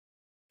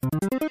Get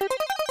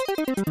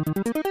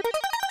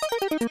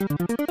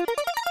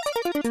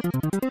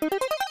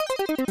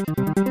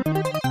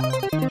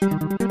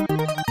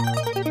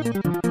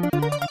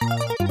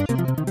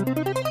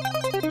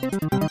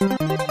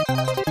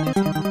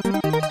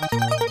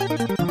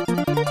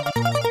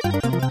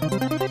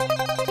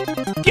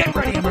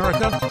ready,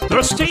 America.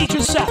 The stage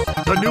is set.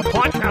 The new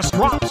podcast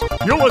drops.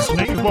 You're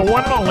listening to the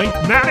one and only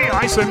Matty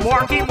Ice and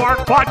Marky Mark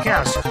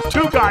podcast.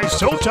 Two guys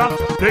so tough,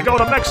 they go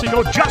to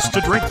Mexico just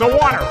to drink the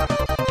water.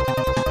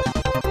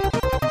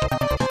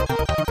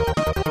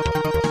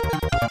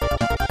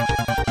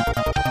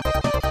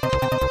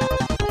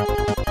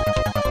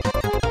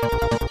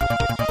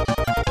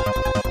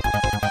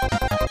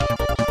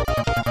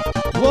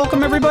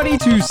 Welcome, everybody,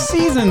 to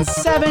Season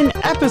 7,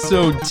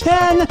 Episode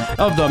 10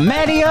 of the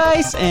Matty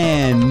Ice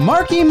and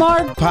Marky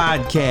Mark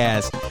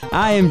podcast.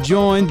 I am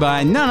joined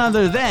by none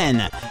other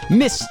than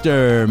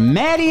Mr.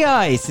 Matty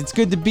Ice. It's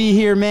good to be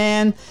here,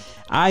 man.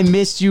 I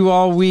missed you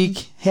all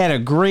week. Had a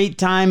great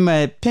time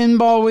at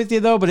pinball with you,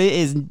 though, but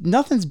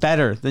nothing's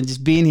better than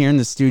just being here in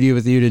the studio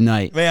with you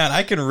tonight. Man,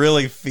 I can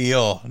really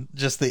feel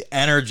just the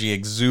energy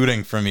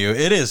exuding from you.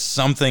 It is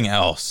something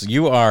else.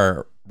 You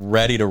are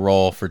ready to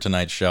roll for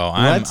tonight's show.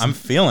 I'm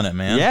feeling it,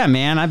 man. Yeah,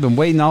 man. I've been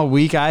waiting all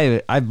week.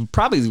 I've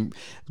probably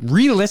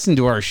re-listened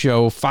to our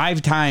show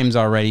 5 times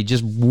already,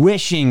 just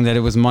wishing that it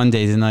was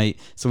Monday tonight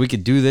so we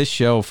could do this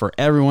show for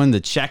everyone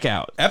to check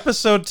out.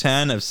 Episode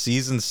 10 of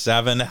Season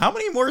 7. How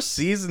many more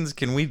seasons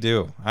can we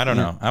do? I don't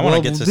know. I want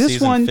to get to this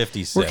Season one,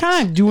 56. We're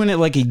kind of doing it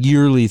like a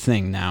yearly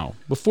thing now.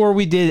 Before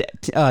we did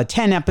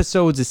 10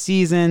 episodes a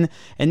season,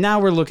 and now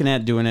we're looking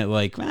at doing it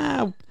like,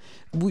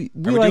 we like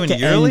doing to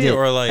yearly end it.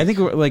 or like? I think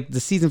we're, like the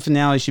season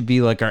finale should be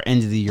like our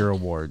end of the year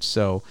awards.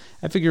 So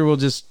I figure we'll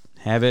just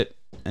have it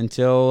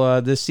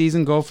until this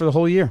season go for the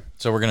whole year.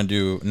 So we're going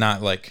to do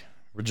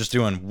we're just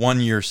doing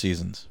 1 year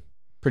seasons.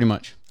 Pretty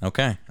much.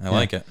 Okay. I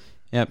like it.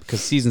 Yeah, because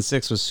season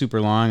 6 was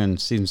super long and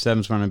season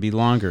 7's going to be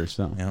longer.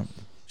 So Yeah.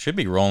 Should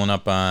be rolling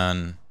up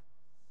on,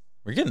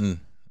 we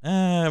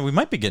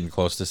might be getting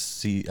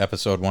close to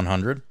episode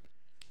 100.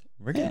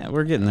 we're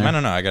getting there. I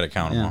don't know. I got to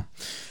count them all.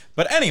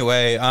 But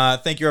anyway,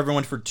 thank you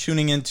everyone for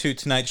tuning into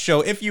tonight's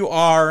show. If you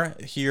are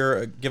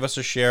here, give us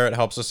a share. It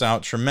helps us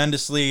out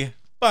tremendously.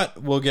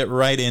 But we'll get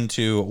right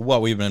into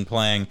what we've been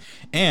playing.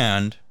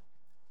 And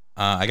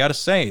I got to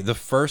say, the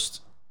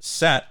first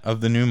set of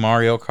the new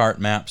Mario Kart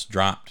maps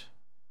dropped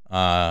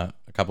a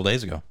couple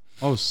days ago.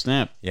 Oh,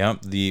 snap.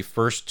 Yep, the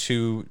first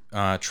 2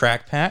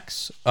 track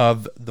packs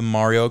of the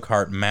Mario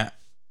Kart map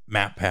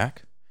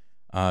pack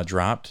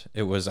dropped.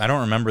 It was, I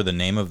don't remember the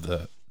name of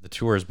the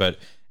tours, but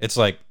it's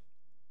like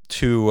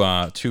two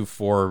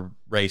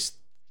 4-race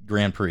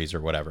Grand Prix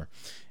or whatever,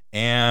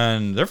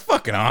 and they're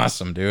fucking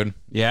awesome, dude.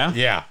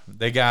 Yeah,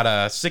 they got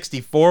a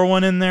 64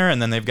 one in there,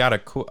 and then they've got a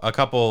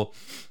couple.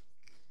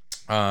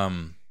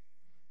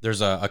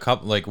 There's a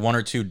couple, like 1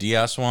 or 2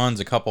 DS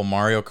ones, a couple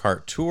Mario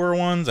Kart Tour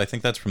ones. I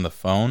think that's from the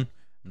phone.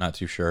 I'm not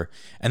too sure.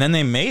 And then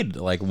they made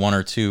like 1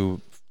 or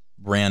 2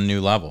 brand new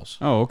levels.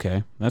 Oh,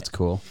 okay, that's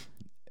cool.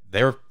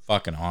 They're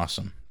fucking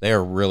awesome. They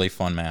are really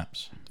fun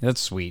maps.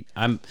 That's sweet.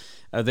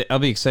 I'll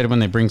be excited when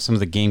they bring some of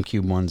the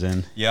GameCube ones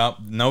in. Yep,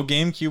 no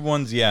GameCube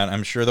ones yet.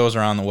 I'm sure those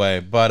are on the way.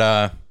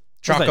 But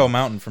Choco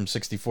Mountain from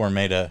 64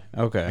 made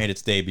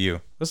its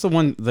debut. What's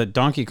the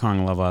Donkey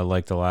Kong level I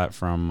liked a lot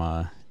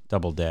from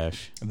Double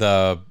Dash?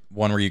 The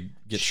one where you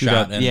get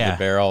shot in the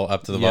barrel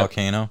up to the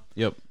volcano.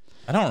 Yep.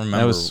 I don't remember.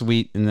 That was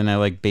sweet. And then I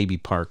like Baby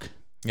Park.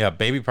 Yeah,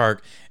 Baby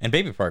Park. And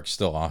Baby Park's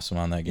still awesome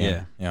on that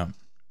game. Yeah.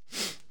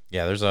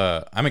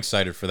 I'm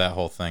excited for that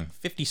whole thing.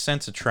 50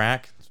 cents a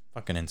track.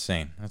 Fucking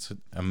insane. That's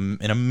an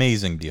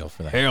amazing deal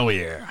for that. Hell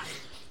yeah.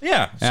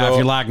 Yeah. So if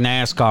you like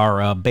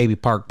NASCAR, Baby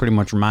Park pretty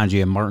much reminds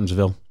you of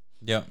Martinsville.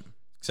 Yep.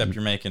 Except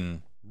you're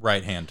making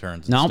right-hand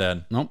turns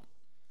instead. Nope.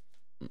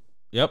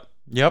 Yep.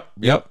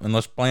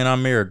 Unless you're playing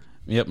on mirrored.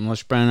 Yep. Unless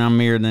you're playing on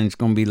mirrored, then it's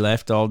going to be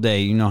left all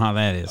day. You know how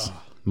that is.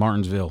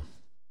 Martinsville.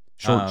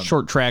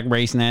 Short track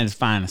racing at its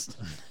finest.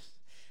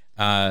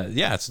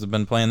 It's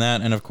been playing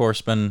that, and of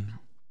course been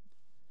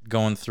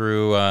going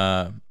through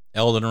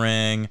Elden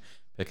Ring,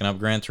 picking up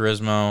Gran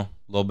Turismo, a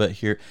little bit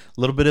here,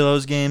 a little bit of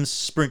those games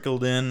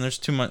sprinkled in. There's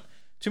too much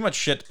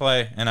shit to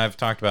play, and I've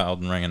talked about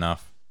Elden Ring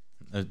enough.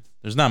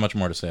 There's not much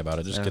more to say about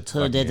it. Just get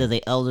tuned into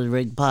the Elden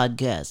Ring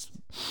podcast.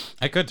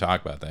 I could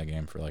talk about that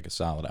game for like a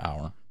solid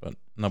hour, but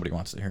nobody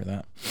wants to hear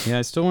that. Yeah,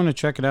 I still want to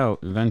check it out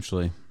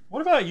eventually.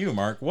 What about you,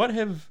 Mark? What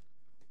have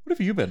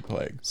you been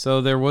playing?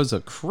 So there was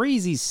a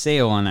crazy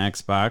sale on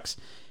Xbox.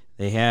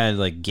 They had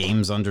like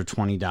games under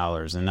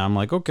 $20, and I'm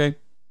like, okay,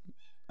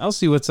 I'll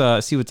see what's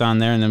on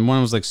there. And then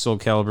one was like Soul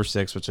Calibur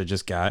 6, which I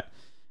just got,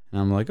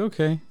 and I'm like,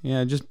 okay,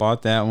 yeah, I just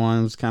bought that one.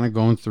 I was kind of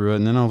going through it,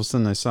 and then all of a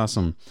sudden I saw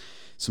some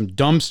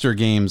dumpster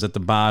games at the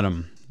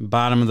bottom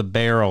of the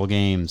barrel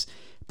games,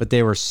 but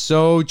they were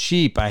so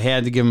cheap I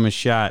had to give them a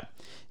shot.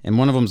 And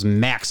one of them's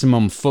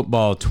Maximum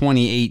Football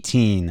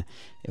 2018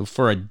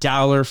 for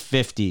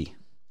 $1.50,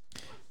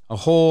 a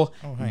whole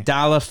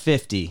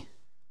 $1.50.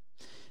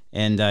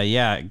 And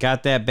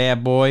got that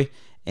bad boy.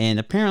 And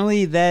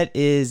apparently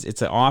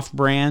it's an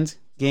off-brand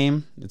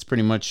game. It's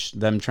pretty much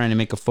them trying to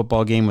make a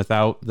football game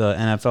without the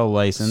NFL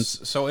license.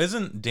 So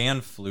isn't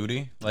Dan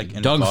Flutie Doug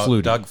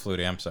Flutie. Doug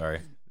Flutie, I'm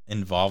sorry,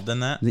 involved in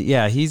that?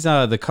 Yeah, he's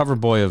the cover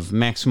boy of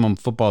Maximum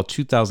Football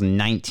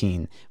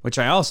 2019, which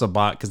I also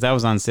bought because that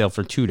was on sale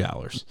for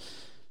 $2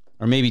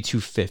 or maybe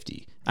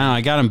 $2.50. I don't know.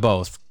 I got them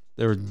both.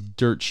 They were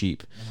dirt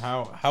cheap.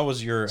 How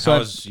was your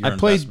I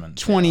played investment?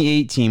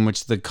 2018,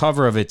 which the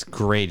cover of it's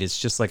great. It's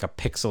just like a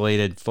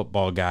pixelated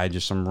football guy,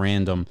 just some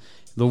random,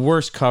 the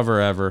worst cover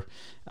ever.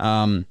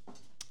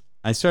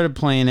 I started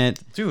playing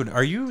it. Dude,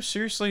 are you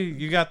seriously?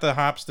 You got the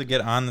hops to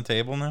get on the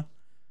table now?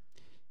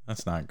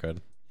 That's not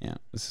good. Yeah,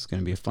 this is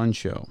going to be a fun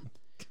show.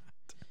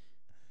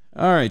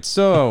 All right,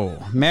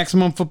 so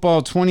Maximum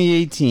Football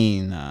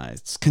 2018.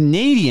 It's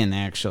Canadian,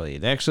 actually.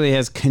 It actually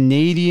has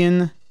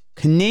Canadian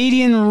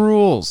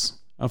rules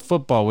of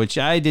football, which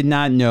I did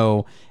not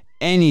know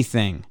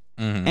anything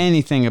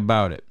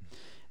about it.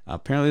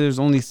 Apparently, there's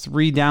only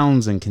 3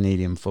 downs in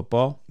Canadian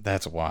football.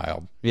 That's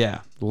wild.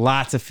 Yeah,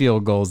 lots of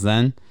field goals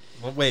then.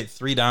 Well, wait,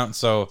 3 down.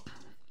 So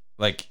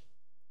third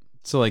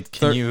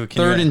you-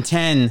 and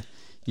 10,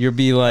 you'll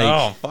be like,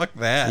 oh, fuck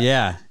that.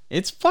 yeah,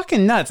 it's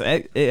fucking nuts.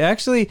 I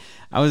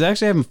was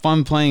actually having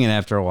fun playing it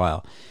after a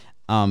while.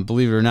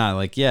 Believe it or not,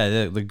 like,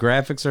 yeah, the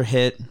graphics are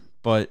hit,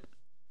 but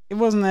it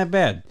wasn't that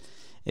bad.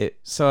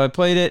 So I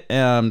played it.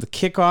 The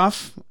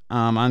kickoff,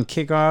 on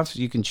kickoffs,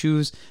 you can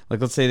choose. Like,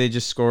 let's say they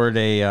just scored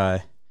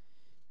a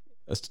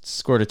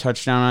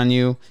touchdown on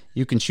you.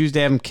 You can choose to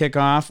have them kick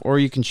off, or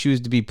you can choose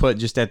to be put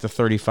just at the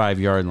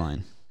 35-yard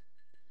line.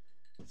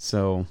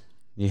 So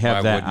you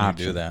have that option. Why wouldn't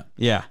you do that?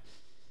 Yeah.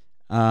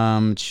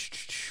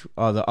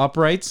 The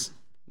uprights,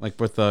 like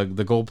with the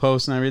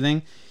goalposts and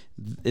everything,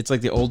 it's like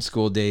the old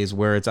school days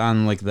where it's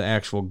on like the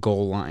actual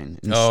goal line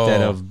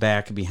instead of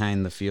back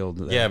behind the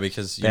field. Yeah,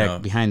 because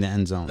behind the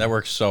end zone. That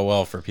works so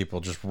well for people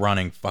just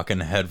running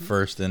fucking head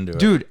first into it.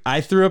 Dude,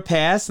 I threw a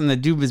pass and the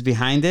dude was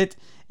behind it,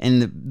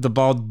 and the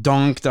ball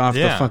dunked off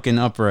the fucking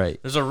upright.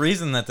 There's a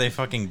reason that they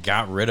fucking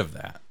got rid of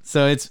that.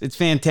 So it's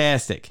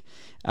fantastic.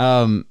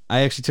 I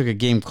actually took a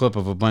game clip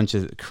of a bunch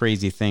of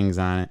crazy things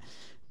on it,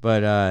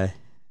 but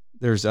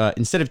there's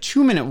instead of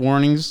 2-minute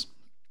warnings,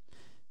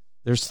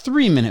 there's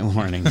 3-minute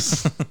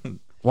warnings.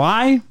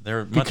 Why?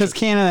 Because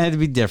Canada had to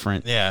be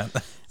different. Yeah.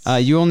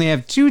 You only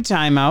have 2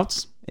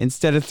 timeouts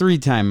instead of 3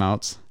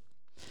 timeouts.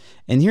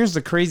 And here's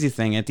the crazy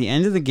thing: at the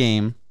end of the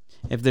game,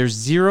 if there's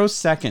 0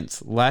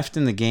 seconds left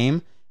in the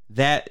game,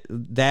 that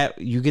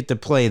you get to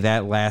play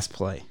that last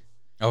play.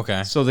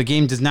 Okay. So the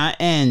game does not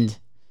end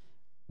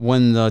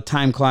when the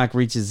time clock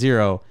reaches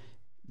 0.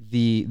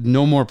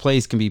 No more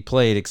plays can be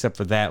played except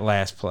for that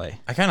last play.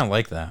 I kind of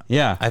like that.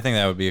 Yeah. I think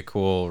that would be a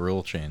cool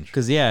rule change.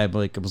 Because, yeah, it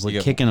was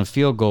like kicking a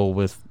field goal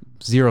with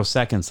 0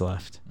 seconds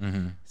left.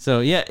 Mm-hmm.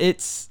 So, yeah,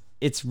 it's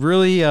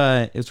really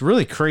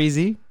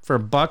crazy for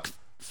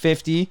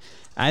 $1.50.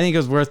 I think it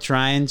was worth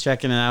trying,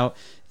 checking it out.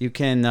 You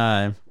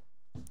can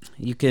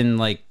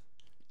like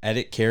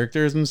edit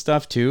characters and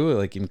stuff too,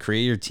 like, and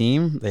create your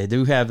team. They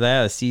do have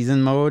that, a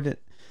season mode.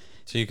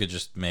 So you could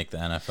just make the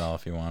NFL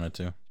if you wanted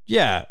to.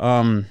 Yeah.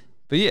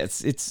 But yeah,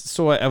 it's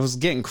so I was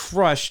getting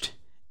crushed,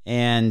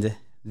 and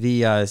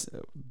I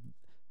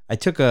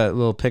took a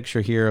little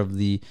picture here of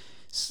the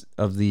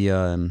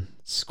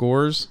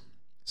scores.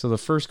 So the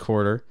first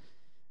quarter,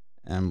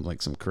 I'm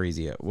like some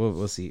crazy. Well,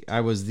 let's see.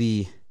 I was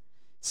the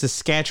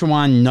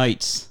Saskatchewan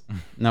Knights,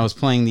 and I was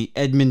playing the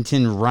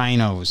Edmonton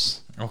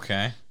Rhinos.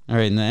 Okay. All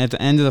right, and at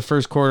the end of the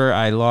first quarter,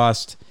 I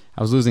was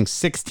losing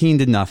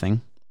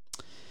 16-0,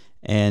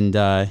 and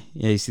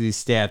you see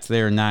these stats;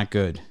 they are not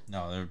good.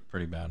 No, they're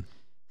pretty bad.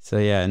 So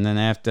yeah, and then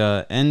at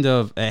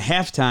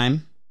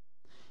halftime,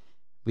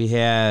 we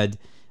had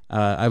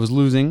I was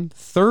losing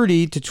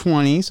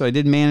 30-20, so I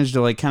did manage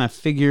to like kind of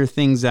figure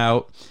things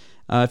out.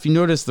 If you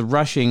notice the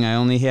rushing, I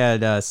only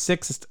had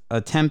 6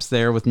 attempts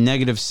there with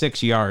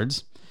 -6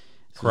 yards.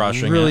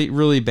 Crushing really, it.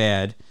 really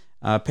bad.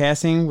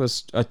 Passing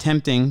was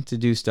attempting to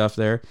do stuff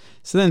there.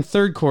 So then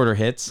third quarter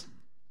hits.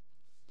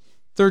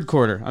 Third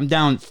quarter, I'm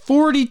down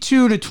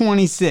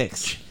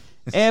 42-26.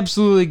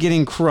 Absolutely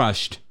getting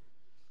crushed.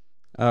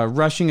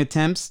 Rushing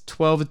attempts,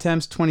 12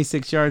 attempts,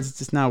 26 yards. It's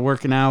just not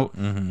working out.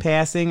 Mm-hmm.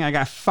 Passing, I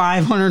got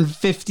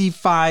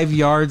 555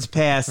 yards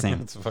passing.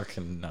 That's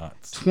fucking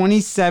nuts.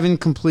 27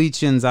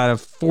 completions out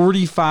of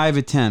 45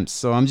 attempts.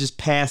 So I'm just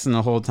passing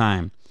the whole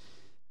time.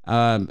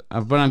 But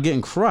I'm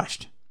getting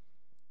crushed.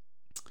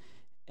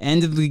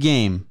 End of the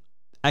game.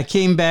 I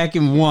came back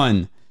and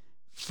won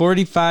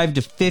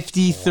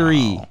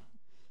 45-53. Wow.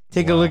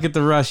 Take a look at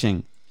the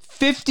rushing.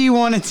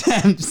 51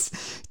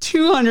 attempts,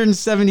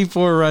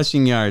 274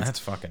 rushing yards. That's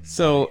fucking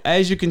So,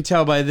 as you can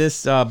tell by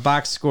this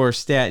box score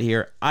stat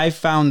here, I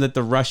found that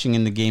the rushing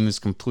in the game is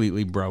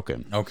completely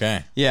broken.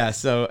 Okay. Yeah,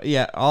 so,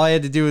 yeah, all I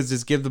had to do was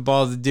just give the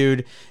ball to the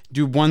dude,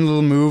 do one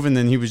little move, and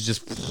then he was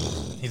just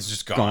He's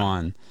just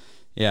gone.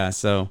 Yeah,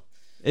 so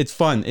it's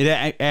fun.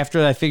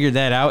 After I figured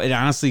that out, it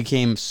honestly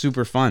became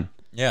super fun.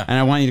 Yeah. And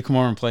I want you to come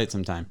over and play it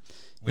sometime.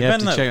 You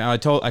have to check.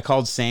 I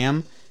called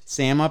Sam.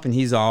 Sam up, and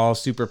he's all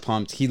super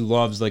pumped. He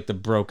loves like the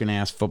broken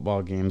ass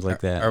football games like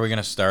that. Are we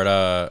gonna start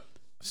a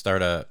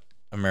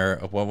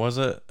what was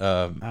it?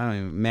 I don't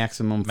even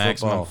maximum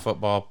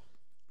football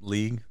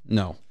league.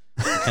 No,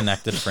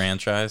 Connected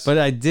franchise. but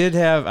I do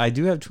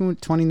have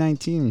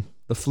 2019,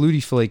 the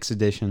Flutie Flakes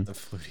edition. The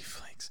Flutie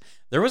Flakes.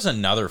 There was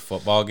another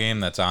football game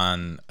that's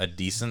on a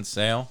decent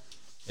sale.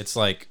 It's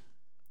like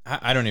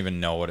I don't even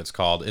know what it's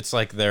called. It's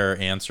like their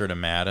answer to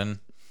Madden.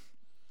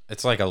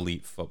 It's like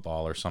Elite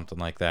Football or something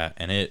like that,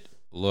 and it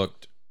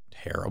looked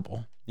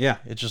terrible. Yeah,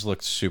 It just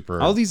looked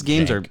super. all these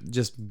games jank. are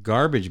just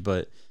garbage,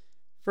 but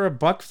for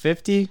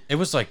 $1.50, It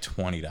was like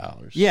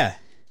 $20. yeah,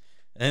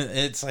 And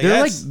it's like they're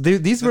that's-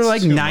 these were that's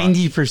like too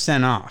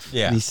 90% off.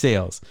 Yeah. These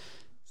sales.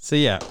 So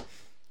yeah,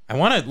 I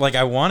want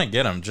to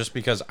get them just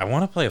because I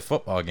want to play a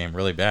football game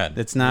really bad.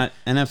 it's not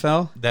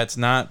NFL. That's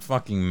not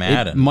fucking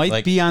Madden. It might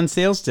Like, be on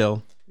sale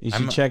still. You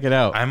should check it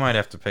out. I might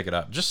have to pick it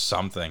up. Just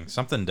something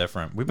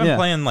different. We've been Yeah.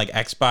 playing like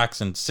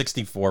Xbox and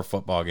 64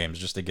 football games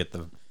just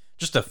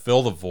to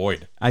fill the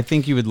void. I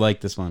think you would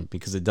like this one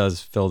because it does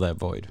fill that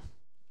void.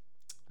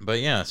 But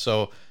yeah,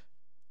 so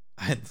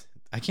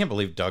I can't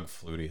believe Doug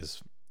Flutie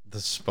is the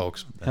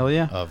spokesman Hell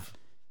yeah. of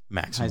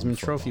Maximum Heisman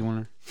Football. Trophy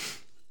winner.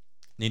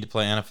 Need to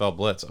play NFL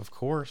Blitz, of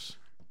course.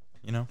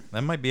 You know,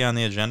 that might be on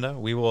the agenda.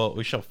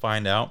 We shall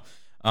find out.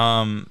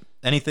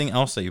 Anything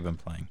else that you've been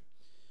playing?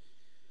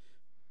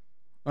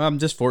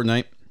 Just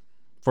Fortnite.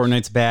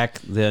 Fortnite's back.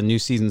 The new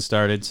season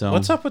started. So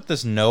What's up with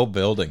this no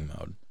building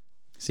mode?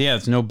 So yeah,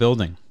 it's no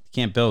building. You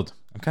can't build.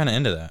 I'm kind of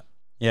into that.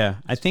 Yeah,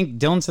 I think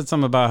Dylan said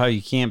something about how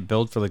you can't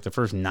build for like the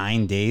first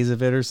 9 days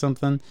of it or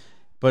something.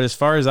 But as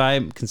far as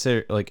I'm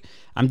consider, like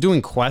I'm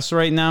doing quests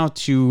right now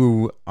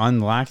to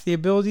unlock the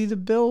ability to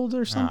build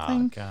or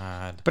something. Oh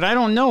God. But I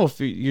don't know if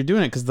you're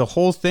doing it because the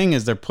whole thing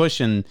is they're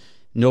pushing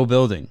no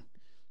building.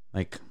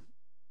 Like,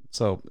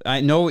 so I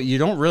know you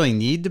don't really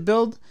need to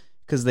build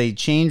because they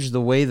changed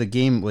the way the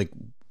game, like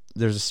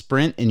there's a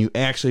sprint and you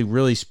actually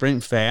really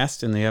sprint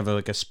fast and they have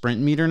like a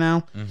sprint meter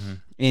now. Mm-hmm.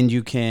 And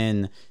you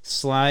can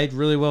slide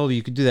really well.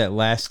 You could do that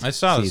last I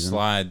saw the season.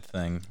 slide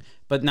thing.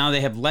 But now they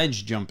have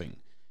ledge jumping.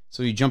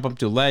 So you jump up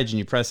to a ledge and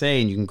you press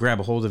A and you can grab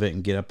a hold of it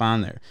and get up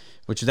on there.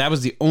 Which that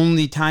was the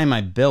only time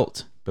I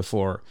built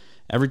before.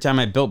 Every time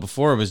I built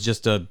before it was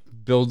just to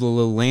build a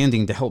little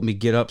landing to help me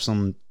get up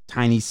some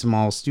tiny,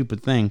 small,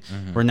 stupid thing.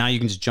 Where now you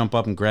can just jump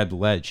up and grab the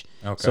ledge.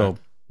 Okay. So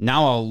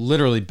now I'll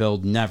literally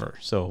build never.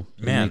 So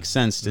Man, it makes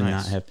sense to nice.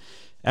 not have.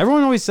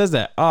 Everyone always says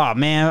that. Oh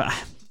man,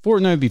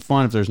 Fortnite would be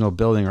fun if there's no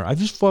building. Or I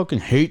just fucking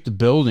hate the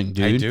building,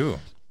 dude. I do.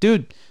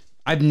 Dude,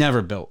 I've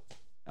never built.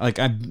 Like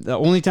the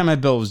only time I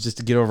built was just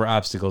to get over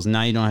obstacles.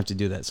 Now you don't have to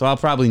do that. So I'll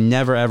probably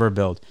never ever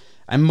build.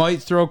 I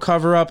might throw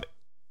cover up,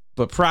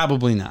 but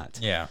probably not.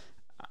 Yeah.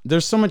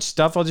 There's so much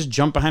stuff. I'll just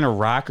jump behind a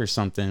rock or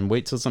something and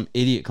wait till some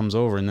idiot comes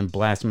over and then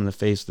blast him in the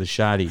face with a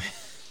shotty.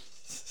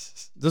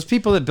 Those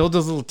people that build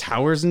those little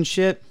towers and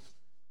shit,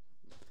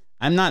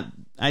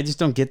 I just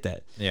don't get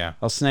that. Yeah.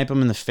 I'll snipe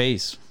them in the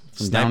face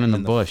from Snipe down in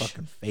him the bush.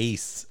 fucking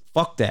face.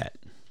 Fuck that.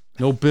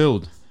 No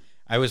build.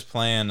 I was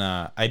playing.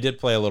 I did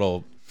play a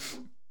little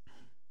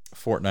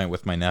Fortnite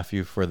with my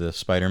nephew for the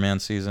Spider-Man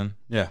season,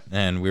 Yeah.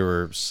 and we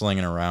were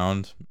slinging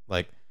around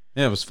like.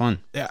 Yeah, it was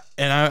fun. Yeah,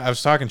 and I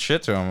was talking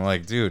shit to him. I'm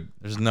like, dude,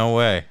 there's no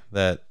way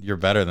that you're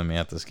better than me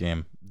at this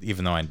game,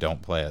 even though I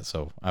don't play it.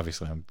 So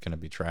obviously, I'm gonna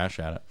be trash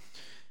at it.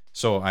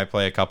 So I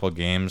play a couple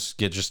games,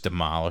 get just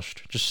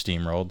demolished, just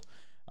steamrolled.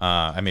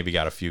 I maybe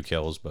got a few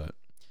kills, but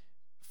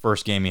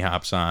first game he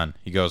hops on,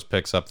 he goes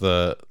picks up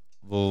the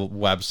little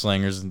web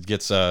slingers and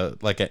gets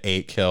like an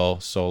 8-kill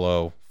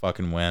solo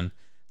fucking win.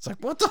 It's like,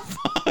 what the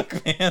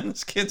fuck, man?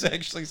 This kid's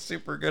actually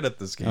super good at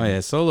this game. Oh yeah,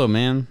 solo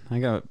man. I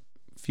got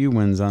a few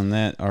wins on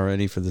that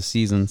already for the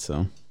season.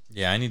 So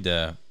Yeah, I need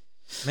to.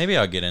 Maybe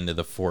I'll get into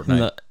the Fortnite. and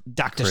the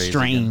Doctor craze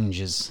Strange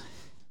is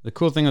the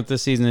cool thing with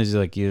this season is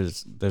like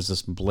there's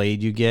this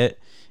blade you get,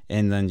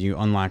 and then you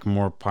unlock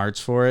more parts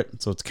for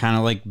it. So it's kind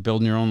of like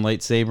building your own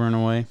lightsaber in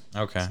a way.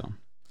 Okay. So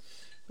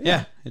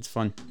yeah, it's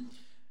fun.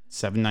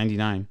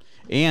 $7.99,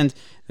 and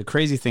the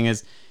crazy thing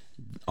is,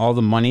 all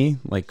the money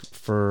like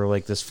for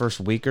like this first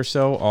week or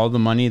so, all the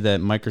money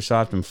that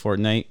Microsoft and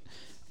Fortnite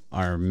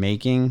are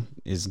making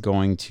is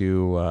going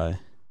to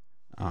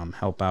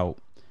help out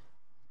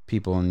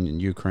people in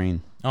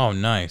Ukraine. Oh,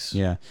 nice.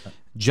 Yeah,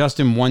 just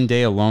in one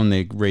day alone,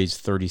 they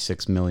raised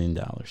 $36 million.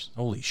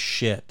 Holy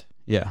shit.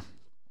 Yeah.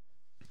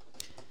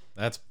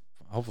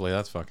 Hopefully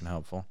that's fucking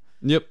helpful.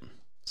 Yep.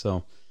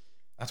 So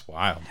That's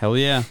wild. hell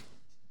yeah.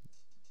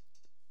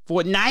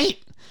 Fortnite.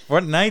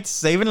 Fortnite's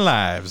saving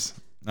lives.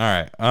 All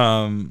right.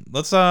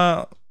 Let's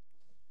talk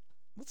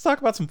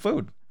about some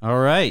food. All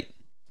right.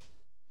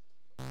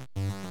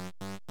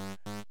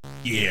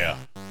 Yeah.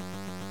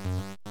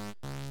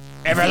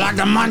 Ever like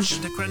to munch?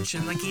 The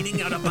crunching like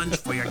eating out a bunch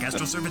for your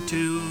gastro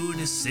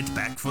servitude. Sit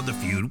back for the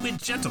feud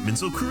with gentlemen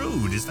so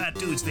crude. Is Fat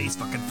Dude's face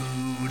fucking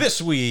food?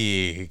 This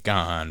week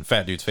on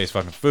Fat Dude's Face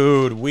Fucking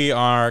Food, we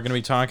are going to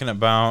be talking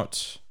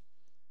about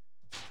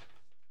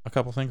a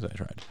couple things I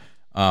tried.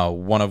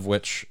 One of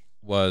which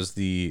was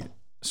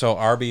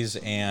Arby's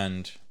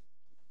and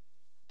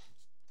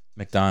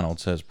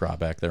McDonald's has brought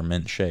back their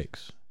mint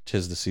shakes.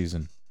 'Tis the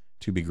season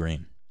to be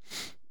green.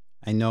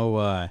 I know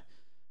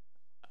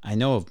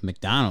of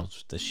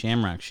McDonald's, the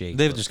Shamrock Shake.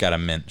 They've just got a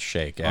mint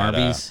shake. At,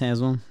 Arby's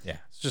has one. yeah,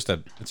 it's just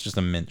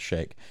a mint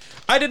shake.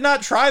 I did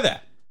not try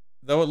that,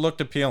 though it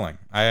looked appealing.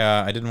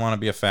 I didn't want to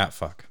be a fat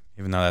fuck,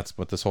 even though that's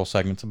what this whole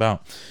segment's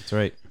about. That's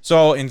right.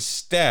 So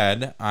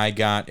instead, I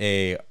got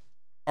a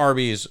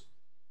Arby's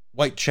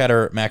white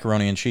cheddar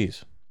macaroni and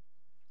cheese.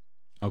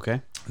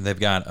 Okay. They've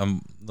got a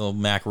little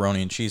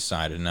macaroni and cheese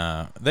side, and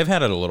they've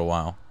had it a little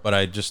while, but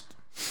I didn't,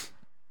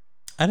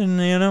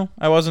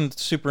 I wasn't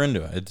super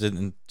into it.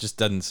 It just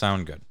doesn't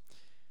sound good.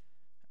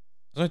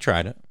 So I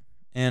tried it,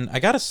 and I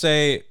gotta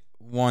say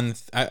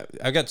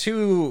I got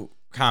two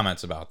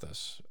comments about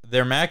this.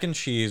 Their mac and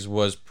cheese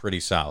was pretty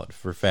solid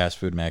for fast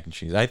food mac and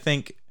cheese. I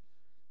think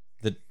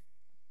the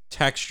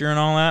texture and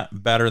all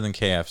that better than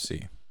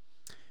KFC.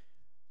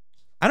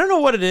 I don't know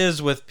what it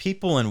is with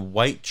people in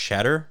white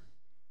cheddar.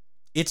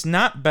 It's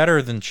not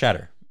better than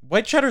cheddar.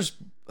 White cheddar's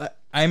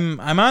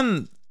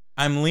I'm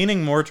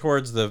leaning more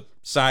towards the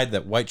side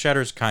that white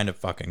cheddar's kind of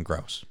fucking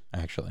gross,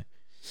 actually.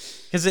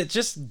 Cuz it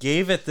just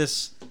gave it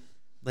this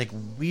like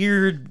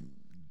weird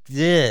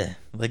vibe.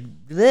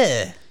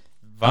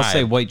 I'll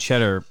say white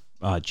cheddar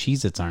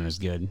Cheez-Its aren't as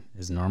good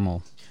as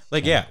normal.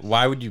 Like, yeah,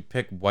 why would you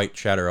pick white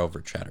cheddar over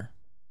cheddar?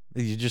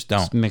 You just don't.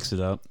 Just mix it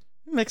up.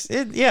 Mix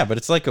it, yeah, but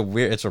it's like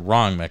it's a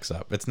wrong mix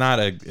up. It's not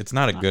a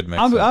good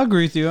mix up. I'll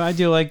agree with you. I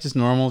do like just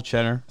normal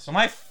cheddar. So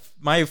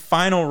my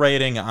final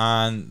rating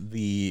on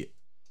the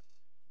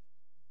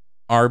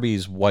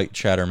Arby's white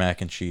cheddar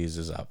mac and cheese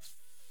is a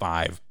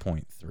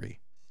 5.3.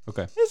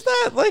 Okay. Is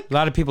that like A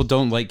lot of people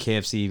don't like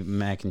KFC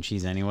mac and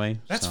cheese anyway.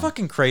 that's so,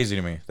 fucking crazy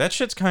to me. That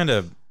shit's kind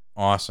of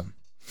awesome.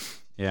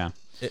 yeah.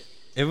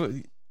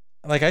 It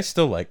like I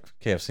still like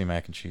KFC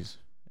mac and cheese.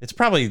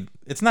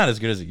 It's not as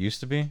good as it used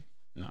to be.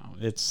 No,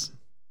 it's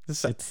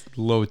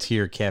low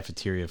tier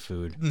cafeteria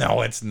food.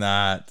 No, it's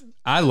not.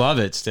 I love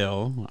it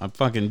still. I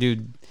fucking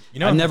dude. You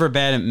know, I've never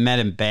met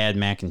a bad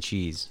mac and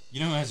cheese.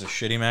 You know who has a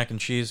shitty mac and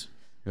cheese?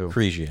 Who?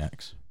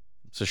 Pregiacs.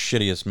 It's the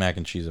shittiest mac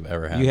and cheese I've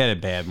ever had. You had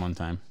it bad one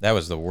time. That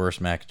was the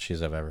worst mac and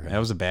cheese I've ever had. That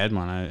was a bad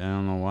one. I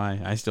don't know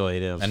why. I still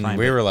ate it. It was And fine,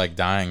 we but- were like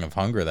dying of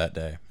hunger that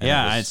day. And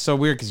yeah, it's so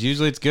weird because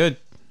usually it's good.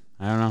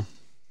 I don't know.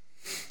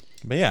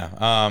 but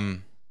yeah,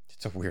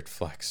 it's a weird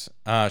flex.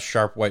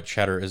 Sharp white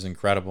cheddar is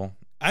incredible.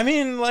 I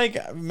mean,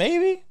 like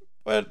maybe,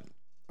 but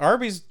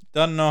Arby's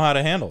doesn't know how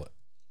to handle it.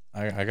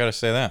 I gotta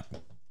say that.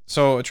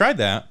 So I tried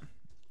that.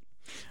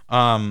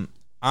 On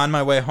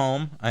my way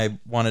home, I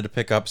wanted to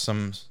pick up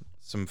some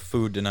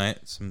food tonight,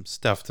 some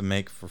stuff to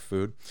make for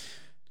food.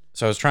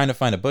 So I was trying to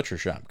find a butcher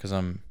shop because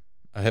I'm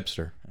a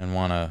hipster and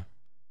want to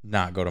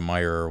not go to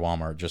Meijer or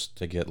Walmart just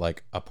to get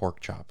like a pork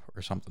chop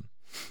or something.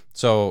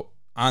 So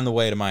on the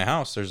way to my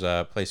house, there's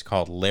a place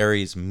called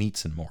Larry's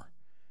Meats and More.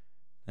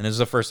 And this is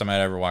the first time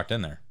I'd ever walked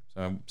in there.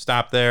 So I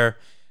stopped there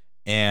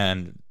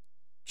and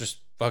just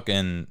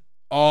fucking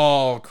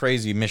all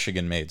crazy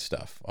Michigan made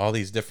stuff. All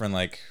these different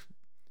like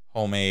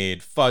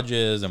homemade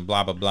fudges and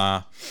blah, blah,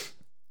 blah.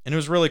 And it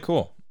was really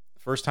cool.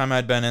 First time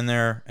I'd been in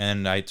there,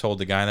 and I told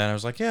the guy that. I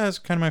was like, yeah, it's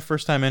kind of my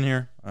first time in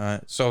here.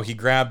 So he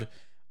grabbed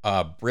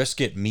a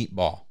brisket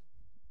meatball.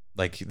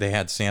 Like they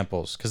had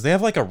samples because they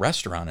have like a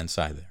restaurant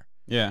inside there.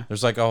 Yeah.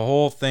 There's like a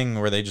whole thing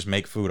where they just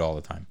make food all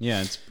the time.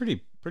 Yeah, it's pretty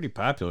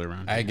popular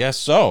around here. I guess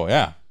so,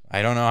 yeah.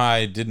 I don't know how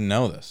I didn't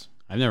know this.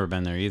 I've never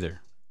been there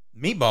either.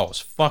 Meatball was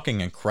fucking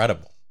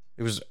incredible.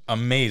 It was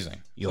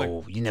amazing.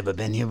 Yo, you never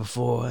been here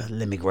before?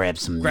 Let me grab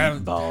some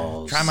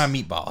meatballs. Try my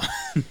meatball.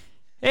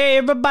 Hey,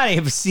 everybody,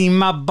 have you seen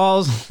my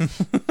balls?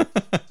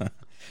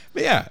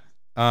 But yeah,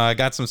 I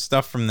got some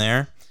stuff from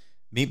there.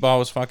 Meatball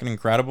was fucking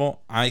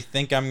incredible. I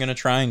think I'm going to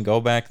try and go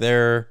back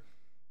there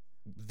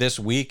this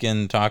week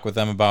and talk with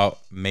them about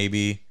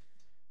maybe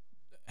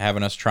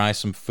having us try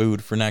some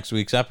food for next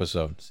week's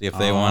episode. See if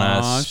they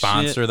want to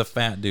sponsor the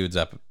Fat Dudes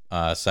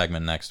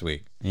segment next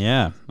week.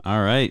 Yeah,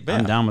 all right. Yeah.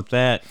 I'm down with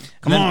that.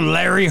 Come then- on,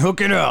 Larry,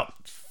 hook it up.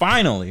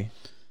 Finally,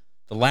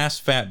 the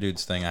last Fat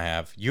Dudes thing I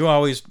have. You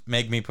always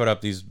make me put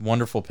up these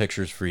wonderful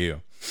pictures for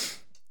you.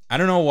 I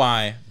don't know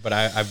why, but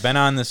I've been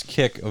on this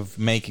kick of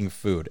making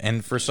food.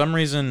 And for some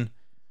reason,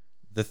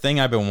 the thing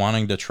I've been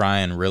wanting to try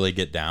and really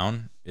get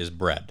down is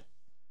bread.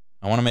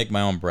 I want to make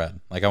my own bread.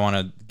 Like I want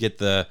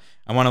to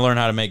learn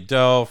how to make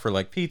dough for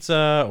like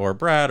pizza or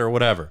bread or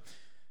whatever.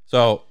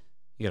 So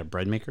You got a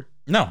bread maker?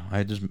 no,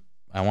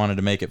 I wanted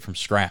to make it from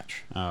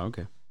scratch. Oh,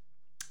 okay.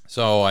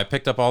 So I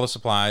picked up all the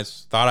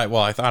supplies. I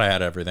thought I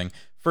had everything.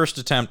 First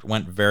attempt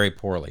went very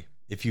poorly.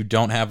 If you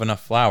don't have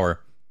enough flour,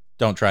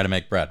 don't try to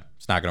make bread.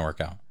 It's not going to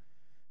work out.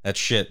 That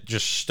shit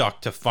just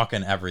stuck to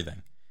fucking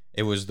everything.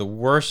 It was the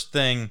worst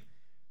thing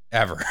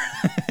ever.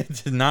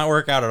 It did not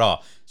work out at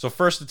all. So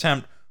first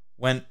attempt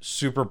went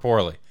super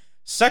poorly.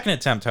 Second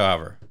attempt,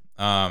 however,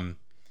 I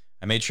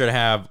made sure to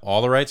have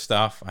all the right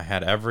stuff. I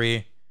had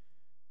every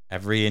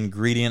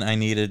ingredient I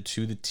needed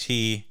to the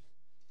T,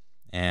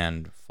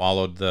 and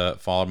followed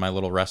my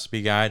little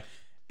recipe guide.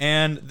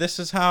 And this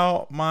is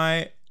how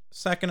my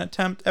second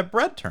attempt at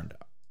bread turned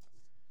out.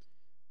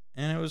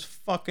 and it was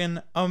fucking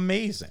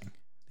amazing.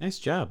 Nice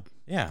job.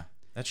 Yeah,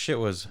 that shit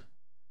was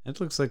That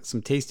looks like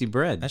some tasty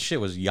bread.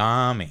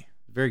 yummy.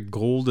 Very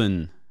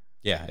golden.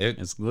 Yeah,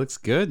 It looks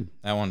good.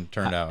 that one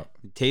turned out.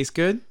 It tastes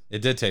good.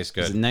 It did taste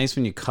Is it good. nice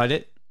when you cut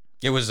it?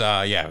 It was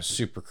it was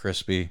super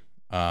crispy,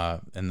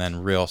 and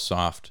then real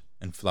soft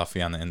and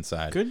fluffy on the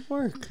inside. Good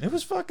work. It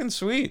was fucking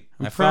sweet.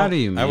 I'm proud of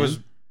you,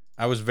 man.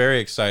 I was very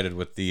excited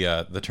with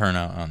the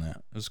turnout on that.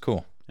 It was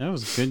cool. That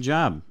was a good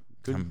job.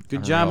 Good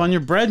I'm job real- on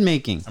your bread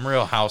making. I'm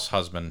real house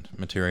husband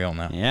material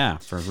now. Yeah,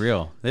 for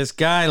real. This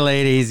guy,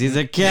 ladies, he's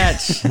a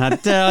catch. I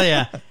tell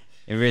ya.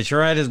 If you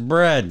tried his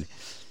bread,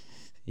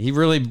 he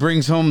really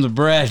brings home the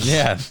bread.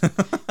 Yeah.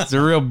 He's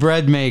a real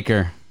bread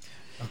maker.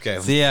 Okay.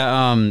 So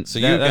yeah, So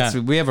you got-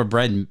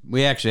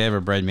 we actually have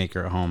a bread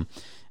maker at home.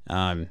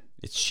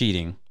 It's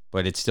cheating,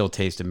 but it still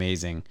tastes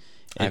amazing.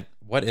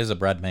 What is a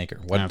bread maker?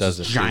 What does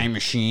it It's a giant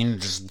machine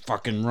just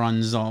fucking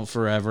runs all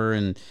forever,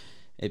 and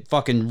it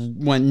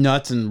fucking went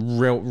nuts and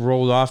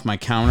rolled off my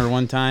counter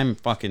one time.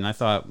 Fucking, I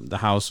thought the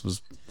house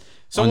was.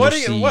 So under what do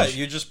you siege.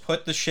 You just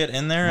put the shit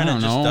in there I and it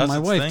don't just know. does My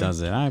its wife thing?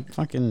 does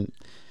it.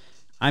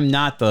 I'm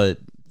not the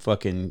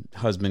fucking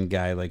husband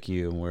guy like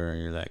you, where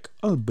you're like,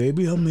 oh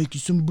baby, I'll make you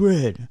some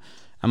bread.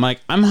 I'm like,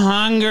 I'm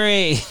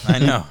hungry. I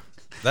know.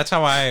 That's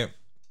how I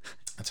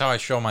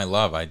show my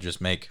love. I just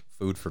make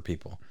food for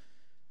people.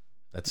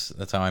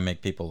 That's how I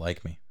make people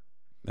like me.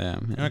 Yeah,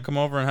 You want to come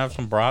over and have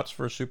some brats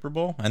for a Super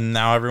Bowl? And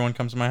now everyone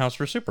comes to my house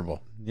for a Super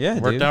Bowl. yeah,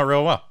 Worked dude. out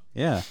real well.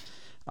 Yeah.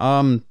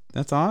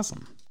 That's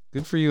awesome.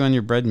 Good for you on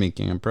your bread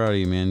making. I'm proud of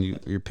you, man.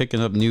 You're picking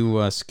up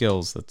new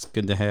skills. That's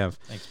good to have.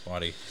 Thanks,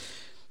 buddy.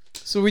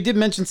 So we did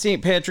mention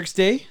St. Patrick's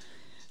Day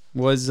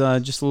was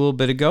just a little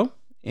bit ago,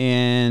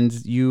 and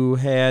you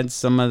had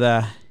some of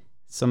the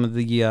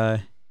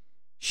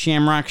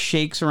Shamrock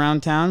Shakes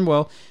around town.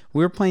 Well,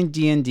 we were playing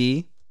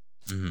D&D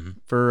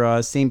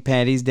for St.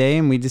 Patty's Day,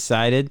 and we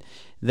decided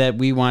that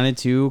we wanted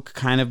to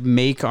kind of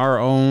make our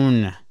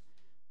own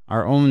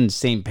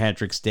St.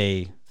 Patrick's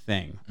Day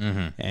thing.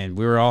 And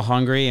we were all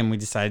hungry, and we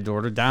decided to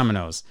order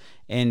Domino's.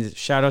 And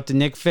shout out to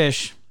Nick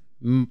Fish.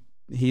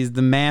 He's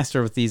the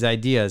master with these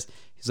ideas.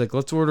 He's like,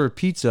 let's order a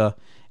pizza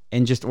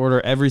and just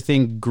order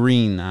everything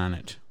green on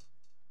it.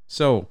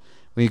 So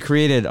we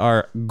created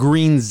our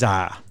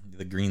Greenza.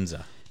 The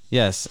Greenza.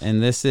 Yes,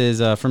 and this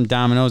is from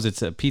Domino's.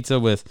 It's a pizza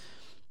with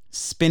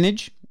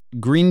spinach,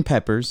 green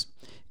peppers,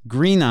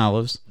 green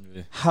olives,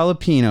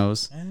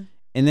 jalapenos,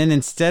 and then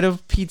instead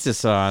of pizza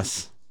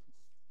sauce,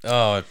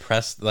 Oh, it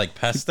pressed like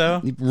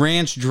pesto?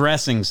 ranch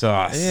dressing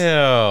sauce.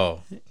 Ew.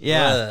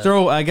 Yeah,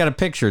 Ugh. I got a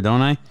picture,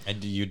 don't I?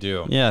 You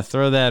do. Yeah,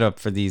 throw that up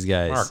for these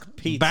guys. Mark,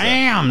 pizza.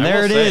 Bam! I There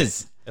will it say,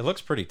 is. It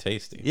looks pretty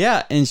tasty.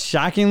 Yeah, and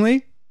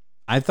shockingly,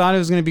 I thought it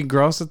was going to be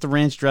gross with the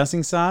ranch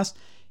dressing sauce.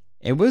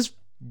 It was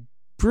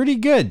pretty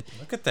good.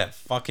 Look at that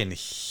fucking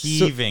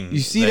heaving. you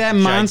see that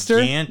monster?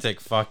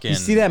 Gigantic fucking. You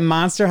see that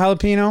monster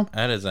jalapeno?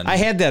 That is I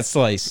had that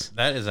slice.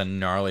 That is a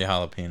gnarly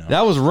jalapeno.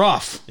 That was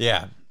rough.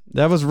 Yeah.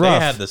 That was They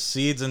rough. had the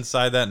seeds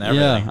inside that and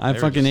everything. Yeah, I They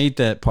were fucking just- ate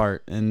that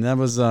part, and that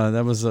was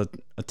a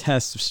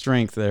test of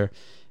strength there.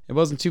 It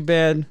wasn't too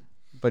bad,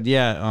 but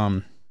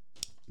yeah,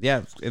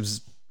 it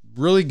was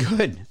really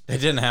good. They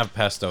didn't have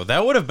pesto.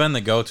 That would have been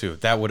the go-to.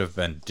 That would have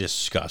been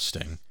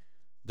disgusting.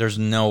 There's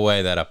no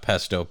way that a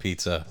pesto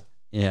pizza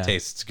Yeah,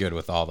 tastes good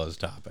with all those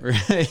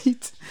toppings.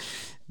 right.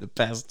 The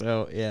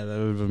pesto, yeah, that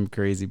would have been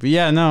crazy. But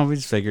yeah, no, we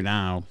just figured,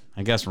 I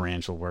guess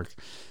ranch will work.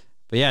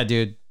 But yeah,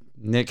 dude,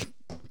 Nick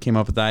came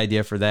up with the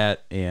idea for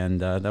that,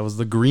 and that was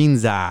the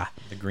Greenza,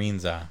 The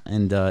Greenza.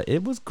 and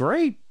it was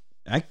great.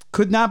 I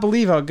could not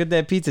believe how good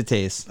that pizza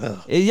tastes.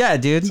 Yeah,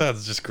 dude.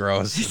 Sounds just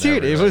gross. and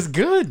Dude, it everything. was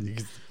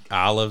good.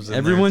 Olives. In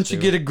Everyone there,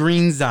 should too. get a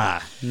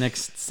Greenza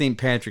next St.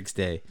 Patrick's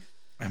Day.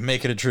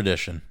 Make it a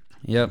tradition.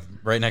 Yep.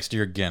 Right next to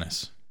your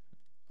Guinness.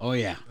 Oh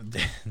yeah.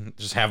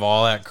 Just have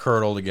all that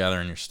curdle together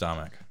in your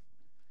stomach.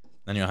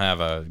 Then you'll have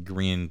a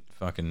green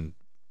fucking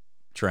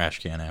trash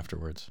can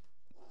afterwards.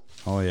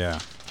 Oh yeah.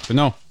 But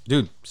no,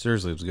 dude,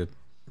 seriously, it was good.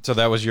 So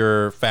that was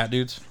your fat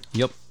dudes?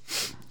 Yep.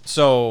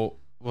 So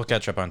we'll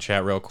catch up on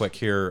chat real quick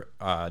here.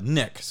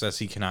 Nick says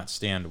he cannot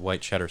stand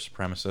white cheddar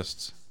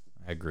supremacists.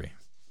 I agree.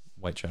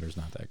 White cheddar's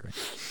not that great.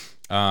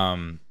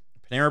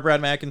 Panera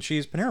Bread mac and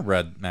cheese. Panera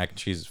Bread mac and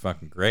cheese is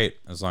fucking great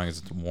as long as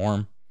it's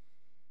warm.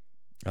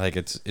 Like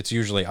it's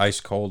usually ice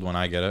cold when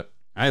I get it.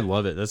 I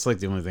love it. That's like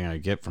the only thing I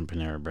get from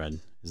Panera Bread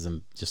is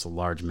just a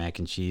large mac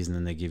and cheese, and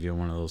then they give you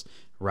one of those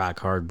rock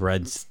hard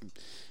breads.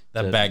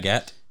 That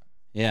baguette.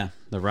 Yeah,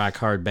 the rock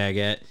hard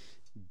baguette.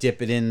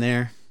 Dip it in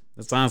there.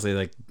 That's honestly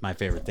like my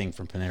favorite thing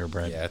from Panera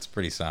Bread. Yeah, it's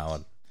pretty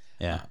solid.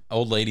 Yeah.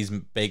 Old ladies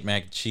baked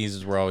mac and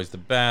cheeses were always the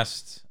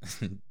best.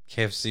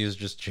 KFC is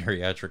just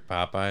geriatric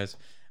Popeyes.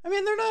 I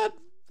mean, they're not.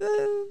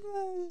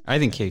 I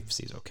think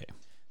KFC's okay.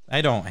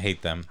 I don't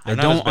hate them. I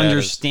don't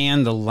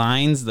understand the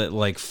lines that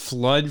like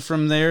flood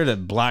from there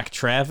that block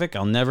traffic.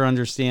 I'll never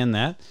understand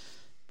that.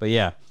 But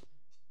yeah,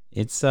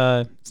 it's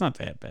not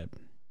that bad.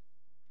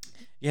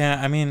 Yeah,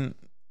 I mean,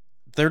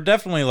 they're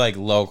definitely like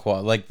low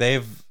quality. Like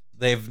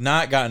they've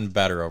not gotten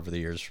better over the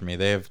years for me.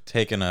 They have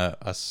taken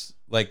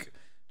like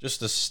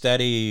just a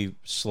steady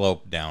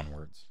slope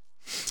downwards.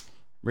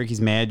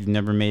 Ricky's mad you've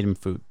never made him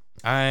food.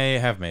 I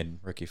have made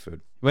Ricky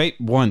food.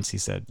 Wait, once, he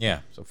said.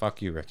 Yeah, so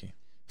fuck you, Ricky.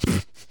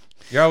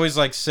 You're always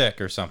like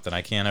sick or something.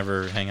 I can't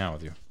ever hang out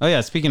with you. Oh,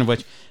 yeah. Speaking of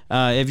which,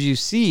 if you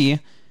see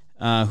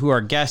who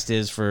our guest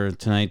is for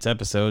tonight's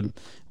episode,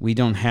 we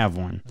don't have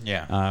one.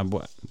 Yeah.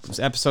 It was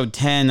episode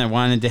 10. I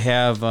wanted to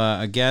have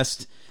a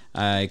guest.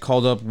 I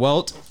called up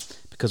Welt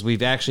because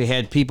we've actually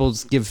had people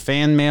give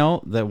fan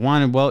mail that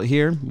wanted Welt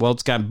here.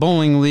 Welt's got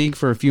bowling league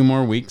for a few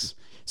more weeks,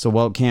 so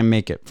Welt can't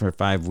make it for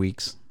 5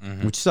 weeks,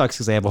 which sucks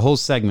because I have a whole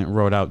segment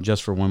wrote out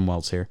just for when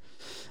Welt's here.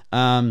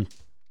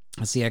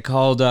 Let's see. I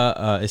called.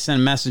 I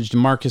sent a message to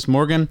Marcus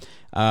Morgan.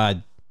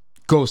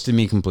 Ghosted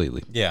me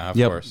completely. Yeah, of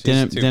Yep. course.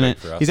 Didn't. Big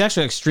for us. He's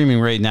actually like streaming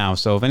right now.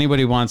 So if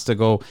anybody wants to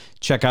go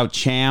check out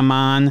Cham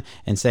on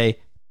and say,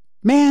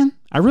 man,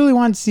 I really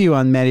wanted to see you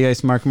on Matty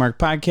Ice Mark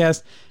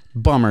podcast.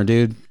 Bummer,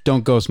 dude.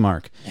 Don't ghost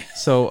Mark.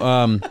 So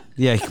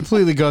yeah, he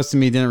completely ghosted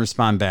me. Didn't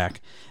respond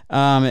back.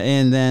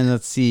 And then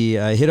let's see.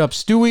 I hit up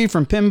Stewie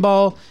from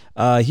Pinball.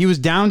 He was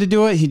down to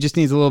do it. He just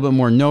needs a little bit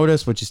more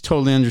notice, which is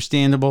totally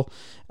understandable.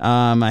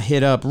 I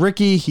hit up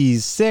Ricky.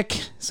 He's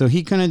sick, so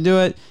he couldn't do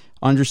it.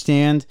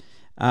 Understand.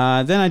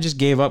 Then I just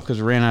gave up because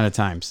we ran out of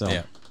time. So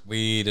Yeah,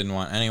 we didn't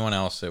want anyone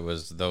else. It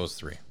was those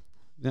three.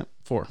 Yep,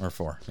 4. Or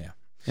 4, yeah.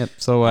 Yep.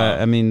 So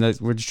I mean,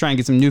 we're just trying to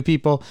get some new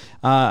people.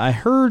 I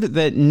heard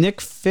that Nick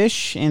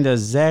Fish and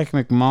Zach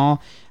McMall.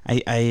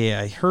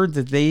 I heard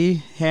that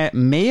they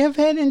may have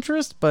had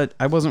interest, but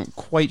I wasn't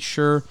quite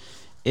sure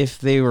if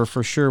they were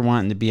for sure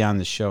wanting to be on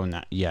the show.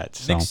 Not yet.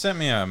 So. Nick sent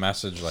me a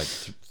message like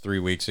 3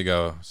 weeks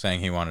ago saying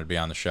he wanted to be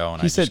on the show,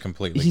 and I said, just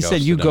completely He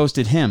said you him.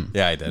 ghosted him.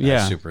 Yeah, I did.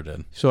 Yeah. I super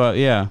did. So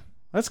yeah,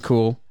 that's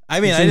cool. I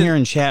mean, He's in here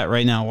in chat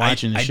right now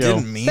watching the I show.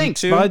 didn't mean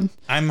Thanks, to. bud.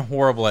 I'm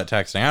horrible at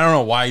texting. I don't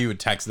know why you would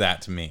text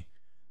that to me.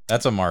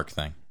 That's a Mark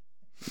thing.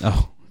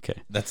 Oh,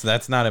 okay.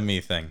 That's not a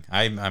me thing.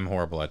 I'm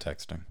horrible at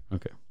texting.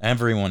 Okay.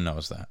 Everyone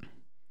knows that.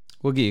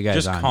 We'll get you guys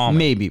Just on. call me.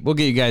 Maybe. We'll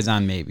get you guys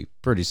on maybe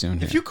pretty soon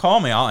here. If you call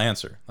me, I'll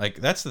answer. Like,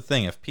 that's the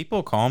thing. If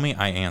people call me,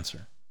 I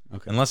answer.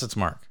 Okay. Unless it's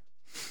Mark.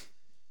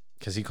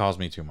 Because he calls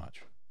me too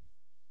much.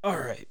 All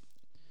right.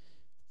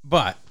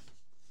 But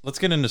let's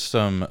get into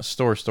some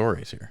store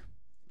stories here.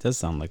 It does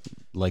sound like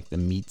the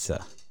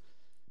Meatza.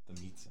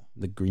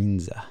 The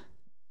Greenza.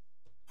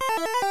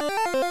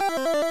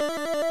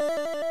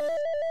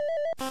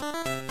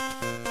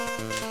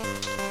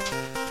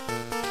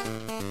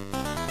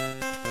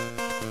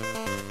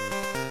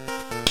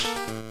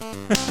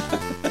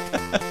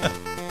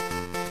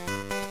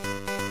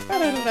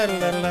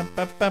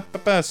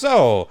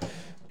 So,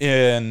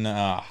 in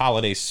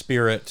holiday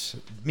spirit,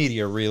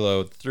 Media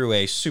Reload threw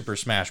a Super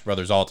Smash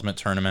Bros. Ultimate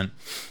tournament.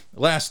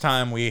 Last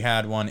time we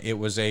had one, it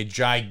was a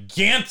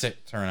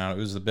gigantic turnout. It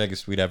was the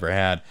biggest we'd ever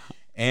had.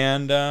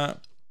 And there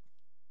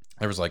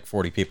was like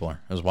 40 people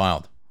there. It was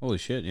wild. Holy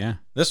shit, yeah.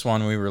 This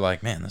one, we were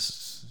like, man,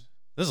 this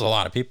is a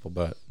lot of people,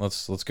 but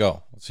let's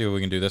go. Let's see what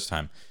we can do this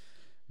time.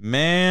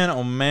 Man,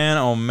 oh man,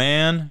 oh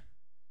man.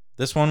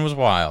 This one was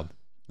wild.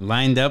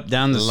 Lined up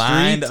down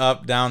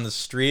the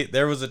street.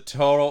 There was a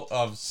total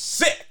of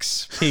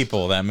 6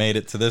 people that made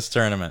it to this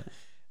tournament.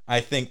 I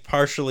think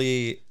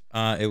partially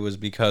it was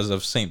because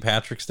of St.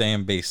 Patrick's Day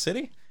in Bay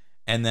City.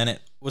 And then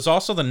it was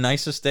also the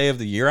nicest day of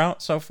the year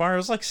out so far. It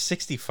was like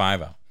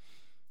 65 out.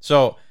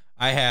 So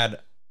I had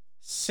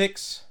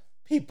 6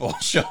 people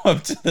show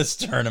up to this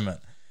tournament.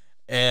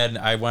 And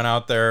I went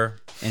out there.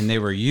 And they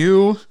were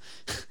you.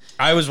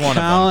 I was one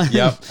Colin. of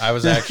them. Yep. I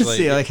was actually.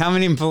 See, like how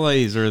many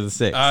employees were the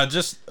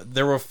 6?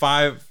 There were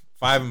five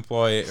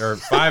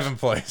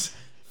employees,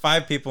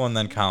 5 people, and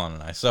then Colin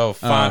and I. So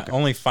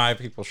only 5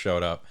 people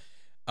showed up.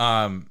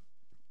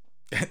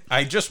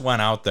 I just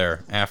went out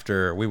there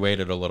after we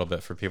waited a little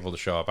bit for people to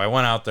show up. I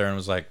went out there and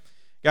was like,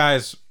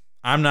 guys,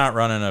 I'm not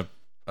running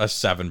a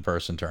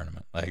 7-person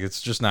tournament. Like,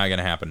 it's just not going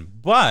to happen.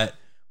 But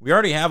we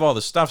already have all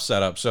the stuff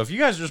set up. So if you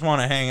guys just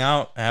want to hang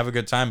out, have a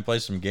good time, play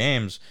some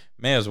games,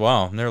 may as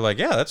well. And they're like,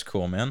 yeah, that's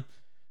cool, man.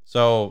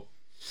 So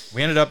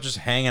we ended up just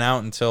hanging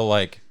out until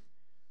like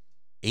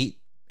 8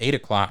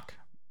 o'clock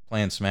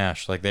playing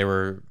Smash. Like,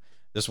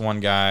 this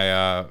one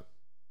guy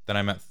that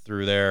I met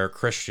through there,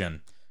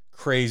 Christian,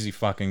 crazy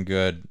fucking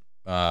good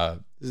This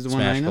is the one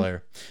Smash I know?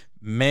 player.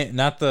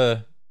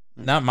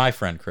 Not my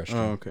friend Christian.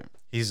 Oh, okay.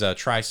 He's a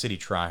Tri-City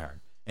tryhard,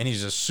 and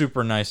he's a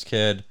super nice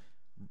kid.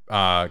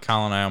 Colin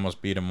and I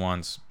almost beat him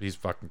once. He's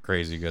fucking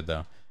crazy good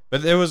though.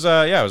 But it was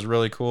it was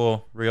really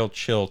cool, real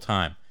chill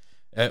time.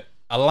 A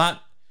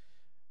lot,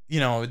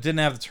 it didn't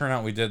have the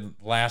turnout we did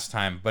last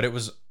time, but it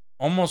was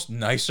almost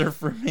nicer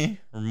for me,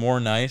 or more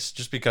nice,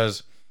 just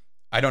because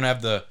I don't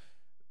have the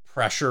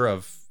pressure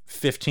of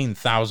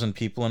 15,000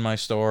 people in my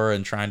store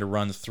and trying to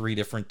run 3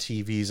 different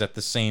TVs at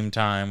the same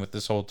time with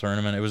this whole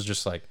tournament. It was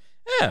just like,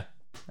 yeah,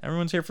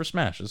 everyone's here for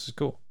Smash. This is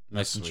cool.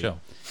 Nice and chill.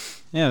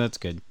 Yeah, that's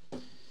good.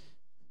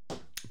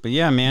 But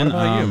yeah, man. What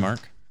about you,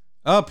 Mark?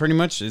 Oh, pretty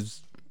much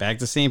it's back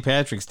to St.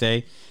 Patrick's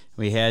Day.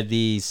 We had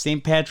the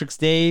St. Patrick's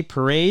Day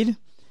parade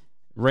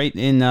right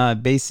in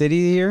Bay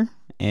City here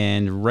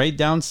and right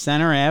down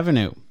Center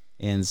Avenue.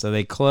 And so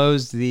they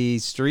closed the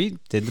street,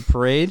 did the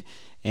parade.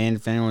 And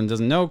if anyone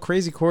doesn't know,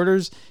 Crazy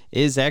Quarters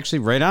is actually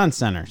right on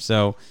center.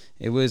 So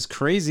it was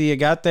crazy. I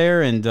got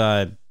there and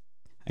I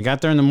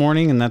got there in the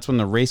morning, and that's when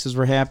the races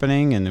were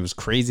happening. And it was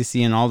crazy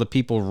seeing all the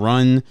people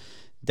run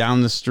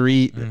down the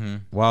street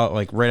while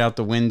like right out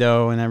the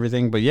window and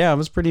everything. But yeah, it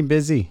was pretty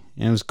busy.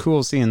 And it was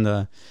cool seeing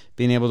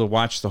being able to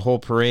watch the whole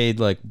parade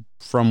like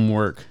from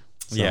work.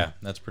 So, yeah,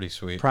 that's pretty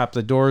sweet. Prop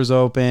the doors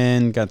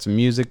open, got some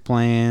music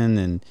playing,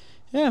 and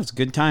yeah, it was a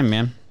good time,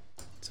 man.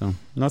 So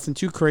nothing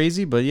too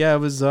crazy, but yeah, it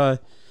was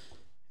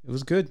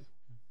good.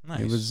 Nice.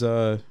 It was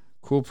a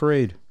cool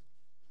parade.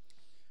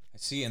 I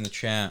see in the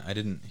chat. I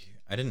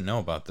didn't know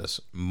about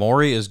this.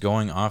 Maury is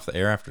going off the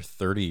air after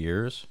 30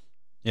 years.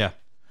 Yeah,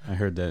 I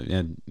heard that.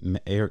 Yeah,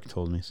 Eric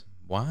told me.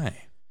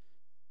 Why?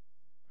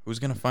 Who's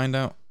gonna find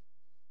out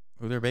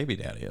who their baby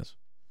daddy is?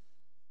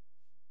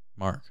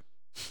 Mark,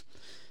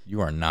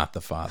 you are not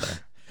the father.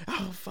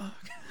 Oh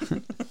fuck!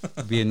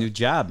 It'd be a new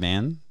job,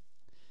 man.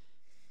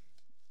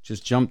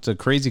 Just jump to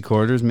Crazy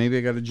Quarters. Maybe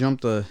I got to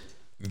jump to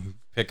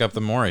pick up the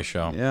Maury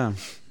show. Yeah,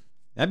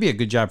 that'd be a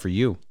good job for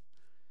you,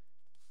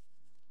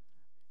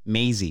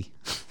 Maisie.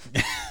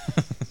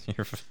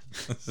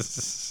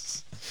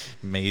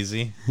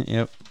 Maisie.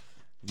 Yep.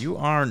 You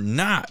are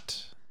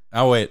not.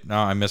 Oh wait, no,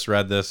 I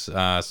misread this.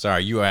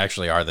 Sorry, you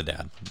actually are the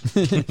dad.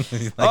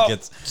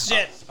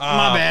 Shit!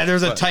 My bad.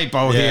 There's a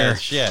typo here.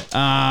 Shit.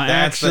 That's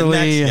Actually,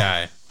 the next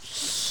guy.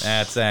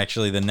 That's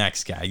actually the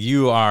next guy.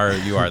 You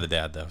are the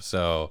dad though,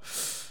 so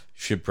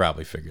should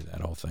probably figure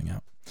that whole thing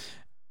out.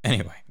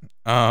 Anyway,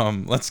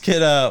 let's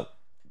get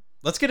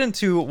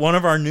into one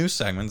of our new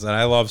segments that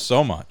I love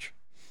so much,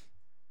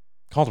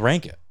 called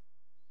Rank It.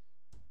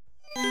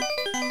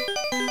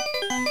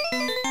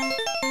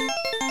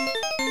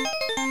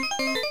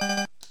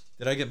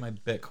 Did I get my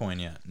Bitcoin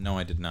yet? No,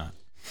 I did not.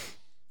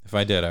 If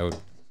I did, I would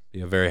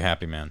be a very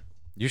happy man.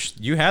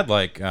 You had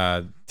like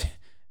 1,000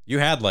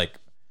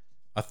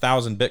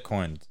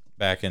 Bitcoin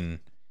back in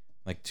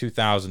like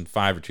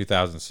 2005 or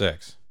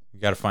 2006.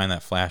 You got to find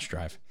that flash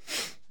drive.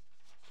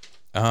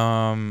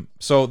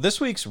 So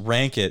this week's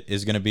Rank It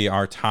is going to be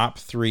our top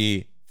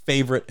 3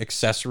 favorite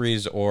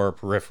accessories or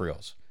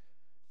peripherals.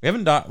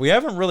 We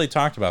haven't really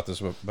talked about this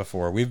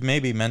before. We've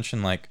maybe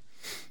mentioned like,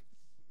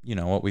 you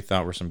know, what we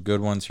thought were some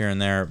good ones here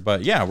and there.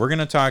 But yeah, we're going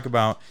to talk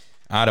about,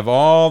 out of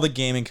all the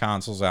gaming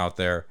consoles out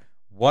there,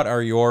 what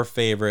are your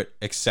favorite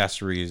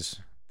accessories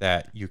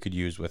that you could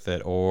use with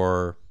it,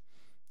 or,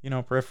 you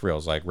know,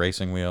 peripherals like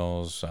racing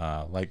wheels,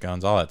 light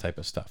guns, all that type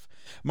of stuff.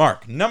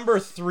 Mark, number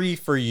 3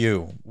 for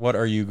you. What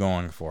are you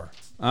going for?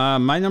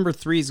 My number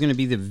 3 is going to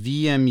be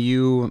the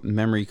VMU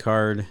memory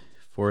card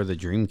for the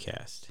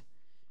Dreamcast.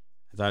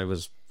 I thought it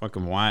was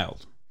fucking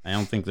wild. I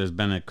don't think there's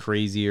been a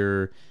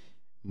crazier,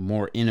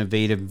 more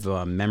innovative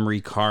memory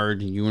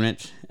card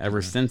unit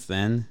ever since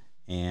then.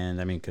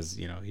 And I mean, because,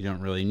 you know, you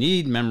don't really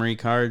need memory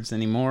cards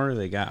anymore.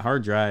 They got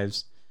hard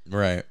drives.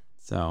 Right.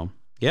 So,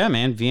 yeah,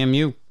 man,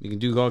 VMU. You can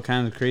do all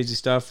kinds of crazy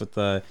stuff with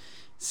the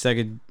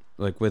Sega,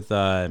 like with,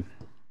 what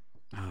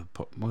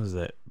was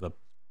that? The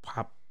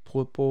Pop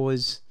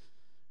Boys?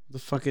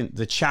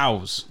 The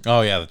Chows.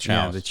 Oh, yeah, the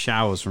Chows. Yeah, the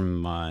Chows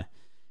from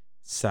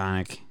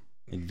Sonic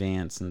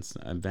Advance and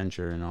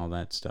Adventure and all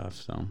that stuff.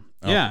 So,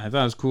 yeah, I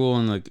thought it was cool.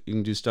 And like, you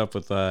can do stuff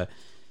with the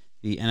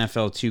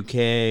NFL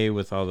 2K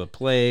with all the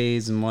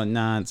plays and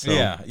whatnot. So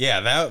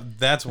yeah,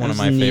 that's one of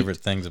my favorite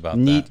things about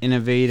neat, that.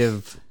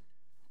 Innovative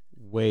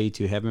way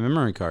to have a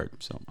memory card.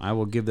 So I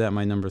will give that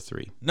my number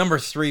 3. Number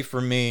 3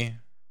 for me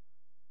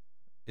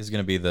is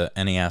going to be the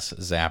NES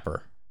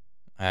Zapper.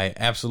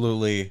 That's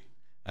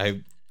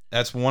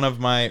one of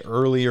my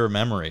earlier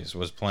memories,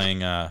 was playing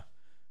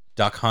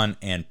Duck Hunt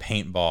and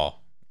Paintball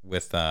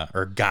with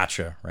or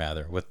Gotcha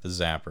rather, with the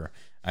Zapper.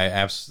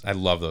 I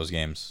love those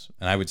games,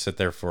 and I would sit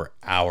there for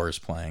hours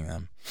playing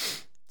them.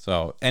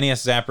 So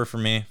NES Zapper for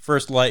me,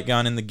 first light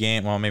gun in the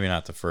game. Well, maybe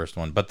not the first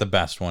one, but the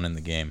best one in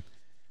the game.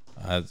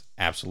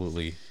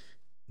 Absolutely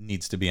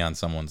needs to be on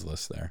someone's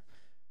list there.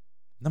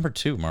 Number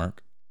 2,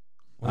 Mark.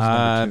 What is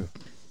number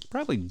 2?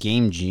 Probably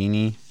Game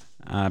Genie.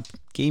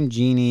 Game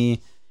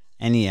Genie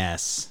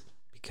NES,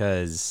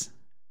 because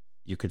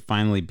you could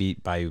finally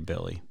beat Bayou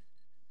Billy.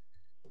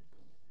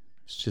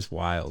 It's just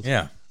wild.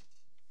 Yeah.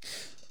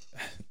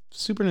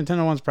 Super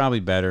Nintendo one's probably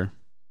better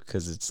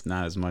because it's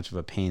not as much of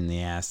a pain in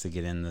the ass to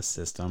get in the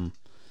system.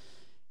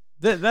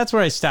 That's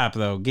where I stop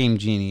though. Game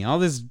Genie, all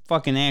this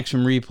fucking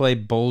Action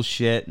Replay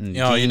bullshit and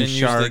Game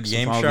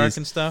Shark,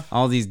 and stuff.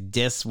 All these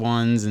disc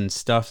ones and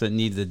stuff that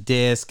need the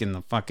disc and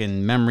the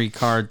fucking memory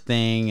card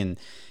thing, and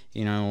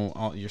you know,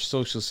 all your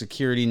social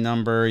security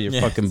number, your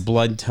fucking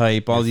blood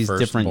type, all these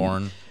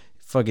different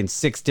fucking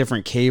 6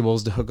 different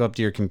cables to hook up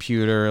to your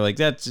computer. Like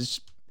that's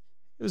just.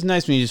 It was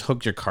nice when you just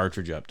hooked your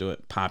cartridge up to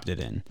it, popped it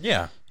in.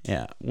 Yeah.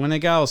 Yeah. When it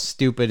got all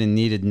stupid and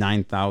needed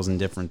 9,000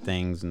 different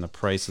things and the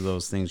price of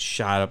those things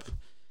shot up.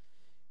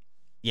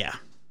 Yeah.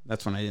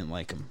 That's when I didn't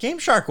like them. Game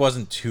Shark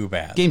wasn't too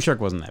bad. Game Shark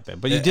wasn't that bad.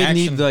 But you did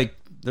need, like,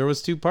 there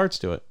was 2 parts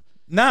to it.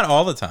 Not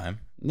all the time.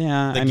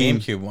 Yeah. The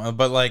GameCube one.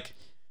 But, like,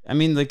 I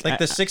mean, like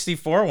the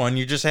 64 one,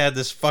 you just had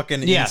this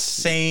fucking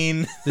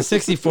insane. The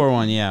 64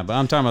 one, yeah, but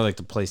I'm talking about like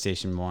the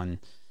PlayStation 1.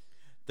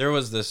 There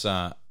was this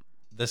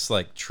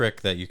like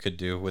trick that you could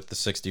do with the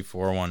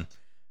 64 one,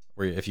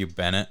 where if you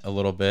bent it a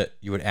little bit,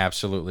 you would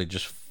absolutely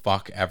just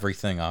fuck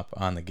everything up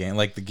on the game.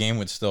 Like the game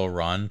would still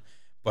run,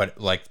 but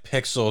like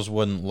pixels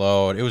wouldn't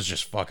load. It was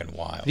just fucking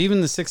wild. But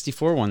even the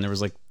 64 one, there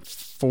was like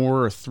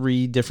 4 or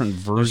 3 different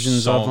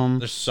versions of them.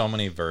 There's so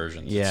many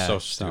versions. Yeah, it's so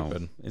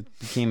stupid. So it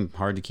became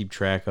hard to keep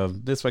track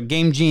of. This one,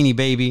 Game Genie,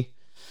 baby.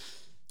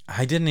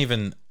 I didn't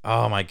even.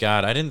 Oh my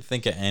god, I didn't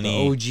think of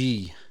any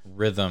OG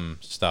rhythm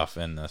stuff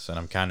in this, and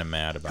I'm kind of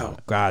mad about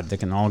it. God, they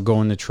can all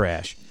go in the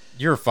trash.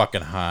 You're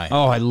fucking high.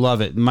 Oh, I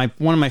love it.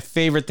 One of my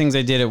favorite things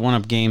I did at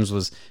 1UP Games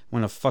was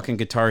when a fucking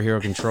Guitar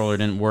Hero controller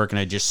didn't work, and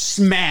I just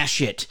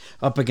smash it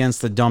up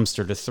against the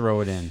dumpster to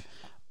throw it in.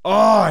 Oh,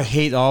 I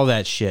hate all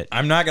that shit.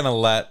 I'm not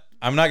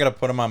gonna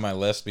put them on my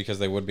list because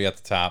they would be at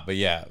the top. But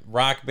yeah,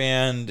 Rock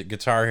Band,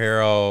 Guitar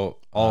Hero,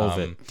 all of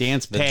it.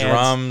 Dance the pads,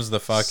 drums, the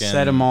fucking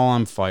set them all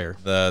on fire.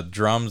 The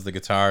drums, the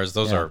guitars,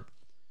 those are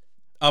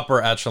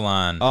upper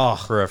echelon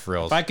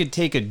peripherals. If I could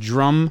take a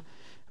drum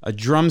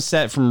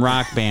set from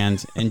Rock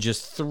Band and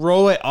just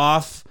throw it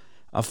off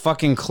a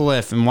fucking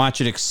cliff and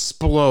watch it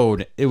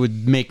explode, it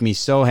would make me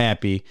so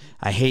happy.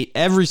 I hate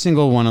every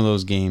single one of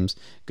those games.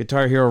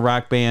 Guitar Hero,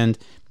 Rock Band,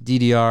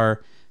 DDR.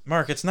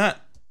 Mark, it's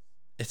not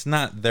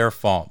their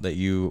fault that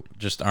you're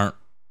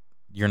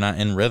not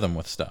in rhythm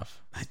with stuff.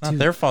 It's not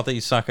their fault that you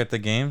suck at the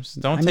games.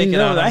 Don't take it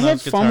out on I had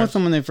those fun guitars. with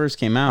them when they first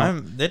came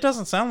out. It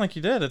doesn't sound like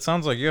you did. It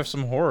sounds like you have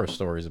some horror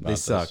stories about They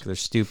this. suck. They're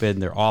stupid.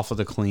 They're awful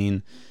to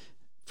clean.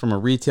 From a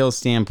retail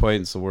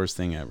standpoint, it's the worst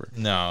thing ever.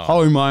 No.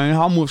 Hey man,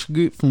 how much you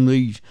get from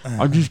these?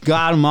 I just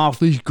got them off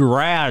this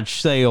garage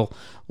sale.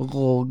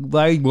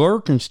 They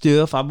work and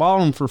stuff. I bought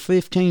them for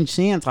 15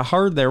 cents. I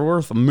heard they're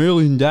worth $1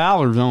 million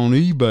on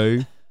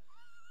eBay.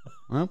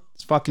 Well,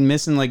 it's fucking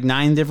missing like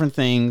 9 different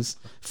things.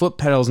 Foot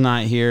pedal's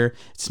not here.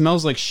 It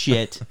smells like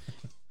shit.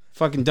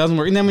 Fucking doesn't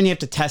work. And then when you have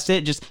to test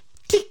it, just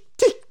tick,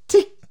 tick,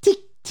 tick, tick,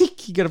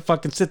 tick. You gotta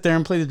fucking sit there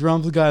and play the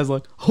drums. The guy's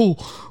like,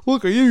 oh,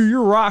 look at you.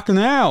 You're rocking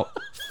out.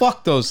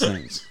 Fuck those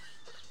things.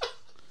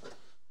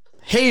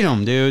 Hate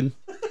them, dude.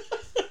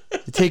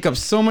 They take up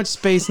so much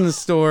space in the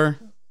store.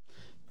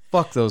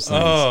 Fuck those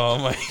things. Oh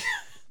my!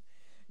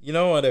 You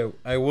know what?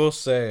 I will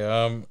say,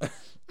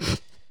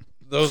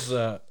 those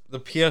the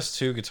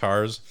PS2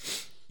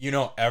 guitars. You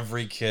know,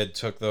 every kid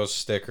took those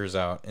stickers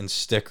out and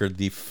stickered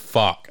the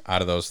fuck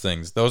out of those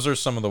things. Those are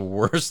some of the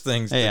worst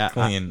things to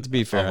clean. To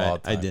be fair, of all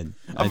I time. did.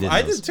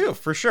 I did too,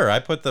 for sure. I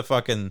put the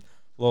fucking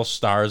little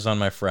stars on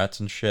my frets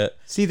and shit.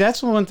 See,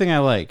 that's one thing I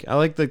like. I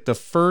like the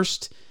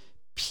first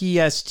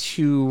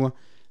PS2,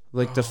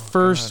 like the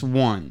first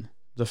one,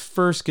 the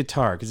first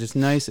guitar, because it's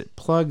nice. It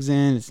plugs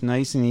in. It's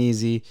nice and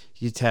easy.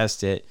 You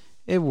test it.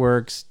 It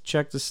works.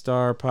 Check the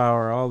star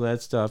power, all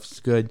that stuff. It's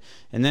good.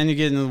 And then you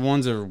get into the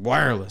ones that are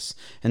wireless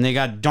and they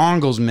got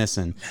dongles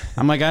missing.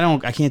 I'm like,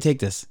 I can't take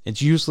this.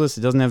 It's useless.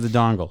 It doesn't have the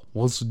dongle.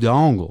 What's the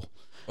dongle?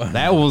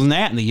 That wasn't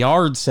in the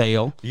yard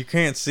sale. You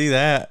can't see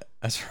that.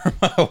 That's for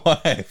my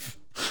wife.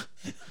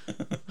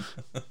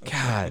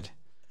 God.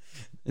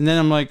 And then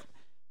I'm like,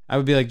 I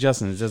would be like,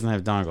 Justin, it doesn't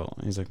have dongle.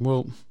 And he's like,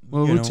 well,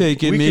 we'll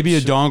take it. Maybe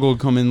a dongle will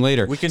come in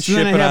later. We can so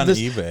ship then I it have on this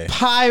eBay.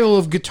 pile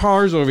of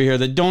guitars over here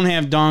that don't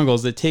have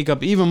dongles that take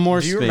up even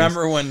more space. Do you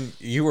remember when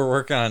you were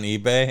working on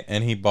eBay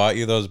and he bought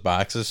you those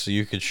boxes so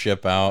you could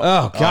ship out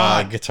Oh,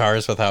 God.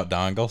 guitars without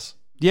dongles?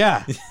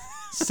 Yeah.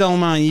 Sell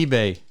them on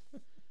eBay.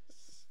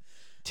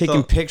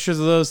 Taking pictures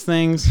of those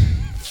things.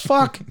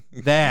 Fuck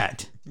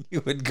that.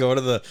 You would go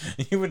to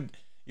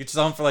you'd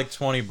sell them for like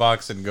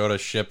 $20 and go to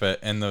ship it,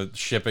 and the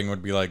shipping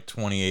would be like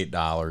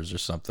 $28 or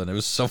something. It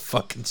was so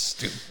fucking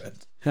stupid.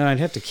 And I'd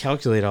have to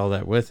calculate all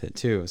that with it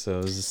too. So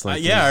it was just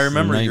like yeah, I this is a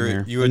remember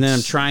nightmare. you would, and then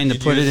I'm trying to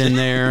put it in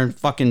there and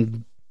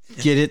fucking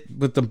get it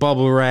with the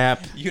bubble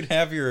wrap. You'd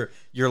have your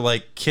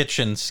like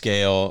kitchen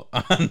scale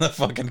on the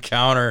fucking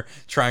counter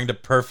trying to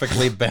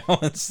perfectly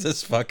balance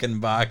this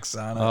fucking box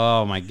on it.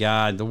 Oh my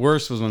god. The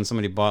worst was when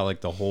somebody bought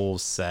like the whole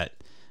set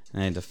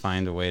and I had to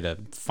find a way to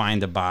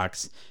find a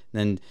box,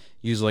 then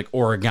use like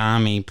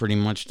origami pretty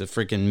much to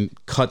freaking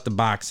cut the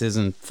boxes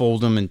and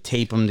fold them and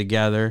tape them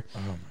together. Oh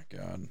my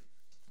god.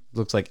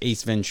 Looks like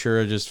Ace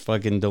Ventura just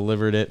fucking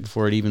delivered it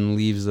before it even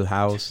leaves the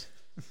house.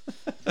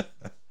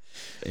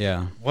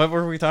 Yeah. What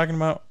were we talking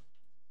about?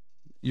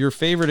 Your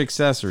favorite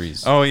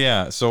accessories. Oh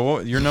yeah. So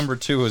your number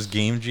 2 was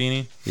Game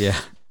Genie. Yeah.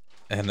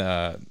 And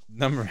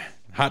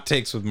hot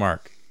takes with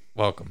Mark.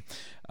 Welcome.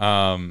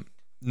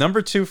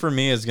 Number 2 for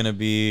me is gonna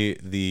be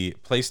the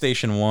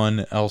PlayStation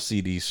 1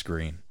 LCD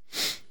screen.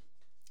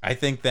 I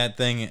think that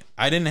thing,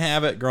 I didn't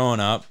have it growing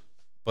up,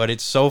 but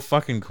it's so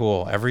fucking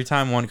cool. Every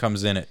time one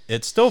comes in,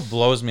 it still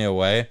blows me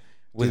away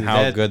with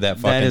how good that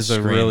fucking that is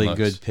screen a really looks.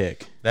 good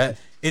pick.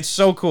 It's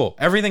so cool.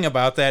 Everything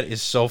about that is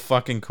so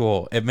fucking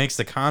cool. It makes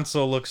the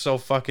console look so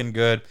fucking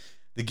good.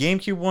 The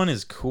GameCube one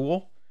is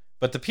cool,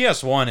 but the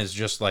PS1 is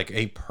just like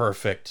a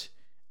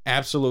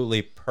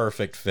absolutely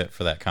perfect fit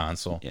for that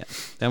console. Yeah,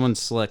 that one's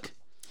slick.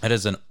 That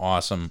is an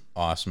awesome,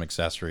 awesome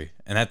accessory.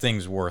 And that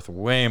thing's worth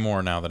way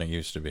more now than it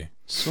used to be.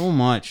 So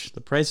much.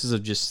 The prices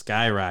have just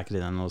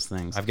skyrocketed on those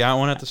things. I've got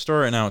one at the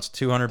store right now. It's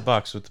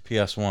 $200 with the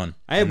PS1.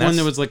 I had one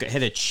that was like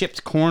had a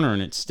chipped corner,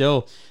 and it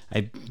still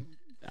I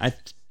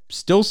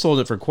still sold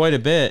it for quite a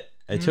bit.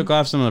 I took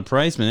off some of the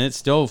price, but it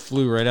still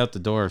flew right out the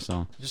door.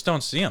 So You just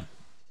don't see them.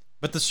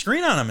 But the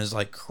screen on them is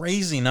like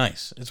crazy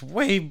nice. It's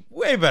way,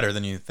 way better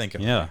than you think it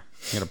would. yeah,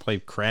 you got to play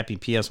crappy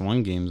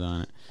PS1 games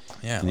on it,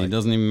 Yeah. and Like, it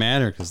doesn't even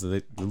matter because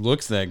it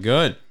looks that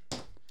good.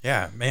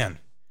 yeah, man.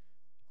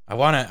 I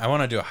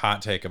wanna do a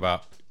hot take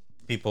about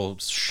people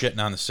shitting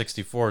on the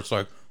 64. It's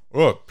like,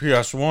 look,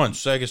 PS1,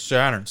 Sega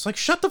Saturn. It's like,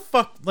 shut the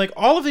fuck. Like,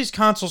 all of these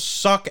consoles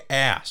suck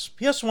ass.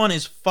 PS1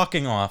 is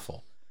fucking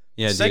awful.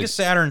 Yeah, Sega dude.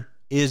 Saturn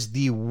is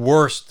the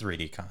worst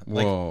 3D console.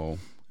 Like, Whoa,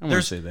 I wouldn't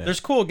there's say that. there's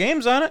cool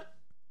games on it,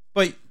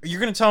 but you're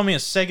gonna tell me a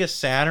Sega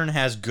Saturn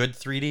has good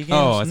 3D games?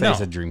 Oh, I thought no. you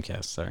said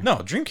Dreamcast. Sorry. No,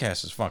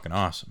 Dreamcast is fucking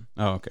awesome.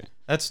 Oh, okay.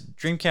 That's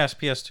Dreamcast,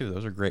 PS2.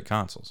 Those are great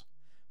consoles.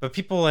 But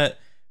people that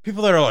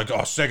are like, oh,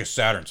 Sega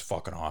Saturn's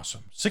fucking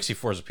awesome.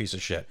 64 is a piece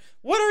of shit.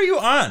 What are you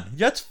on?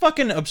 That's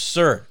fucking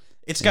absurd.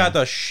 It's got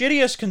the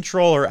shittiest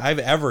controller I've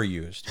ever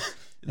used.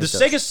 The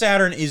Sega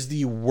Saturn is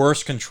the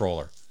worst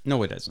controller.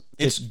 No, it doesn't.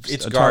 It's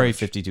Atari garbage.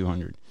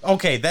 5200.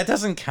 Okay, that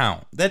doesn't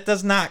count. That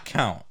does not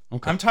count.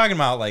 Okay. I'm talking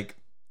about like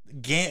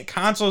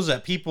consoles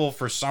that people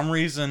for some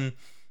reason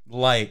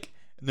like.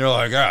 They're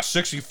like,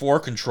 64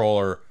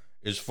 controller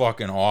is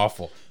fucking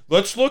awful.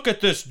 Let's look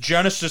at this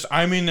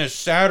this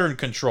Saturn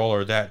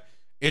controller that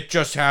it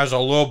just has a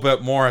little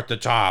bit more at the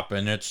top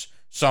and it's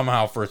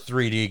somehow for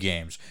 3D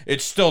games.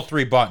 It's still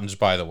 3 buttons,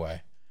 by the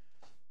way.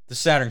 The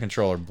Saturn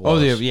controller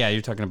blows. Oh, yeah,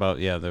 you're talking about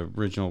the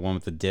original one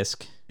with the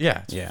disc.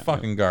 Yeah, it's Yeah.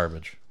 fucking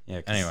garbage.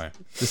 Yeah. 'cause Anyway.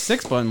 the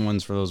 6-button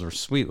ones for those were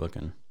sweet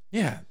looking.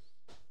 Yeah,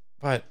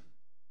 but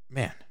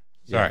man,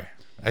 sorry.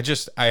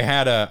 I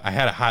had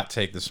a hot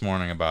take this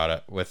morning about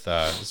it with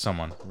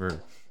someone.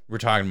 We're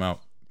talking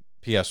about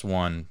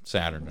PS1,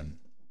 Saturn, and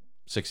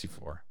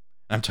 64.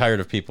 I'm tired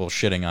of people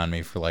shitting on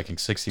me for liking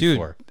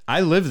 64. Dude,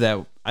 I lived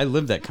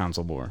that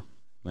console war.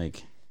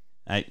 Like,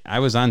 I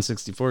was on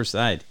 64's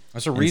side.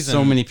 That's a And reason.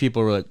 so many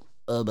people were like,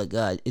 Oh my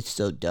god, it's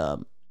so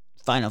dumb.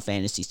 Final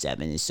Fantasy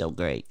VII is so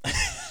great.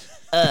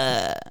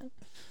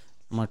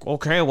 I'm like,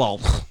 okay, well,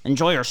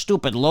 enjoy your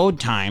stupid load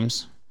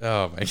times.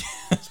 Oh my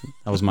god.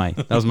 That was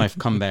my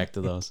comeback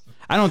to those.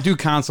 I don't do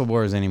console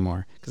wars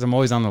anymore because I'm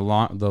always on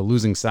the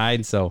losing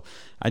side. So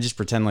I just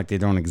pretend like they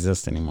don't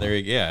exist anymore. There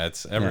you go. Yeah,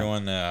 it's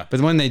everyone.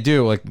 But when they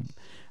do, like,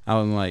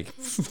 I'm like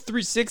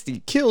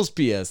 360 kills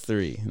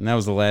PS3, and that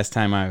was the last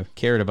time I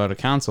cared about a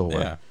console war.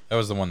 Yeah, that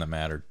was the one that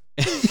mattered.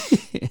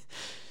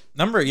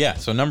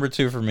 So number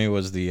 2 for me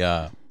was the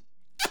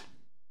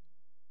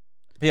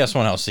PS1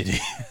 LCD.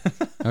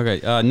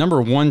 Okay,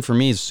 number 1 for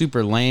me is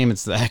super lame.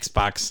 It's the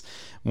Xbox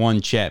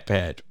One chat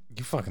pad.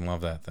 You fucking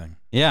love that thing.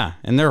 Yeah,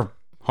 and they're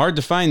hard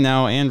to find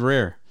now and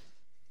rare.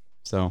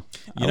 So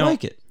I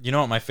like it. You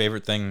know what my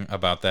favorite thing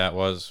about that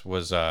was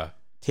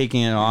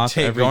Taking it off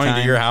every going time.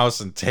 to your house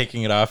and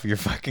taking it off your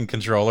fucking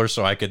controller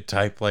so I could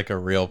type like a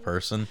real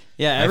person.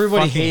 Yeah, I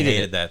everybody fucking hated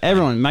hated it. that thing.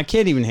 Everyone, my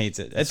kid even hates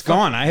it. It's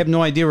gone. I have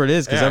no idea where it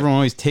is because Yeah. everyone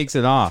always takes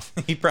it off.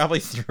 He probably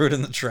threw it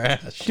in the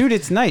trash. Dude,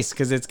 it's nice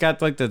because it's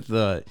got like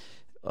the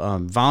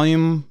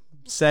volume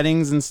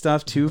settings and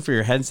stuff too for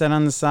your headset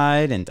on the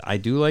side, and I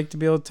do like to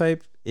be able to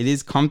type. It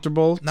is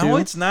comfortable. No, too.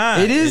 it's not.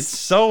 It is. It's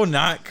so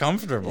not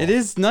comfortable. It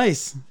is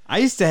nice. I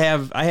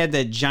had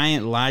that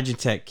giant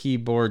Logitech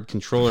keyboard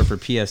controller for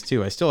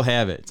PS2. I still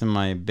have it. It's in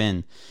my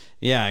bin.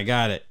 Yeah, I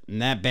got it.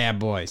 And that bad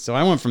boy. So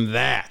I went from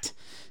that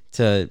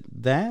to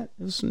that.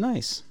 It was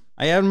nice.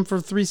 I had them for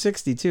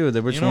 360 too.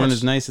 Which You know one what's-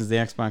 is nice is the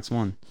Xbox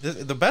One.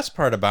 The best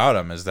part about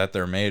them is that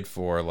they're made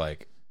for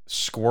like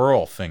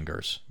squirrel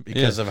fingers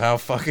because of how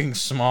fucking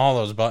small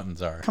those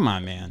buttons are. Come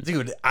on, man.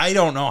 Dude, I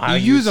don't know how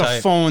You use a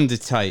type. phone to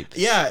type.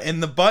 Yeah,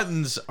 and the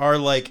buttons are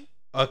like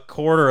a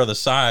quarter of the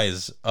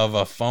size of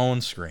a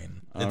phone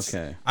screen.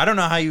 Okay. I don't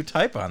know how you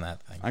type on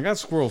that thing. I got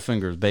squirrel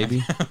fingers,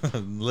 baby.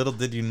 Little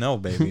did you know,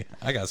 baby.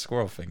 I got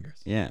squirrel fingers.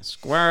 Yeah,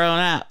 squirrel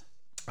out.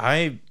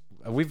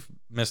 We've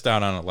missed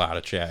out on a lot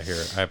of chat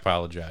here. I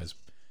apologize.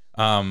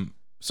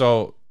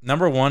 So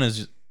number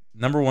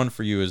one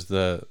for you is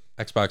the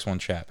Xbox One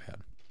chat pad.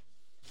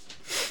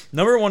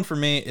 Number 1 for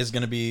me is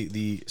going to be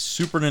the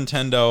Super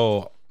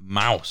Nintendo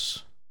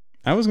mouse.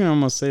 I was gonna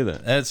almost say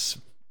that. That's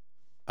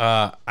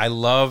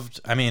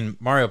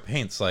Mario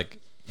Paint's like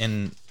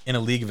in a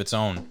league of its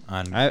own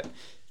on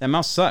That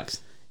mouse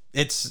sucks.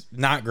 it's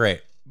not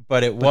great,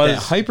 but it But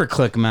was that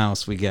hyperclick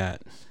mouse we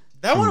got.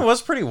 that one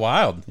was pretty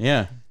wild.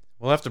 Yeah.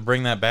 We'll have to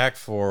bring that back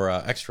for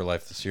Extra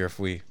Life this year if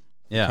we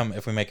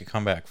make a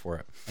comeback for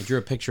it. I drew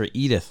a picture of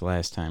Edith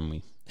last time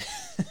we.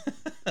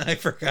 I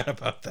forgot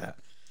about that.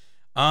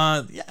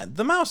 Yeah,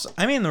 the mouse.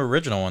 I mean, the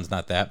original one's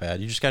not that bad.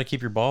 You just got to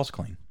keep your balls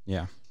clean.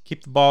 Yeah.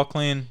 Keep the ball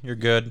clean. You're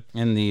good.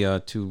 And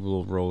the 2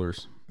 little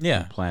rollers.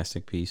 Yeah.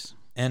 Plastic piece.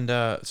 And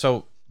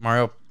so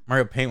Mario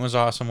Paint was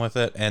awesome with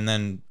it, and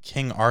then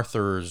King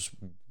Arthur's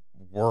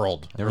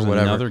World There or was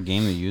whatever. another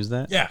game that used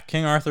that? Yeah,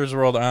 King Arthur's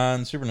World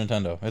on Super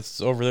Nintendo.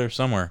 It's over there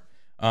somewhere.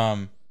 I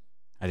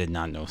did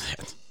not know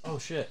that. Oh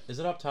shit! Is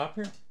it up top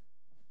here?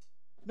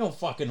 No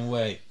fucking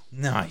way.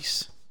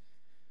 Nice.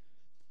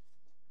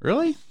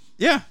 Really?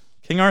 Yeah,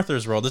 King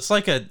Arthur's World. It's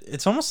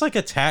almost like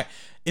a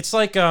it's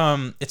like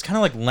it's kind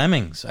of like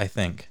Lemmings, I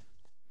think.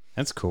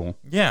 That's cool.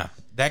 Yeah,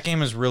 that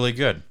game is really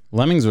good.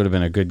 Lemmings would have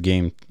been a good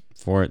game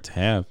for it to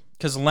have.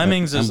 Because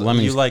Lemmings is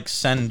Lemmings- you like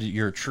send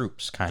your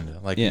troops, kind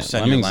of like Yeah, you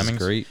send Lemmings your is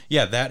lemmings. great.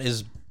 Yeah,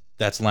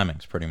 that's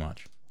Lemmings pretty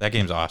much. That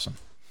game's awesome.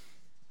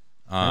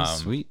 That's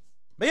sweet.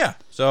 But yeah,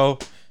 so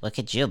Look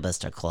at you,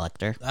 Mr.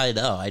 Collector. I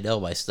know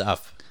my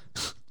stuff.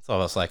 It's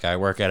almost like I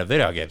work at a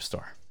video game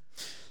store.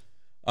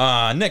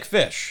 Nick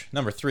Fish.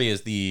 Number 3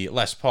 is the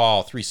Les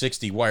Paul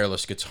 360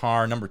 wireless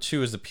guitar. Number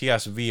 2 is the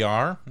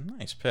PSVR.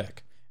 Nice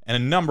pick.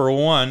 And number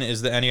 1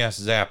 is the NES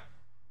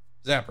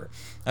Zapper.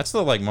 That's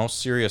the most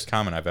serious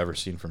comment I've ever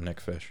seen from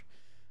Nick Fish.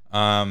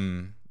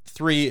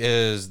 3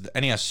 is the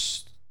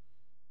NES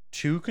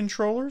 2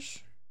 controllers.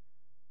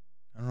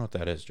 I don't know what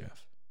that is,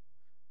 Jeff.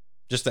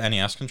 Just the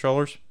NES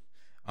controllers.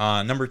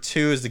 Number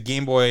 2 is the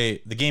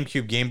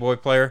GameCube Game Boy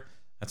player.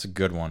 That's a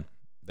good one.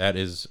 That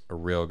is a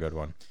real good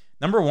one.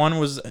 Number 1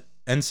 was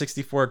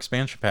N64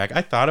 expansion pack.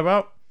 I thought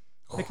about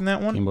picking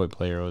that one. Game Boy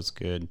Player was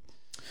good.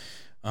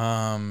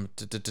 And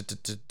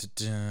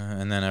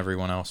then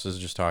everyone else is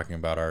just talking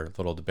about our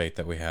little debate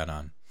that we had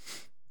on.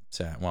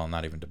 Well,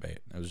 not even debate.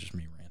 It was just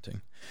me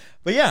ranting.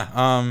 But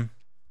yeah,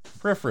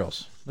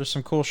 peripherals. There's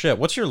some cool shit.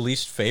 What's your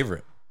least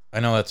favorite? I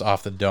know that's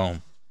off the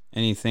dome.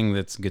 Anything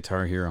that's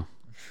Guitar Hero.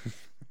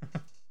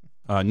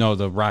 No,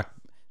 the Rock.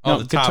 Oh,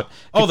 No, the top.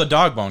 The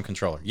Dogbone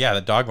controller. Yeah,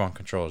 the Dogbone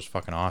controller is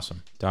fucking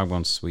awesome.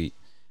 Dogbone's sweet.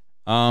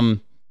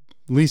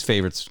 Least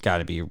favorite's got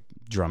to be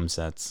drum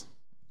sets.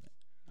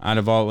 Out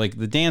of all,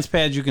 the dance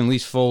pads, you can at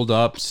least fold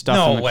up,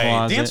 stuff in the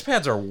closet. Dance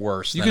pads are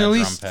worse. You than can a at drum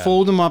least pad.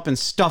 fold them up and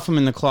stuff them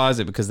in the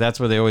closet because that's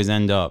where they always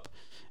end up.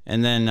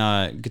 And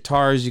then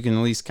guitars, you can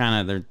at least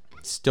they're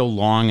still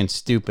long and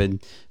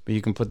stupid, but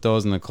you can put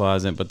those in the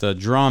closet. But the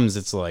drums,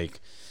 it's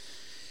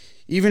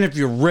even if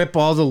you rip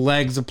all the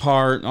legs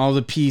apart, all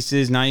the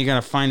pieces, now you got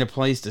to find a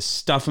place to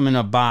stuff them in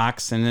a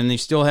box. And then they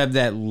still have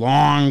that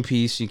long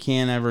piece you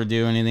can't ever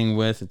do anything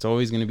with. It's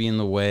always going to be in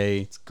the way.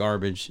 It's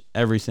garbage,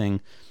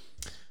 everything.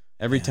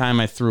 Every time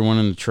I threw one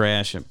in the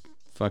trash, it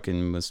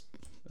fucking was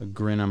a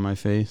grin on my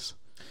face.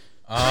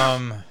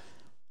 I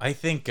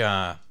think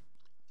Mad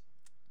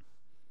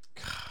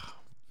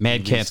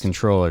Catz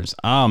controllers.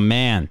 Oh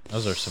man,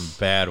 those are some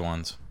bad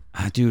ones.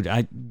 dude,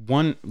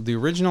 the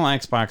original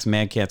Xbox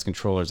Mad Catz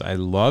controllers. I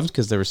loved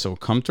because they were so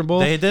comfortable.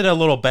 They did a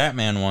little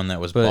Batman one that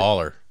was But-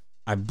 baller.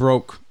 I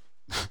broke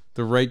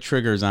the right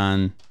triggers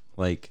on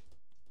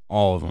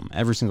all of them.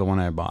 Every single one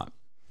I bought,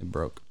 it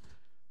broke.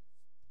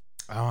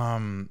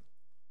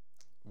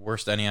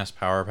 Worst NES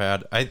power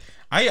pad.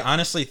 I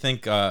honestly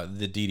think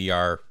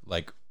the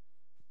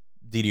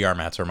DDR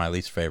mats are my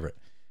least favorite.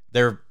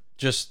 They're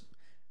just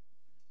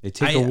They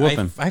take a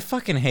whooping. I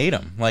fucking hate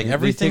them. They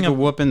Everything. take a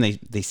whooping.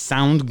 They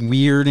sound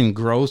weird and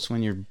gross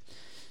when you're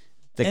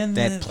And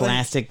that then,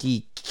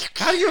 plasticky.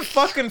 How do you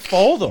fucking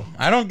fold them?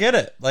 I don't get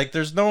it.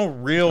 There's no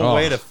real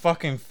way to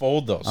fucking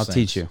fold those. I'll things.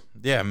 teach you.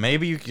 Yeah,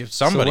 maybe you give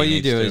somebody. So what you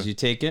needs do to. is you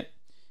take it,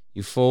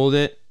 you fold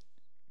it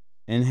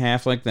in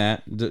half like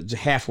that,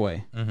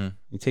 halfway. Mm-hmm.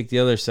 You take the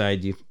other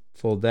side, you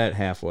fold that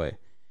halfway,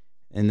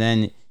 and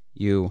then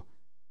you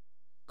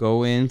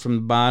go in from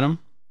the bottom,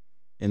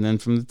 and then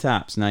from the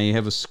top. So now you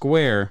have a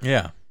square.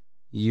 Yeah.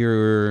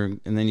 And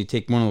then you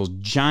take one of those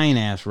giant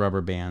ass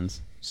rubber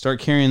bands. Start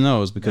carrying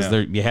those because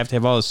you have to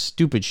have all this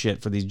stupid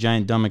shit for these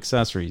giant dumb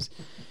accessories.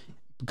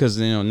 Because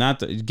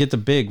get the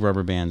big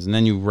rubber bands, and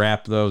then you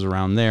wrap those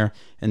around there,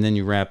 and then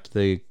you wrap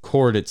the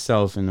cord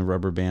itself in the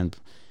rubber band.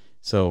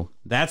 So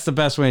that's the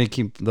best way to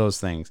keep those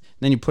things. And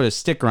then you put a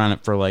sticker on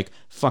it for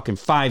fucking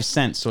 5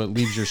 cents, so it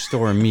leaves your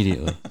store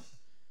immediately.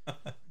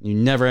 You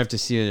never have to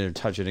see it or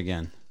touch it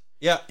again.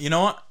 Yeah, you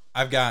know what?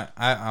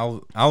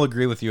 I'll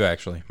agree with you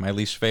actually. My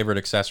least favorite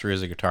accessory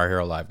is a Guitar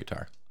Hero Live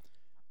guitar.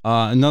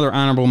 Another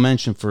honorable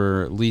mention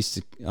for least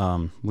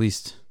the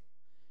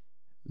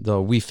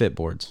Wii Fit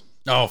boards.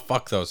 Oh,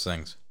 fuck those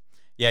things.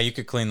 Yeah, you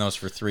could clean those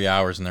for 3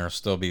 hours and there'll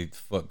still be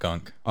foot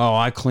gunk. Oh,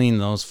 I clean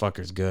those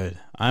fuckers good.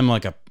 I'm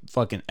like a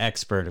fucking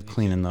expert of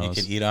cleaning those.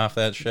 You could eat off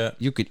that shit.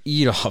 You could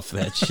eat off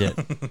that shit.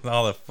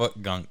 All the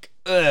foot gunk.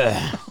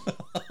 Ugh.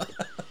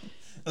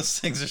 Those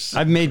things are so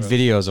I've made gross.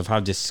 videos of how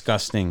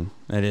disgusting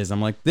that is.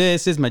 I'm like,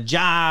 this is my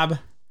job.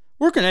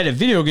 Working at a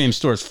video game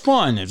store is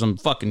fun. As I'm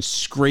fucking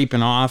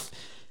scraping off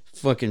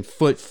fucking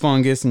foot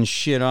fungus and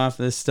shit off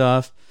this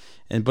stuff.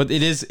 But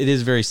it is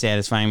very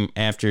satisfying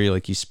after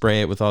you spray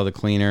it with all the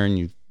cleaner and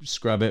you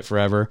scrub it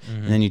forever.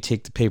 And then you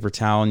take the paper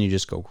towel and you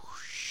just go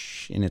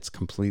whoosh, and it's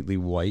completely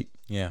white.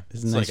 Yeah,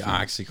 It's it's a nice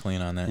like feeling.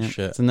 OxyClean on that Yeah,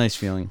 shit. it's a nice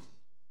feeling.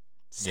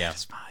 Yeah.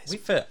 Satisfies. We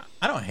fit.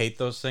 I don't hate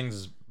those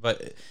things,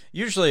 but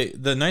usually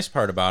the nice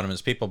part about them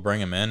is people bring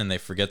them in and they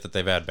forget that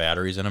they've had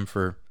batteries in them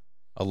for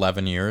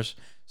 11 years.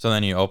 So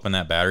then you open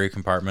that battery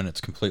compartment,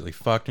 it's completely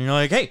fucked, and you're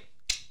like, hey,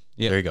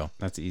 Yeah, There you go.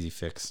 That's an easy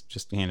fix.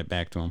 Just hand it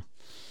back to him.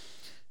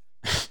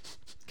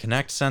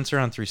 Kinect sensor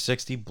on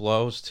 360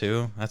 blows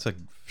too. That's a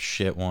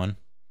shit one.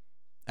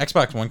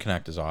 Xbox One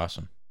Kinect is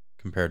awesome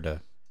compared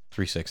to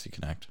 360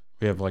 Kinect.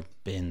 We have like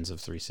bins of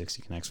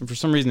 360 Connects, and for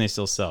some reason they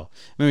still sell.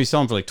 I mean, we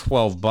sell them for like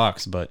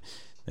 $12, but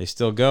they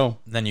still go.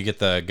 Then you get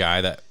the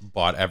guy that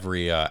bought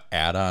every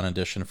add-on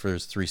edition for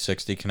his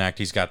 360 Kinect.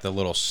 He's got the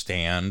little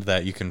stand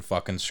that you can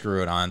fucking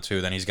screw it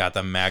onto. Then he's got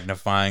the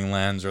magnifying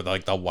lens or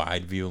like the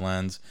wide view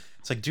lens.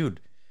 It's like, dude,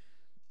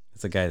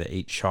 It's a guy that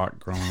ate chalk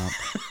growing up.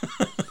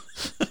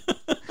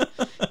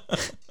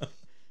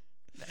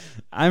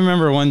 I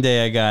remember one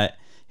day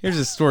here's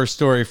a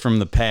story from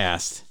the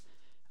past.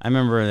 I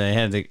remember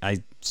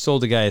I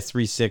sold a guy a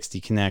 360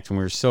 Connect and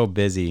we were so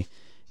busy.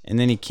 And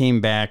then he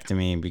came back to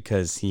me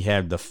because he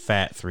had the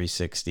fat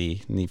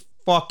 360 and he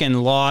fucking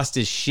lost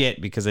his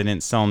shit because I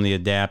didn't sell him the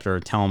adapter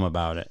or tell him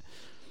about it.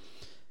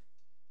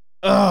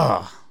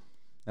 Ugh.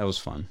 That was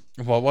fun.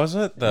 what was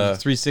it? The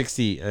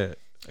 360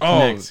 Oh,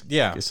 Connect.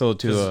 yeah. I sold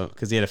to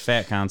because he had a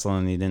fat console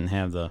and he didn't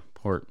have the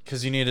port,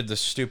 Because you needed the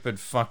stupid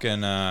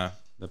fucking the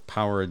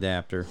power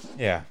adapter.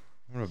 yeah.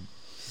 God.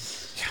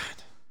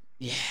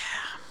 Yeah.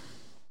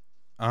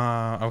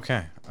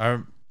 Okay.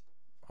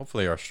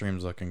 Hopefully our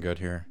stream's looking good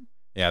here.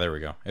 Yeah, there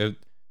we go. It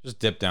just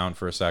dipped down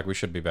for a sec. We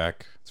should be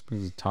back.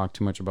 We talk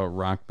too much about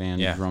Rock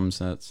Band drum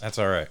sets. That's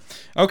all right.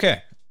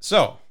 Okay,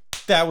 so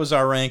that was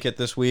our rank it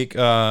this week.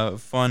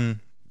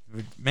 Fun,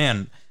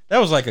 man. That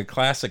was like a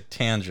classic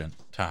tangent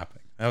topic.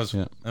 That was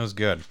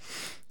good.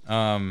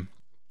 Pinball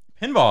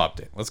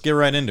update. Let's get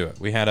right into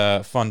it. We had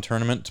a fun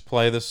tournament to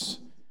play this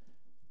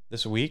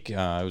week. It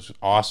was an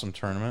awesome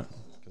tournament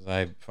because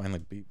I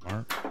finally beat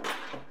Mark.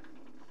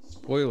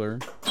 Spoiler.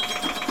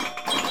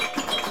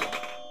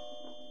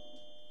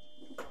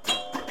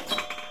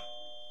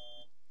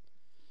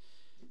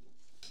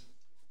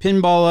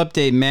 Pinball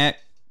update, Matt.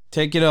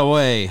 Take it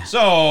away.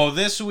 So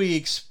this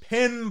week's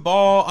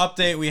pinball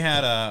update,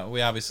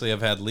 we obviously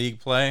have had league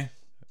play.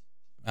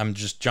 I'm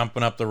just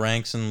jumping up the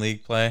ranks in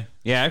league play.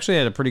 Yeah, I actually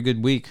had a pretty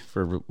good week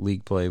for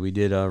league play. We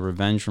did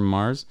Revenge from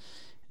Mars,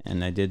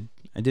 and I did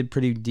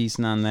pretty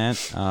decent on that.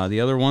 The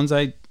other ones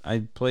I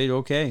played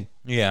okay.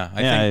 Yeah,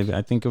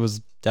 I think it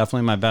was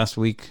definitely my best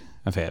week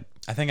I've had.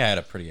 I think I had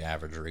a pretty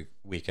average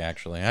week,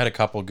 actually. I had a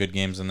couple good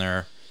games in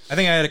there. I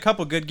think I had a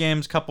couple good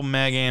games, couple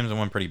mad games, and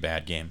one pretty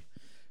bad game.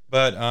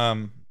 But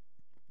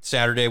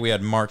Saturday we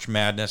had March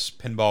Madness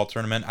pinball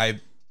tournament.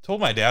 I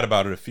told my dad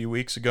about it a few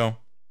weeks ago,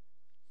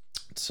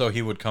 so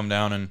he would come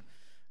down and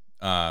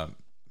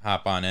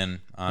hop on in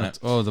on it.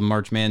 Oh, the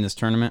March Madness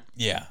tournament?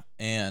 Yeah,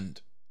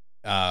 and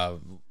a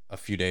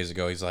few days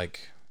ago he's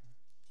like,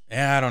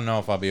 "Yeah, I don't know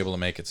if I'll be able to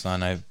make it,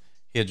 son."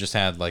 He had just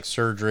had like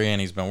surgery, and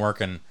he's been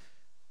working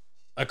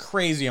a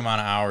crazy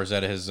amount of hours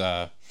at his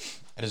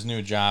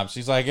new job. So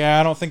he's like, "Yeah,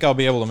 I don't think I'll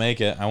be able to make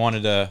it. I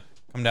wanted to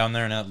come down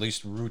there and at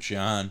least root you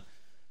on."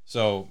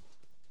 So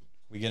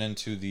we get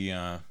into the,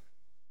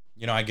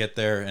 I get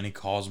there and he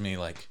calls me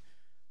like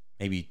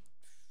maybe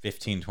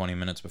 15, 20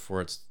 minutes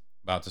before it's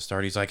about to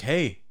start. He's like,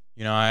 "Hey,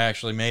 I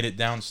actually made it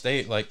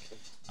downstate. Like,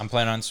 I'm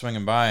planning on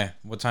swinging by.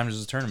 What time does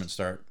the tournament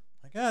start?"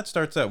 Like, it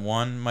starts at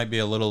 1, might be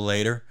a little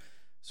later.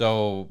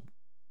 So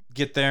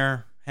get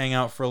there, hang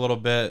out for a little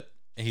bit.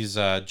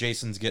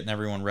 Jason's getting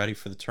everyone ready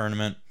for the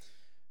tournament.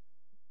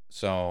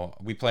 So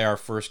we play our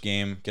first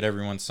game, get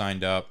everyone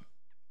signed up.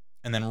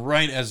 And then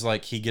right as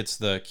like he gets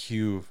the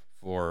cue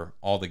for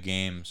all the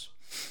games,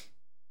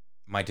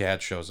 my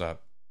dad shows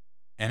up.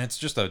 And it's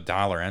just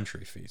 $1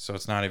 entry fee. So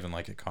it's not even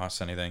like it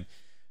costs anything.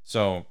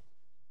 So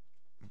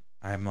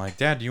I'm like,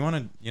 "Dad, do you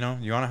want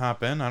to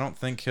hop in? I don't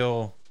think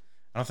he'll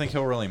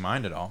really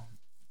mind at all."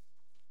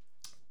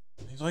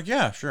 He's like,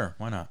 "Yeah, sure.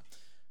 Why not?"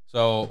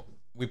 So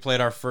we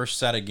played our first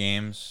set of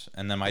games,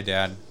 and then my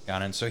dad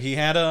got in. So he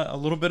had a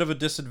little bit of a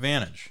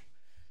disadvantage.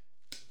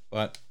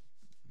 But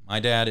my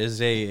dad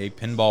is a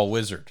pinball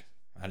wizard.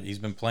 He's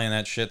been playing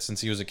that shit since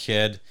he was a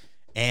kid.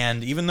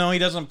 And even though he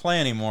doesn't play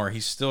anymore,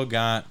 he's still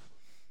got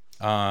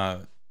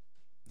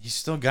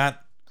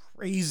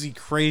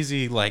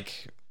crazy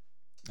like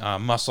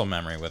muscle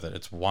memory with it.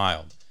 It's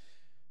wild.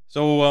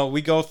 So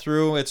we go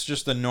through. It's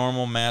just a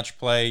normal match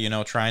play,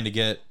 trying to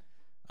get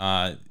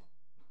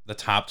the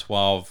top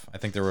 12. I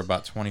think there were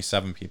about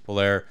 27 people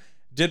there.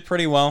 Did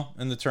pretty well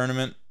in the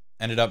tournament.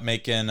 Ended up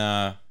making,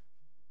 I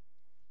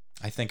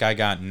think I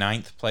got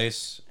 9th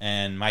place.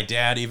 And my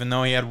dad, even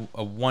though he had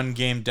a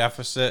 1-game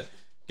deficit,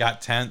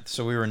 got 10th.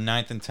 So we were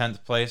 9th and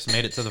 10th place.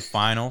 Made it to the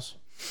finals.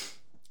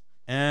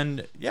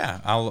 And yeah,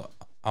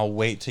 I'll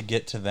wait to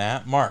get to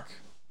that. Mark,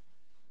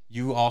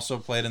 you also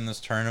played in this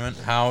tournament.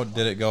 How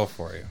did it go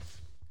for you?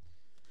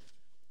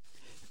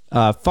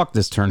 Fuck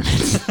this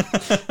tournament.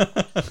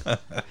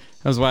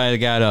 That's why I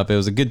got up. It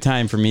was a good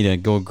time for me to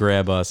go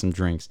grab some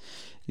drinks.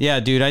 Yeah,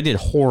 dude, I did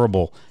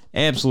horrible.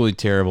 Absolutely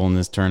terrible in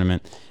this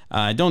tournament.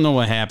 I don't know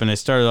what happened. I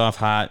started off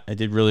hot. I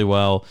did really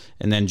well.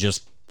 And then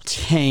just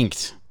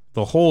tanked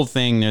the whole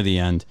thing near the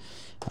end.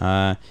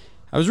 I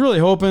was really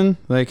hoping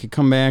that I could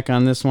come back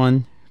on this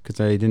one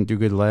because I didn't do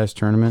good last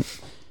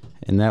tournament.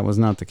 And that was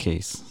not the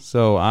case.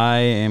 So I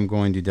am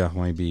going to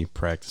definitely be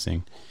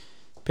practicing,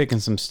 picking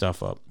some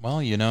stuff up. Well,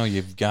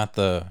 you've got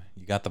the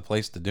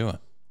place to do it.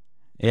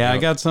 Yeah, I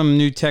got some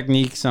new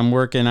techniques I'm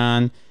working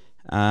on.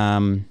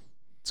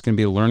 It's going to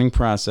be a learning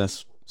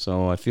process.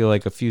 So I feel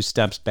like a few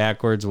steps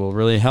backwards will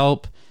really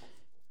help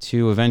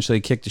to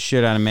eventually kick the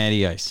shit out of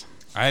Matty Ice.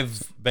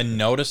 I've been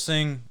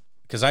noticing,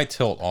 because I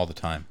tilt all the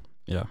time.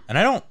 Yeah. And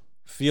I don't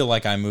feel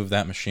like I move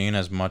that machine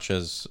as much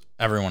as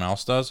everyone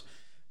else does.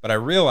 But I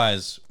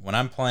realize when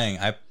I'm playing,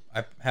 I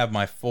have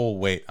my full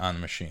weight on the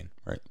machine.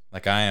 Right.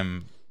 Like I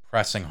am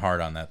pressing hard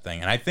on that thing.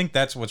 And I think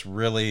that's what's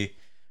really,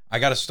 I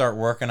got to start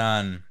working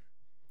on,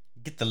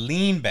 get the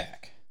lean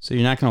back. So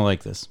you're not going to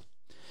like this.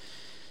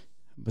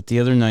 But the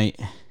other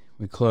night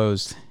we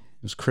closed,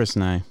 it was Chris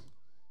and I,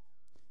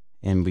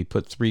 and we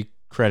put 3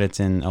 credits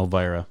in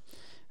Elvira.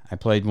 I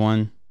played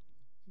one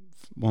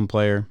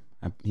player,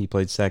 he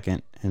played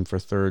second, and for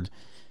third,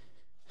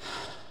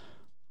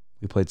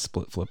 we played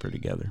Split Flipper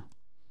together.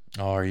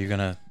 Oh, are you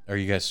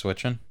guys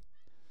switching?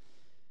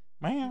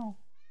 Meow.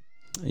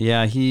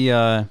 Yeah,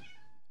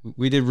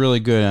 we did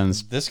really good on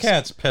this. This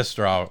cat's pissed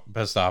off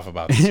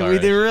about this We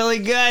did really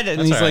good. And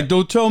That's he's all right. like,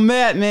 don't tell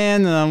Matt,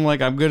 man. And I'm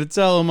like, I'm going to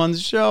tell him on the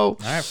show.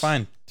 All right,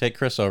 fine. Take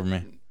Chris over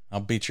me. I'll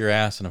beat your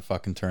ass in a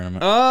fucking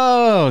tournament.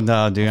 Oh,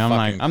 no, dude. I'm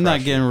fucking not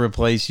crush going to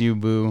replace you,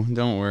 boo.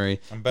 Don't worry.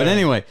 I'm But better.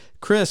 anyway,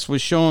 Chris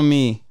was showing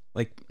me,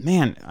 like,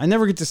 man, I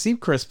never get to see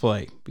Chris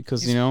play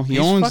because, he He's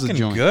owns the fucking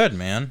joint. good,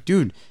 man.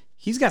 Dude,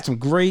 he's got some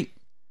great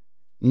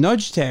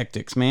nudge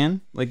tactics, man.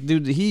 Like,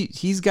 dude,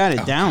 he's got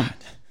it down. God.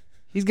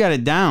 He's got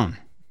it down.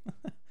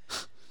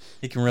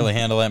 He can really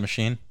handle that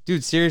machine.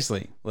 Dude,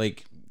 seriously.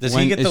 Like, Does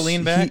when he get the it's-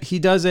 lean back? He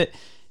does it.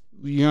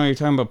 You're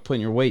talking about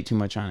putting your weight too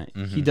much on it.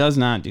 Mm-hmm. He does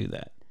not do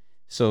that.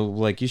 So,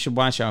 like, you should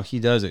watch how he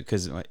does it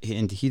because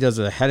he does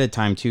it ahead of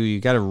time, too.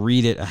 You got to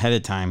read it ahead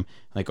of time.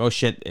 Like, oh,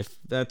 shit, if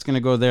that's going to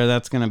go there,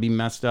 that's going to be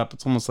messed up.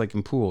 It's almost like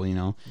in pool,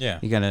 Yeah.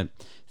 You got to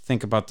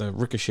think about the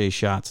ricochet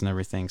shots and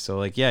everything. So,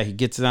 like, yeah, he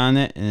gets it on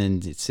it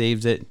and it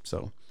saves it.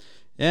 So,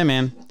 yeah,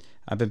 man.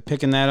 I've been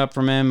picking that up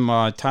from him.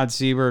 Todd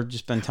Sieber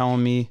just been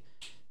telling me,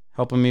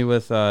 helping me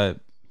with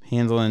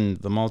handling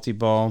the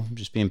multi-ball,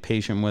 just being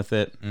patient with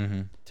it.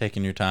 Mm-hmm.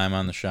 Taking your time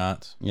on the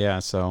shots. Yeah,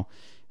 so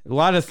a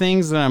lot of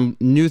things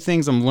new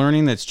things I'm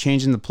learning that's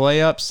changing the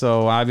play up.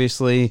 So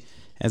obviously,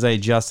 as I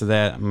adjust to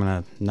that, I'm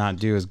gonna not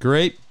do as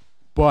great.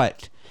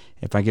 But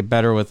if I get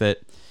better with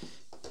it,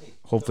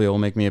 hopefully it will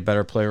make me a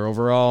better player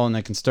overall, and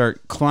I can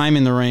start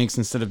climbing the ranks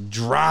instead of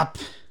drop.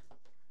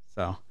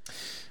 So,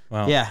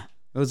 Well, yeah,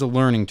 it was a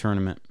learning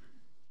tournament,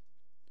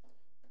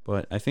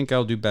 but I think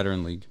I'll do better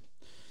in league.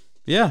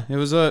 Yeah, it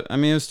was it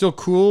was still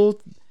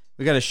cool.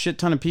 We got a shit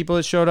ton of people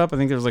that showed up. I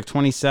think there was like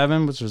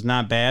 27, which was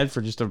not bad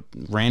for just a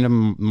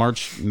random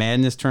March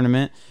Madness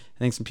tournament. I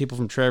think some people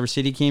from Traverse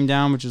City came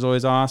down, which is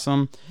always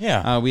awesome.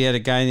 Yeah. We had a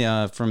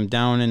guy from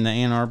down in the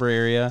Ann Arbor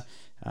area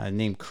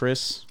named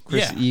Chris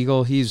Yeah.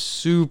 Eagle. He's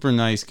super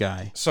nice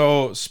guy.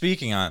 So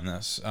speaking on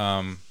this,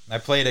 I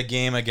played a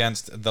game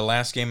against the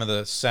last game of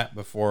the set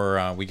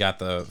before we got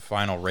the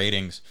final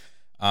ratings.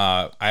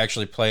 I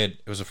actually played.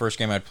 It was the first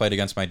game I'd played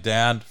against my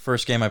dad.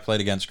 First game I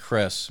played against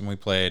Chris, and we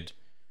played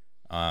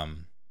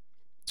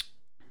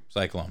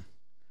Cyclone.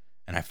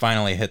 And I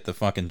finally hit the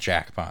fucking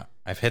jackpot.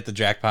 I've hit the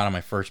jackpot on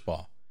my first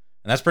ball,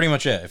 and that's pretty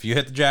much it. If you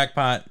hit the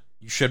jackpot,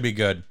 you should be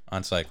good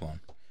on Cyclone.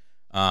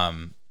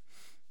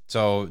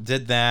 So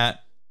did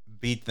that,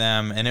 beat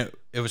them, and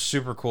it was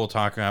super cool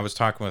talking. I was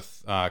talking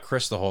with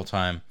Chris the whole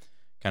time,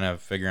 kind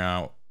of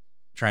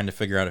trying to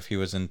figure out if he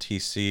was in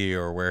TC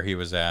or where he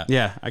was at.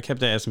 Yeah, I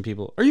kept asking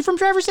people, "Are you from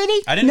Traverse City?"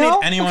 I didn't No?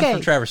 meet anyone Okay.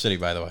 from Traverse City,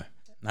 by the way.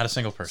 Not a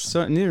single person.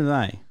 So neither did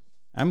I.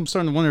 I'm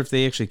starting to wonder if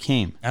they actually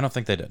came. I don't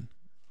think they did.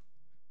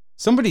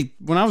 Somebody,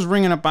 when I was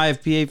ringing up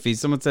IFPA fees,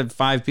 someone said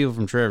 5 people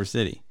from Traverse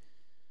City.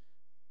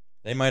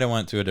 They might have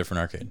went to a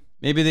different arcade.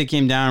 Maybe they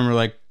came down and were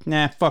like,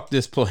 nah, fuck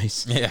this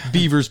place. Yeah.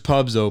 Beaver's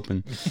Pub's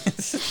open.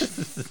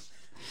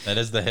 That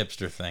is the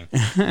hipster thing.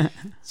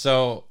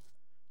 So,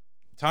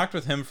 talked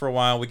with him for a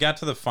while. We got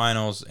to the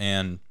finals,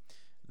 and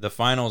the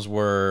finals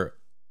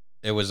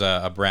it was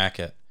a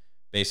bracket.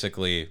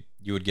 Basically,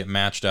 you would get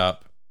matched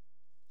up,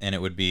 and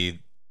it would be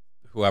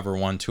whoever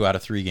won 2 out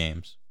of 3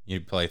 games.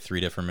 You'd play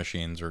 3 different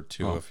machines, or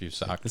 2 if you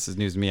sucked. This is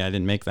news to me. I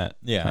didn't make that.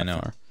 Yeah, I that know.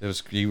 far. It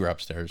was you were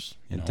upstairs.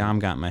 You know. Dom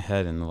got in my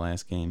head in the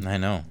last game. I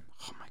know.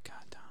 Oh my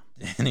God,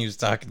 Dom. And he was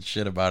talking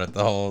shit about it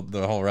the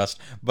whole rest.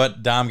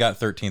 But Dom got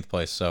 13th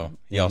place, so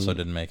he also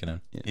didn't make it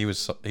in. Yeah.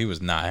 He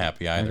was not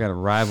happy I either. got a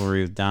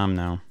rivalry with Dom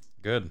now.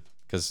 Good,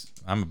 because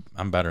I'm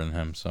better than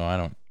him, so I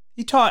don't.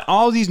 He taught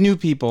all these new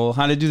people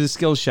how to do the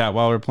skill shot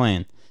while we're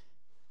playing.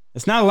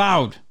 It's not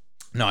allowed.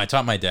 No, I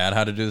taught my dad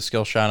how to do the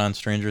skill shot on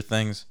Stranger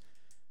Things,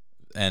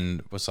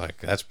 and was like,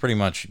 that's pretty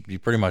much you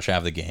pretty much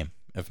have the game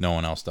if no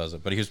one else does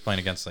it. But he was playing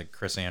against like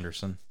Chris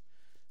Anderson,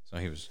 so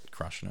he was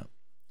crushing it.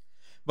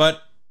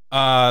 But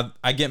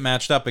I get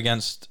matched up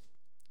against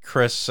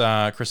Chris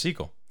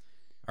Eagle.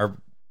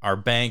 Our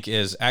bank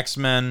is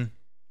X-Men,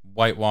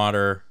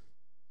 Whitewater,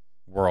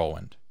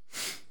 Whirlwind.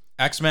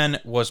 X-Men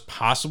was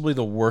possibly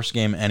the worst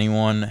game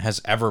anyone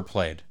has ever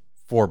played.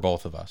 for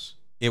both of us.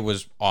 It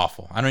was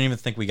awful. I don't even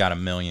think we got $1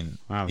 million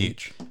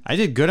each. I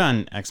did good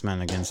on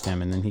X-Men against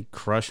him, and then he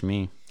crushed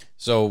me.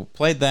 So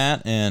played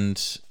that,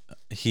 and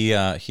he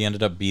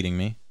ended up beating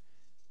me.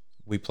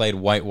 We played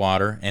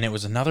Whitewater, and it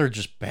was another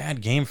just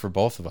bad game for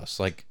both of us.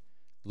 Like,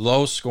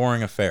 low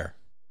scoring affair.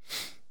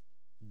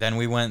 Then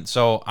we went,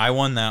 so I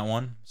won that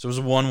one. So it was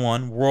a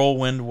 1-1.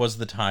 Whirlwind was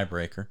the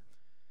tiebreaker.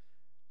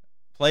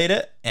 Played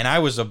it, and I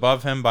was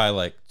above him by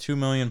like 2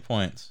 million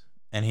points.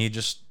 And he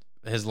just,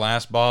 his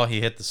last ball,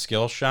 he hit the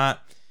skill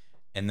shot,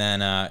 and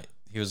then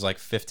he was like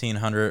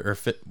 1,500 or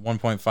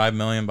 1.5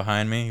 million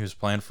behind me. He was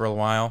playing for a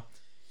while,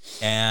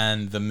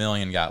 and the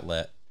million got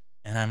lit.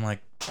 And I'm like,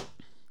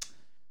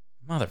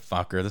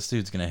 motherfucker, this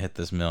dude's going to hit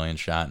this million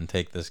shot and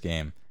take this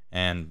game.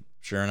 And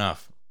sure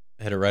enough,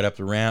 hit it right up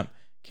the ramp,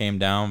 came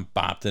down,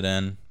 bopped it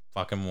in,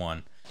 fucking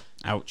won.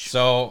 Ouch.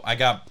 So I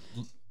got...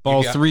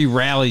 Ball 3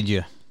 rallied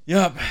you.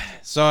 Yep.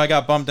 So I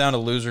got bumped down to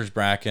loser's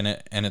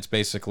bracket, and it's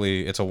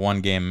basically, it's a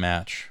 1-game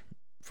match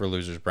for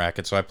loser's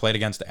bracket. So I played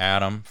against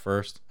Adam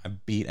first. I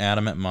beat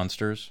Adam at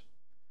Munsters.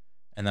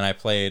 And then I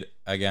played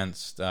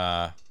against...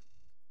 I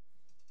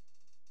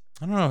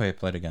don't know who I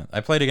played against.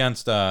 I played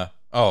against... I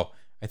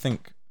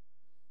think...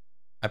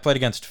 I played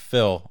against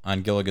Phil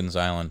on Gilligan's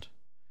Island.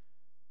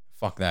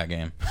 Fuck that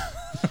game.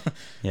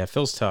 Yeah,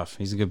 Phil's tough.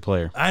 He's a good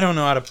player. I don't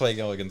know how to play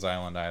Gilligan's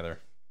Island either.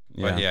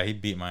 Yeah. But yeah, he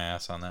beat my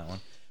ass on that one.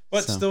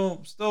 But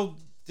So- still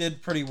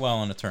did pretty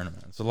well in a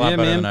tournament. It's a lot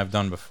better than I've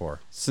done before.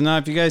 So now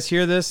if you guys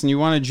hear this and you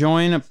want to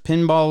join a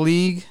pinball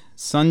league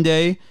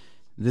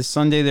this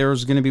Sunday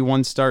there's going to be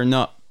one starting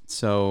up.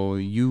 So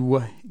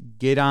you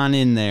get on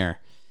in there.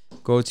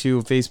 Go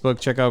to Facebook,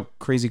 check out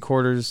Crazy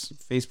Quarters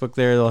Facebook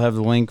there. They'll have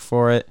the link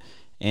for it.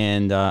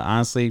 And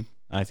honestly,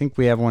 I think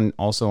we have one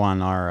also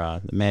on our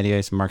the Matty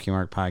Ice and Marky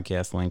Mark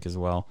podcast link as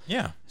well.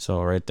 Yeah.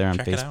 So right there on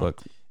Check it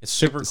Facebook. It's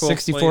super cool.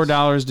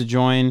 $64 to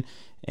join,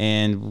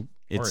 and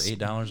it's or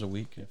 $8 a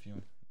week if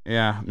you...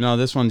 Yeah, no,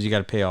 this one's you got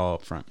to pay all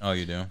up front. Oh,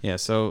 you do? Yeah,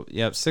 so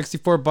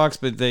 $64,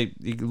 but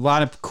a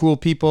lot of cool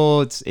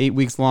people. It's 8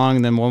 weeks long,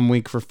 and then 1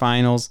 week for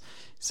finals.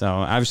 So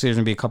obviously there's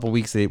gonna be a couple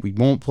weeks that we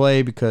won't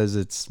play because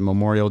it's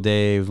Memorial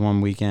Day is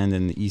one weekend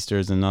and Easter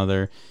is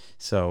another.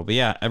 So, but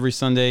yeah, every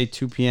Sunday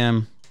 2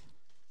 p.m.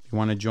 If you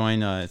want to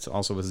join, it's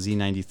also with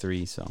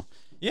Z93. So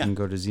Yeah. you can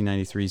go to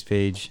Z93's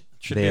page.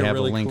 Should They be a have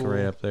really a link cool-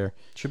 right up there.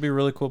 Should be a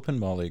really cool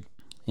pinball league.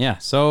 Yeah,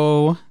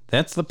 so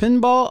that's the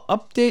pinball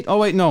update. Oh,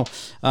 wait, no.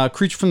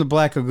 Creature from the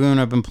Black Lagoon,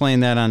 I've been playing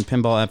that on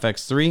Pinball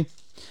FX3.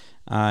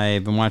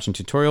 I've been watching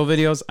tutorial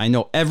videos. I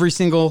know every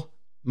single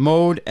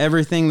mode,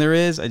 everything there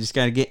is. I just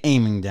got to get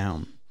aiming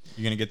down.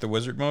 You gonna get the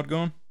wizard mode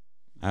going?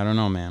 I don't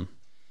know, man.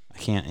 I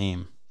can't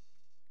aim.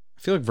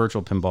 I feel like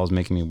virtual pinball is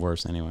making me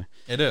worse anyway.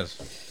 It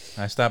is.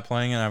 I stopped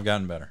playing and I've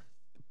gotten better.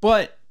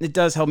 But it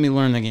does help me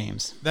learn the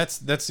games. That's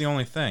the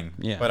only thing.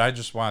 Yeah. But I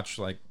just watch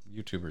like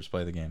YouTubers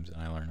play the games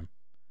and I learn them.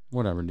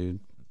 Whatever, dude.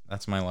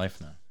 That's my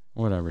life now.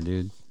 Whatever,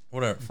 dude.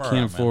 Whatever. Far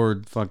Can't out, man.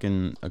 afford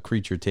fucking a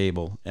creature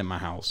table at my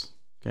house.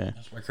 Okay.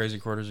 That's why Crazy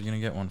Quarters are gonna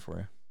get one for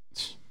you.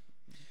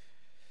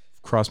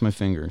 Cross my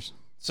fingers.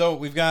 So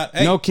we've got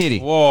No kitty.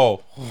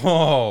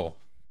 Whoa.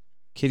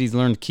 Kitty's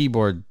learned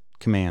keyboard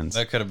commands.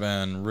 That could have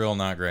been real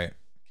not great.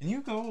 Can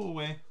you go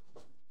away?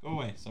 Go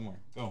away somewhere.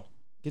 Go.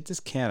 Get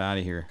this cat out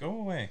of here. Go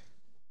away.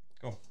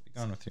 Go. Be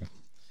gone with you.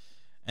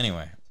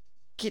 Anyway.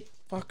 Get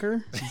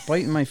fucker.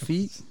 Biting my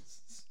feet.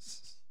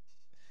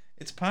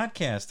 It's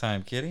podcast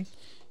time, kitty.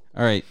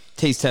 All right.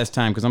 Taste test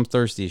time because I'm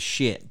thirsty as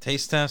shit.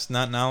 Taste test,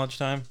 not knowledge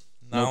time.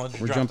 Knowledge.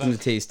 Nope, we're drop jumping that.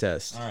 to taste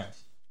test. All right.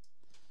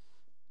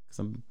 Cause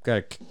I've got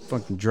a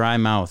fucking dry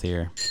mouth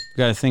here.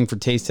 Got a thing for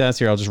taste test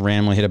here. I'll just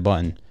randomly hit a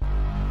button.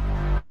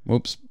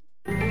 Whoops.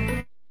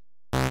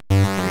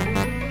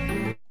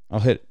 I'll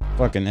hit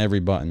fucking every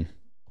button.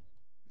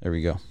 There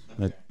we go.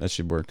 That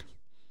should work.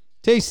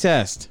 Taste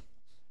test.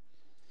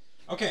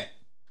 Okay.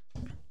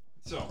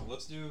 So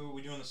let's do.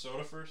 We doing the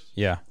soda first?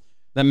 Yeah.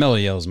 That Mellow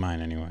Yell is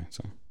mine anyway.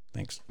 So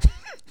thanks.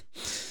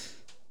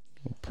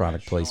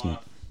 Product Show placement.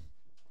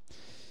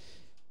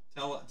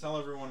 off. Tell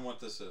everyone what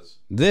this is.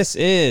 This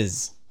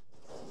is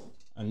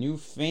a new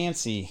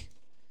fancy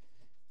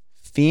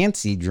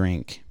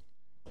drink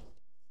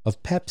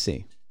of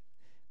Pepsi,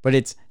 but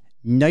it's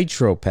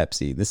Nitro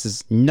Pepsi. This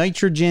is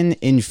nitrogen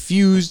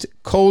infused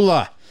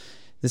cola.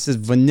 This is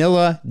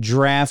vanilla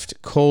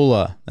draft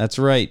cola. That's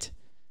right.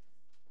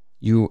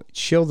 You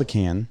chill the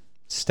can.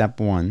 Step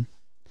 1.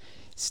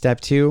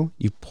 Step 2,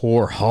 you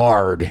pour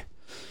hard.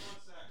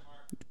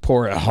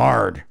 Pour it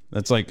hard.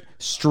 That's like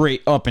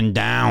straight up and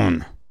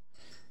down.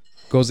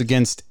 Goes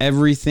against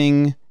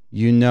everything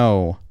you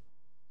know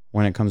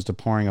when it comes to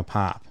pouring a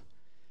pop.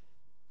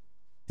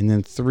 And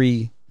then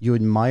 3, you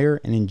admire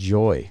and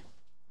enjoy.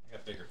 I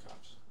got bigger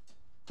cups.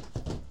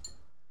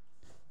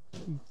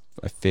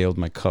 I failed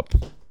my cup.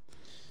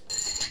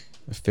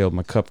 I failed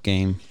my cup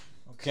game.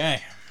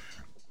 Okay.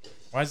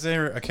 Why is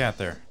there a cat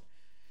there?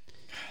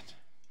 God,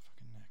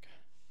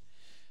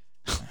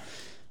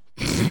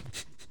 fucking neck.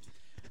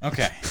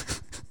 Okay.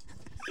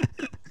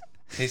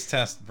 Taste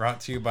test brought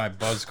to you by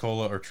Buzz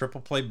Cola or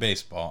Triple Play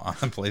Baseball on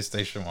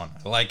PlayStation 1.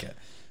 I like it.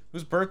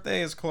 Whose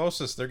birthday is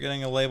closest? They're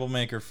getting a label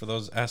maker for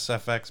those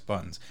SFX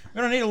buttons. We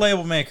don't need a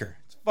label maker.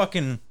 It's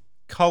fucking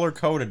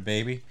color-coded,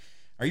 baby.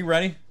 Are you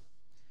ready?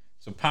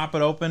 So pop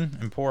it open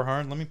and pour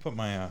hard. Let me put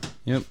my...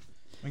 Yep.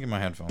 Let me get my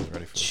headphones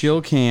ready for this.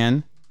 Chill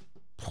can,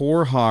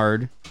 pour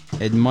hard,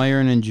 admire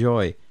and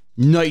enjoy.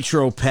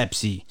 Nitro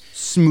Pepsi,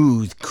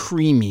 smooth,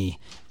 creamy,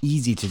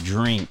 easy to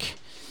drink.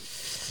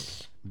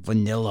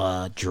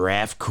 Vanilla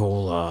draft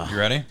cola. You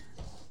ready?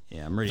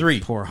 Yeah, I'm ready 3,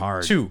 to pour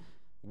hard. 2,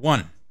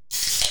 1.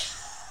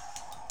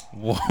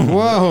 Whoa.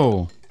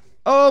 Whoa.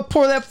 Oh,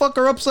 pour that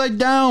fucker upside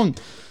down.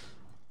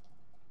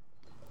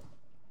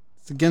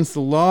 It's against the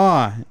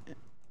law.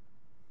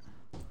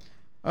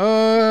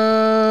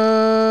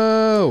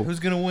 Oh. Who's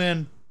going to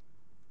win?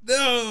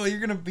 No, you're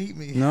going to beat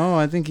me. No,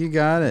 I think you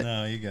got it.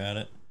 No, you got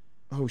it.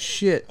 Oh,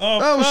 shit.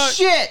 Oh, fuck.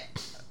 Shit.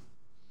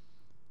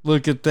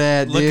 Look at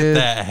that, Look dude. at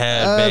that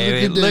head,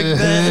 baby. Look at Look at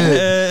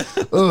that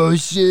head. Oh,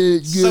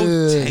 shit. So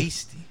Good.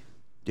 tasty.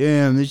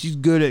 Damn, this is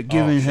good at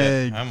giving shit.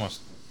 head. I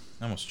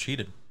almost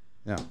cheated.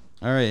 Yeah.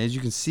 All right, as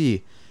you can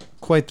see,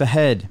 quite the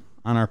head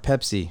on our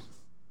Pepsi.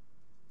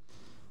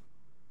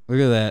 Look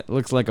at that.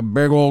 Looks like a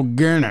big old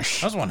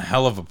Guinness. That was one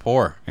hell of a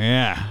pour.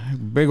 Yeah,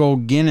 big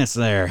old Guinness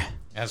there.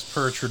 As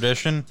per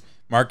tradition,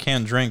 Mark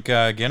can't drink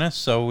Guinness,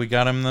 so we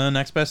got him the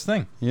next best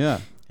thing.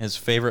 Yeah. His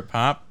favorite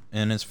pop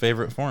in his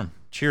favorite form.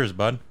 Cheers,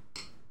 bud.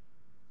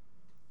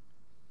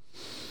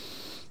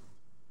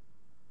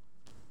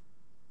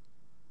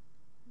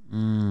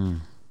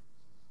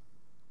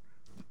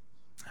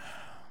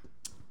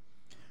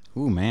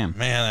 Ooh, man.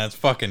 Man, that's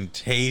fucking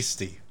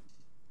tasty.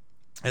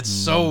 It's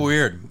so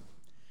weird.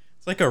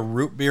 It's like a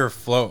root beer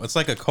float. It's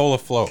like a cola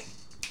float.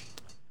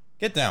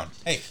 Get down.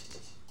 Hey.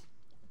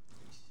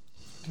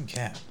 Fucking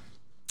cat.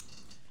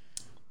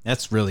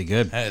 That's really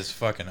good. That is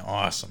fucking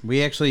awesome.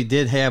 We actually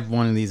did have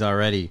one of these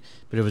already,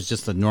 but it was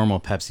just the normal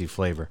Pepsi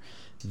flavor.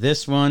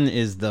 This one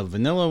is the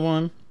vanilla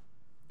one,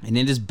 and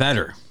it is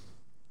better.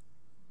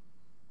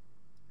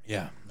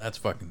 Yeah, that's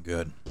fucking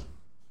good.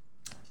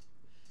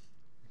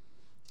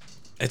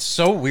 It's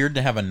so weird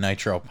to have a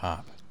nitro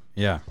pop.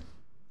 Yeah.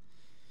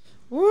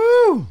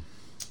 Woo!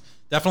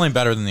 Definitely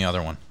better than the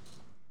other one.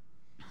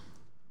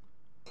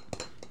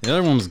 The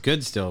other one was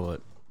good still,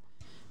 but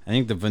I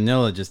think the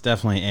vanilla just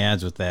definitely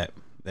adds with that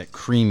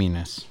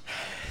creaminess.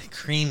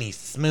 Creamy,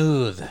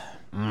 smooth.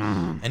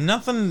 And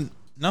nothing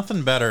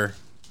better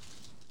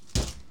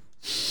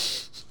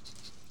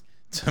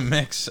to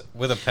mix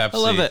with a Pepsi. I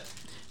love it.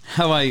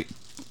 How I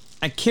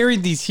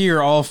carried these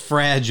here all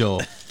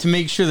fragile to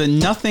make sure that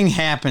nothing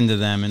happened to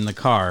them in the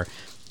car,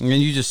 and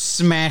then you just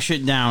smash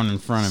it down in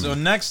front of So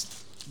me.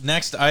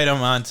 next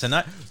item on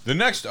tonight. The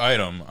next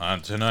item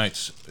on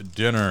tonight's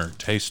dinner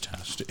taste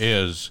test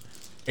is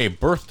a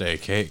birthday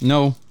cake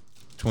No,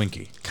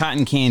 Twinkie.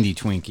 cotton candy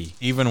Twinkie.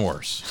 Even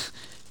worse.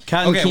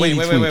 Cotton Okay, candy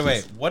wait.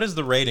 Twinkies. What is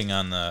the rating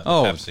on the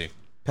Oh. Pepsi?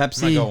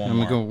 Pepsi. I'm gonna go one I'm gonna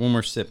more. go one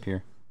more sip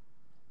here.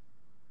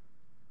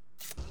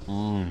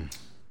 I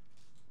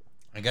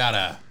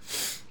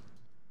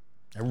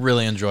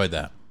really enjoyed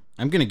that.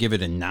 I'm gonna give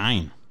it a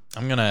 9.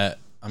 I'm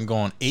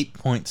going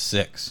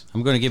 8.6.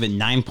 I'm gonna give it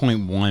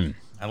 9.1.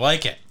 I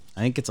like it.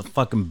 I think it's a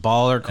fucking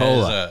baller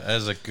cola. That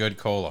is a good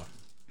cola.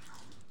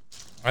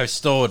 I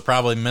still would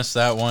probably miss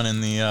that one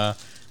in the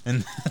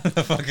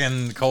the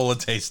fucking cola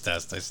taste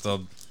test.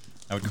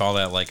 I would call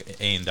that like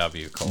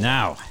A&W cola.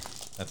 Now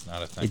That's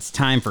not a thing. it's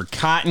time for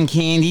cotton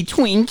candy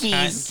Twinkies.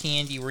 Cotton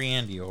Candy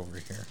Randy over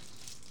here.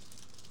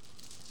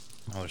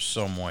 Oh, they're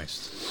so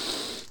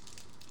moist.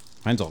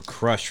 Mine's all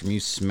crushed from you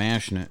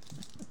smashing it.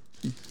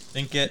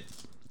 Think it.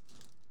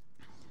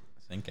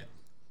 Think it.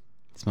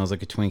 Smells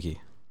like a Twinkie.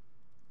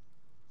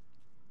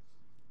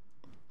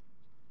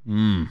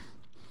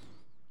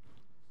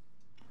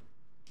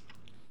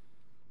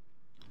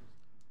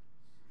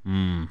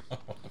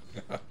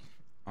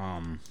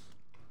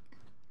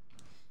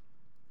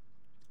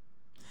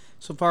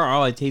 So far,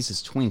 all I taste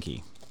is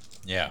Twinkie.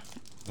 Yeah.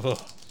 Ugh.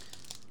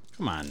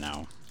 Come on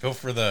now. Go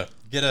for the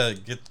get a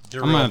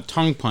I'm gonna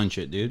tongue punch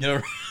it, dude.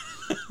 get a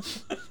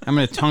I'm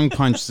gonna tongue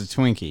punch the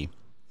Twinkie.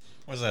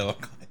 what does that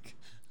look like?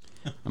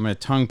 I'm gonna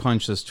tongue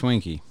punch this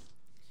Twinkie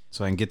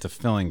so I can get the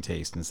filling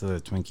taste instead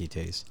of the Twinkie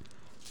taste.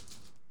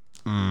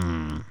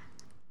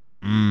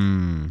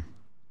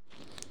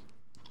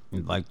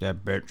 You like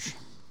that, bitch?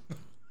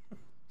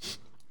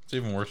 It's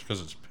even worse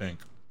because it's pink.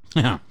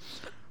 Yeah.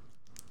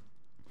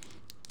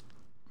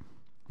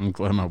 I'm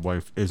glad my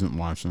wife isn't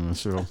watching the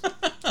show.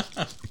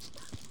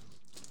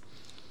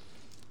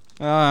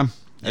 I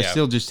Yeah.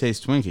 still just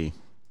taste Twinkie.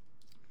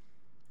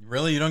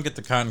 Really, you don't get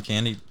the cotton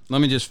candy?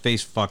 Let me just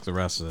face fuck the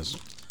rest of this.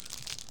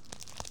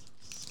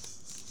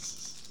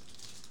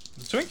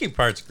 The Twinkie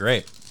part's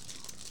great.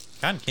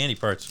 Cotton candy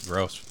part's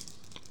gross.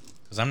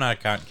 Because I'm not a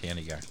cotton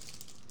candy guy.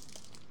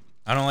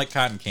 I don't like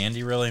cotton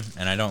candy, really,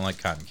 and I don't like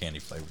cotton candy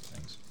flavored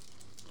things.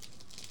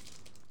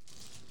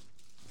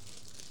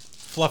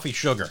 Fluffy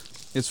sugar.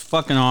 It's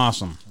fucking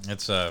awesome.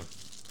 It's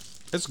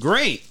It's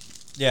great.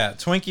 yeah,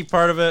 Twinkie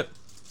part of it,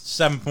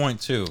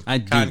 7.2. I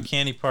do. Cotton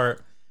candy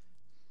part,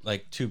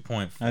 like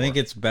 2.4. I think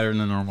it's better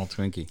than a normal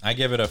Twinkie. I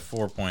give it a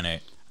 4.8.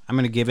 I'm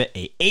going to give it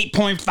a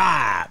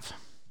 8.5.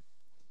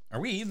 Are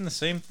we eating the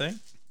same thing?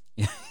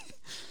 I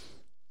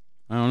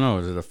don't know.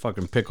 Is it a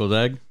fucking pickled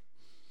egg?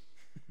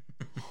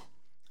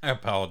 I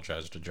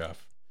apologize to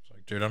Jeff. It's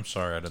like, dude, I'm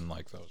sorry I didn't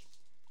like those.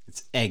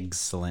 It's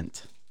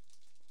excellent.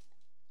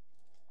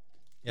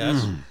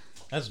 Yeah,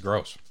 that's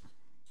gross.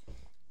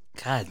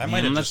 God, I might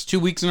man, have that's just- 2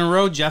 weeks in a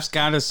row. Jeff's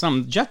got us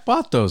something. Jeff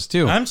bought those,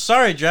 too. I'm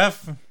sorry,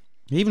 Jeff.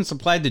 He even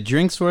supplied the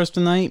drinks for us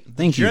tonight.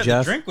 Thank you, The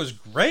Jeff. drink was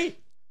great.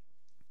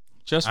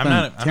 Jeff's I'm been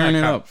not tearing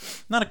it up.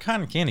 Not a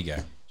cotton candy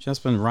guy. Jeff's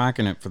been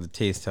rocking it for the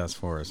taste test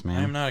for us, I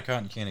man. am not a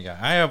cotton candy guy.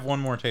 I have one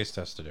more taste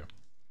test to do.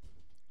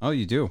 Oh,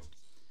 you do?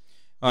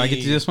 Oh, I get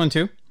to do this one,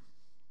 too?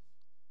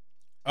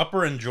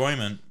 Utter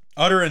enjoyment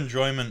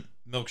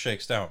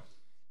milkshake stout.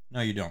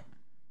 No, you don't.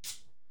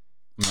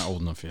 I'm not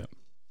old enough yet.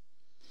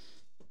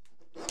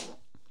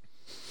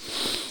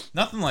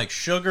 Nothing like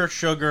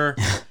sugar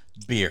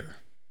beer.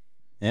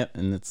 Yep,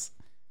 and it's...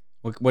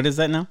 What is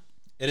that now?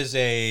 It is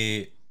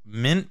a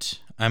mint,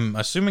 I'm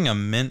assuming a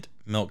mint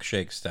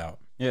milkshake stout.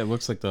 Yeah, it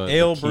looks like the...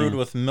 Ale the can. brewed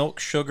with milk,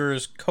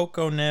 sugars,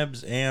 cocoa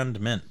nibs, and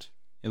mint.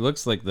 It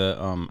looks like the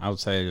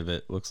outside of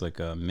it looks like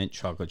a mint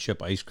chocolate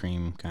chip ice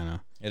cream kind of.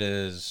 It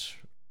is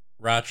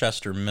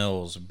Rochester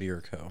Mills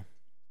Beer Co.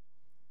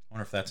 I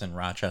wonder if that's in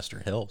Rochester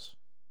Hills.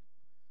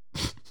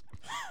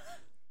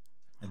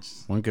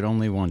 One could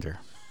only wonder.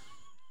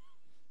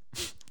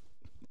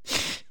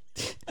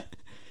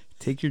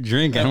 Take your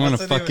drink. I don't want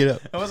to fuck it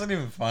up. That wasn't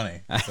even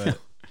funny. But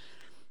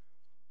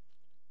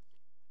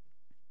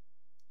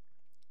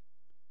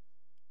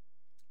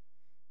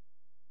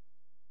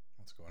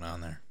what's going on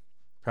there?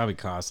 Probably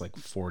cost like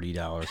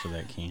 $40 for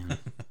that can.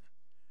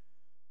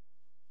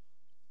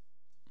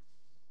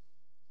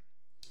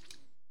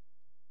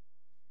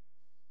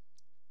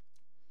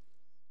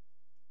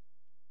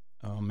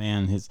 Oh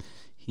man,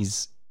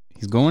 he's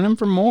going in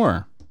for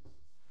more.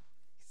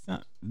 He's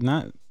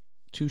not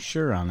too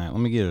sure on that. Let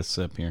me get a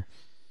sip here.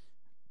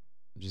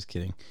 I'm just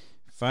kidding.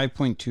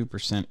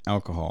 5.2%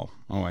 alcohol.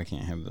 Oh, I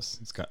can't have this.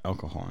 It's got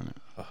alcohol in it.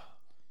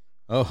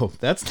 Oh,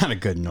 that's not a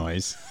good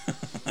noise.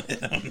 I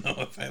don't know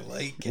if I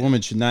like it.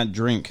 Woman should not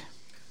drink.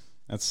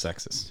 That's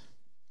sexist.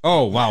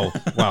 Oh, wow.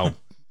 Wow.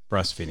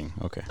 Breastfeeding.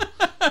 Okay.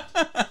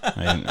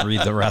 I didn't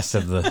read the rest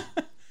of the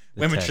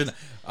Women text. should.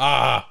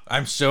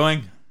 I'm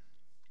suing.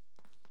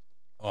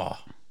 Oh,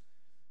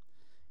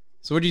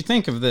 So what do you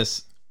think of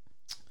this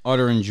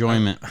utter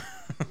enjoyment?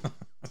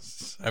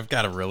 I've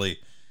got a really.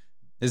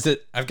 Is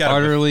it I've got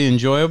utterly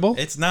enjoyable?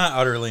 It's not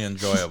utterly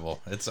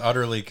enjoyable. It's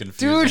utterly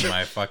confusing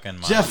my fucking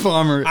mind. Jeff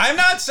Palmer. I'm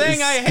not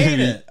saying I hate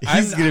it.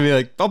 He's going to be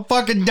like, I'm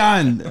fucking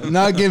done. I'm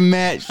not giving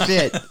Matt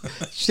shit.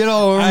 Shit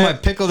all over my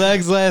pickled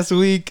eggs last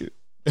week.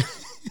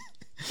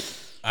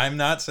 I'm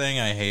not saying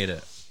I hate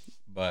it,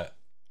 but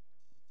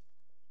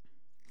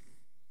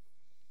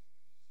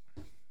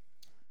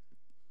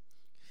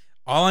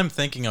all I'm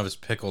thinking of is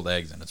pickled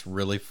eggs, and it's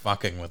really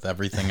fucking with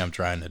everything I'm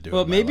trying to do.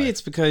 Well, in my maybe life.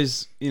 it's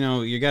because,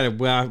 you got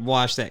to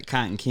wash that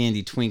cotton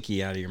candy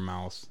Twinkie out of your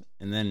mouth.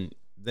 And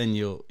then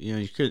you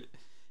got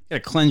to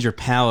cleanse your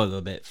palate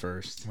a bit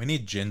first. We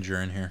need ginger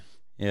in here.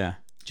 Yeah.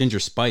 Ginger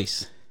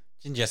Spice.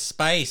 Ginger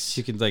spice.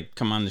 She could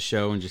come on the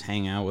show and just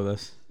hang out with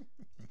us.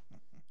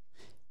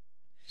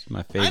 She's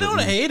my favorite. I don't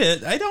one. hate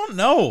it. I don't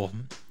know.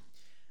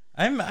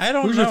 I don't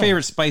know. Who's your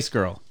favorite Spice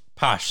Girl?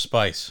 Posh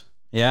Spice.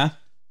 Yeah?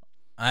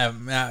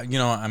 I'm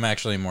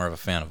actually more of a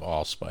fan of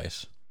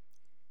Allspice.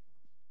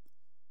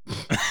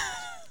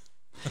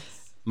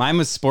 Mine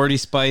was Sporty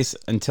Spice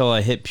until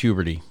I hit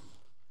puberty.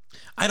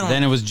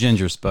 Then it was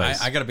Ginger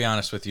Spice. I got to be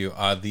honest with you.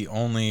 The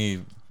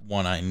only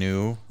one I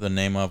knew the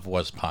name of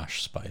was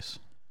Posh Spice.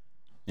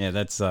 Yeah,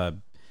 that's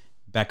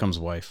Beckham's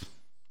wife.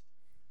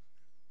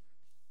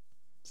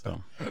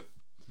 So,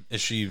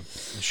 Is she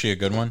a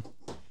good one?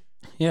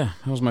 yeah,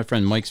 that was my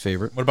friend Mike's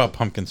favorite. What about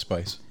Pumpkin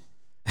Spice?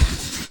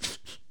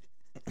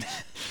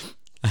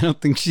 I don't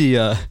think she.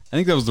 I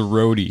think that was the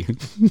roadie.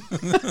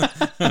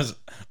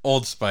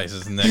 Old Spice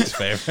is Nick's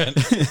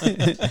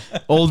favorite.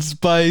 Old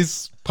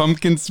Spice,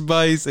 Pumpkin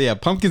Spice. Yeah,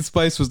 Pumpkin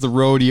Spice was the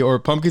roadie, or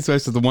Pumpkin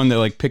Spice was the one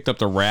that picked up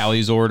the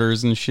rallies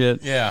orders and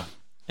shit. Yeah.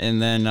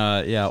 And then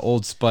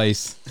Old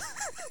Spice.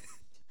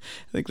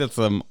 I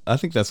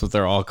think that's what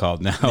they're all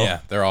called now.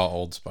 Yeah, they're all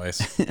Old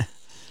Spice.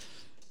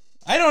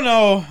 I don't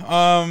know.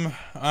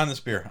 On this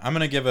beer, I'm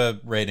gonna give a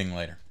rating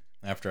later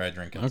after I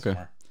drink it. Okay. Some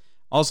more.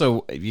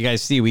 Also, you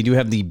guys see, we do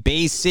have the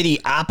Bay City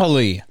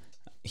Opoly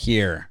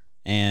here.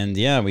 And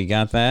yeah, we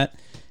got that.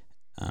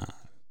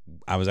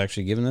 I was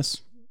actually given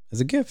this as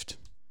a gift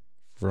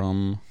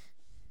from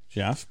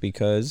Jeff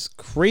because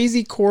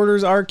Crazy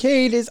Quarters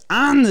Arcade is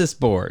on this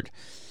board,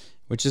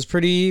 which is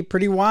pretty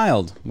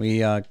wild.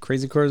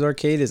 Crazy Quarters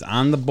Arcade is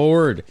on the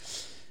board.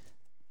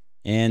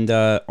 And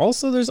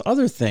also there's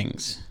other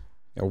things.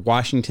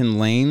 Washington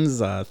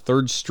Lanes,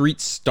 3rd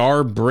Street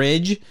Star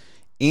Bridge,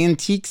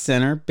 Antique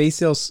Center, Bay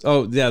Sales.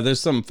 Oh, yeah,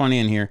 there's something funny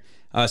in here.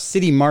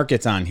 City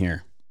Market's on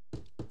here.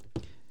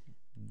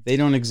 They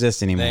don't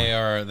exist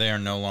anymore. They are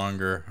no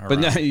longer around. But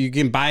now you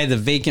can buy the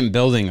vacant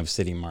building of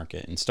City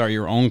Market and start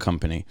your own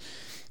company.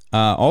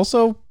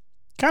 Also,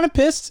 kind of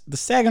pissed. The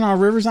Saginaw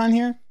River's on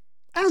here.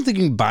 I don't think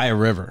you can buy a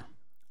river.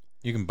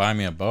 You can buy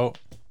me a boat.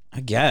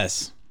 I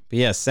guess. But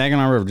yeah,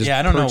 Saginaw River. Just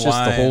I don't know purchase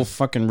why. the whole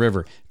fucking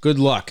river. Good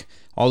luck.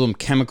 All them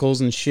chemicals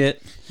and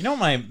shit. You know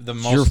the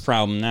It's your most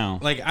problem now.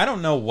 like I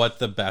don't know what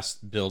the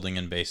best building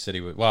in Bay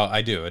City would. Well,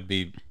 I do. It'd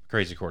be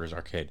Crazy Quarters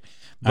Arcade.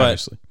 But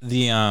Obviously.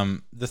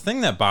 the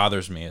thing that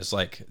bothers me is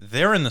like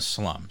they're in the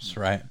slums,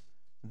 right?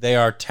 They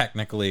are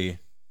technically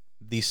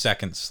the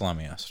second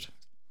slummiest.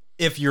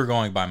 If you're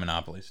going by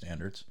Monopoly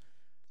standards,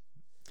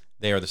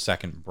 they are the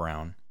second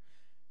brown.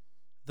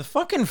 The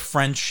fucking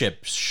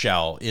Friendship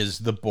Shell is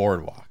the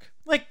boardwalk.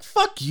 Like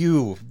fuck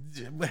you.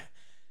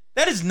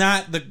 That is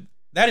not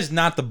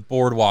the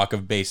boardwalk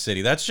of Bay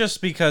City. That's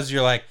just because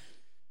you're like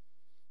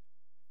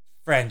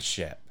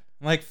Friendship.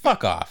 Like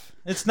fuck off.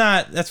 That's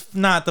not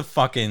the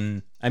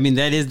fucking I mean,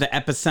 that is the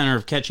epicenter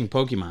of catching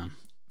Pokemon.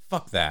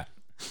 fuck that.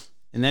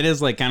 And that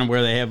is like kind of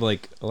where they have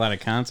like a lot of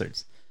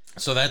concerts.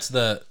 So that's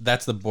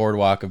the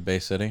boardwalk of Bay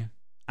City.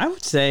 I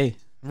would say.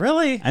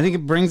 Really? I think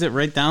it brings it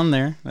right down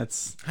there.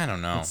 I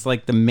don't know. It's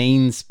like the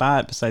main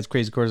spot besides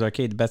Crazy Quarters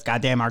Arcade, the best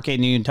goddamn arcade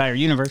in the entire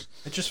universe.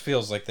 It just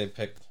feels like they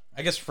picked.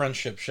 I guess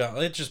Friendship Shell.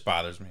 It just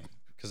bothers me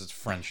because it's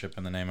friendship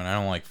in the name, and I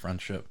don't like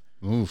friendship.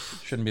 Oof.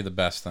 Shouldn't be the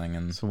best thing.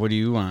 And So what do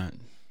you want?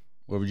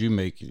 What would you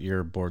make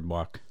your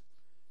boardwalk?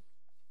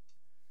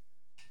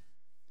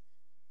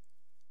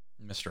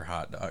 Mr.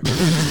 Hot Dog.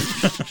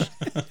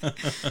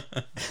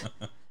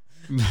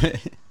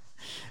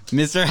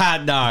 Mr.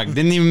 Hot Dog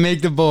didn't even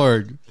make the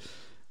board.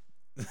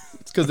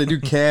 It's because they do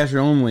cash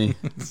only.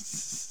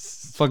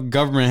 Fuck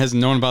government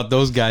hasn't known about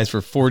those guys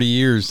for 40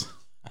 years.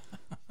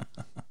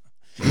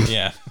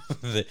 Yeah,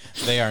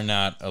 they are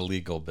not a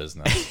legal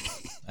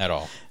business at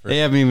all. They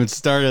haven't even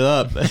started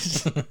up.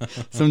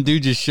 Some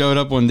dude just showed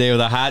up one day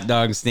with a hot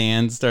dog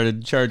stand,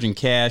 started charging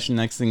cash, and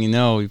next thing you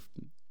know, he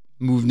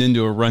moved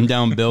into a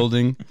rundown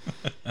building.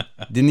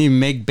 Didn't even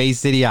make Bay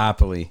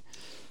Cityopoly.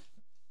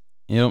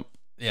 Yep.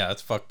 Yeah,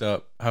 that's fucked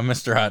up.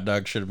 Mr. Hot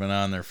Dog should have been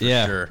on there for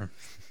sure.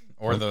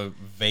 Or the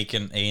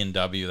vacant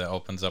A&W that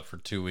opens up for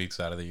 2 weeks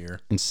out of the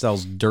year. And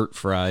sells dirt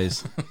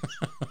fries.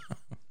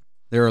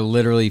 There are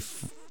literally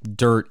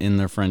dirt in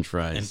their French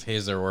fries. And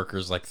pays their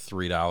workers like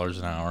 $3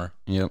 an hour.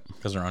 Yep.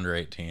 Because they're under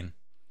 18.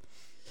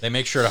 They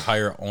make sure to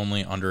hire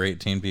only under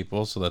 18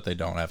 people so that they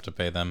don't have to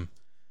pay them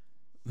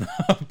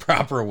a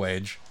proper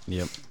wage.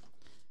 Yep.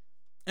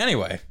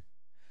 Anyway,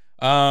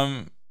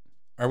 are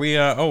we?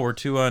 We're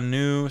to a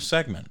new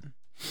segment.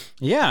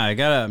 Yeah, I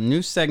got a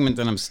new segment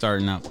that I'm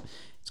starting up.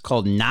 It's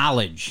called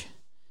Knowledge.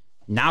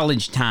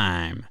 Knowledge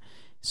Time.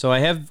 So I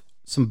have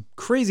some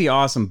crazy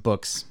awesome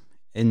books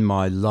in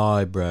my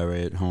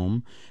library at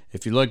home.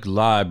 If you like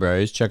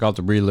libraries, check out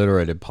the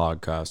Reliterated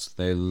podcast.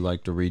 They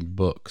like to read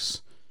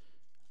books.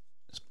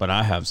 But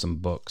I have some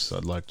books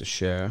I'd like to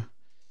share.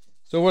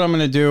 So what I'm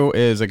going to do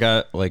is I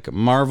got like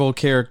Marvel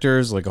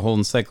characters, like a whole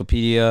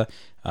encyclopedia,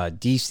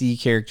 DC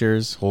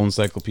characters, whole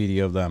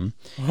encyclopedia of them.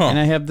 Huh. And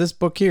I have this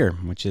book here,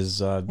 which is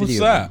video. What's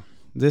that? game.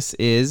 This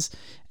is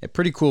a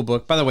pretty cool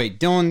book. By the way,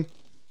 Dylan,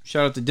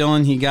 shout out to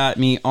Dylan. He got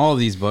me all of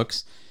these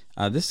books.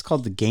 This is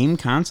called The Game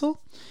Console.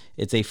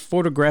 It's a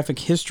photographic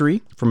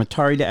history from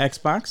Atari to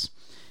Xbox.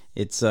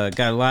 It's got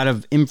a lot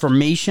of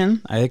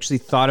information. I actually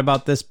thought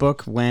about this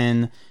book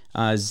when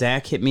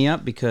Zach hit me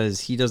up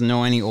because he doesn't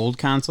know any old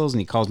consoles and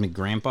he calls me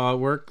grandpa at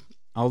work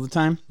all the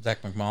time.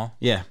 Zach McMall.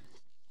 Yeah.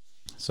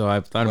 So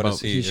I thought What about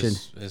is he? should.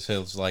 Is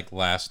his like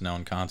last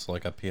known console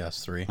like a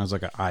PS3? I was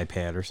like an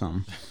iPad or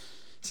something.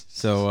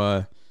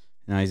 So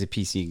now he's a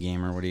PC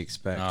gamer. What do you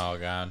expect? Oh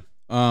God.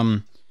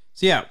 So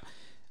yeah,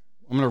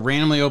 I'm gonna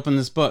randomly open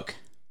this book.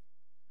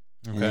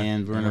 Okay.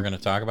 And we're gonna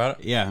talk about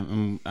it. Yeah,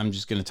 I'm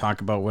just gonna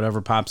talk about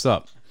whatever pops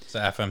up. It's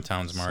FM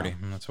Towns Marty.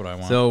 That's what I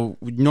want. So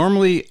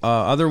normally,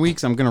 other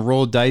weeks I'm gonna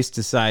roll dice,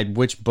 decide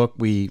which book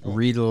we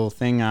read a little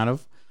thing out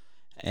of,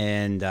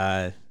 and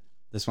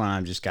this one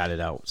I've just got it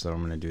out, so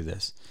I'm gonna do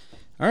this.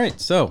 All right,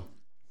 so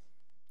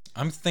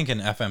I'm thinking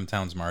FM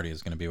Towns Marty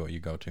is gonna be what you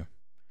go to. are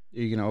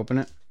you gonna open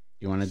it?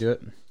 You want to do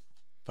it?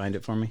 Find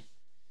it for me,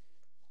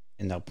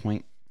 and I'll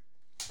point.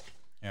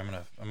 Yeah, I'm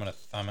gonna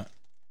thumb it.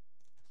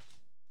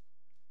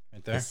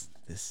 Right there.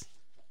 This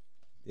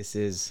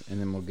is, and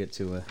then we'll get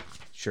to a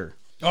sure.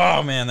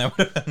 Oh man, that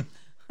would have been.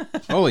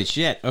 Holy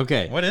shit!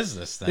 Okay, What is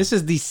this thing? this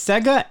is the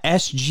Sega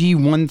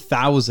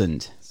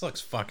SG-1000 This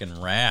looks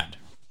fucking rad.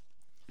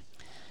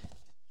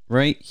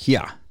 right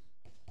here.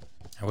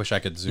 I wish I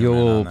could zoom in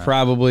You'll on that.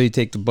 probably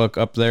take the book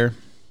up there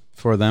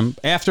for them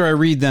after I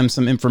read them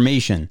some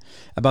information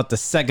about the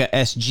Sega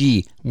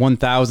SG-1000,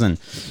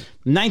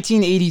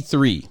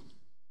 1983.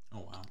 Oh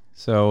wow.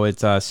 So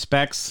it's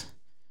specs,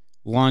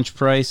 launch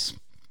price.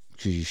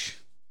 Sheesh.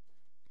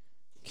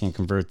 Can't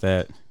convert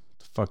that.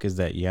 The fuck is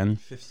that, yen?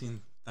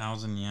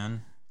 15,000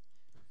 yen.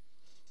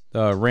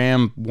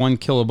 RAM 1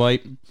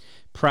 kilobyte.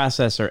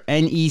 Processor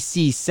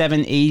NEC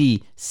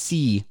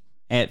 780C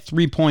at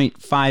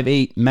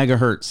 3.58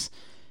 megahertz.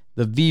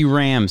 The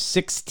VRAM,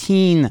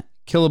 16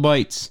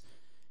 kilobytes.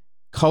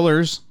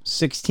 Colors,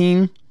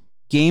 16.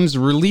 Games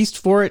released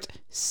for it,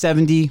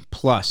 70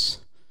 plus.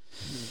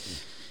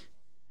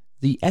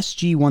 The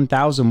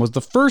SG-1000 was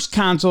the first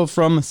console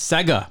from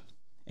Sega,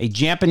 a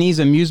Japanese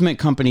amusement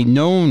company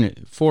known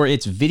for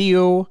its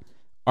video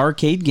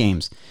arcade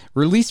games.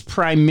 Released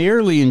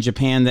primarily in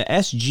Japan, the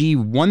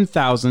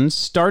SG-1000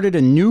 started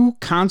a new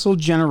console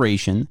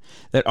generation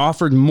that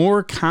offered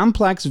more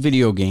complex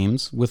video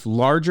games with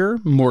larger,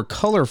 more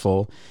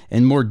colorful,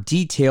 and more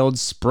detailed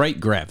sprite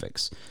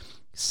graphics.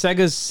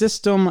 Sega's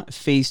system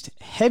faced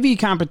heavy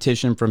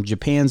competition from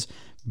Japan's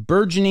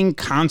burgeoning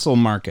console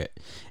market,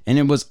 and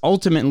it was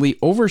ultimately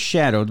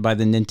overshadowed by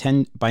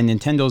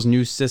Nintendo's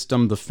new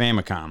system, the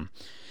Famicom.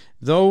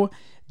 Though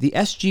the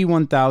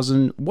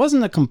SG-1000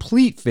 wasn't a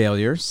complete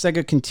failure,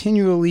 Sega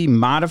continually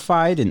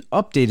modified and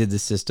updated the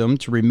system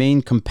to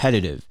remain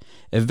competitive,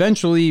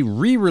 eventually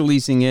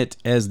re-releasing it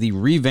as the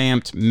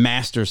revamped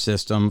Master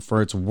System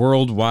for its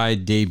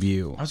worldwide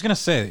debut. I was gonna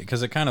say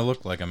because it kind of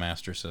looked like a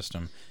Master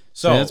System.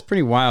 So yeah, that's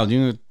pretty wild.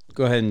 You can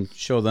go ahead and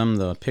show them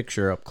the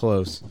picture up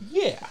close.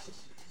 Yeah.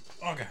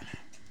 Okay.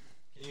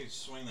 Can you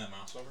swing that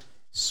mouse over?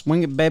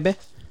 Swing it, baby.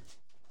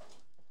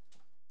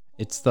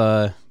 It's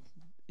the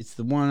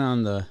one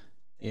on the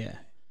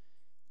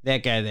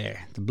that guy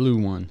there, the blue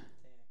one.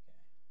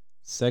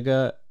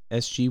 Sega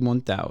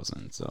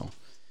SG-1000.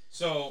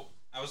 So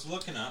I was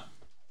looking up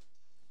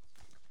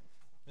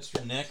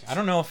Mr. Nick. I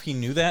don't know if he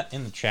knew that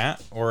in the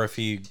chat or if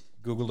he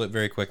Googled it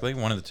very quickly.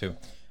 One of the two.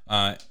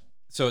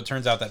 So it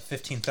turns out that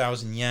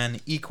 15,000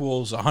 yen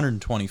equals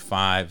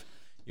 125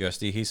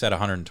 USD. He said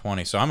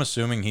 120. So I'm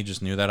assuming he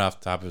just knew that off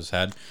the top of his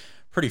head.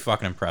 Pretty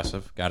fucking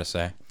impressive, gotta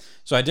say.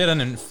 So I did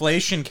an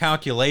inflation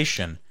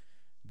calculation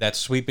that's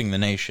sweeping the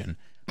nation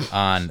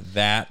on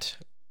that.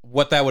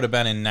 What that would have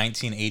been in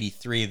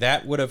 1983.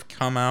 That would have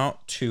come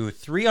out to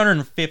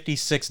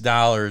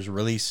 $356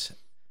 release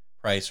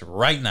price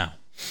right now.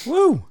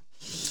 Woo!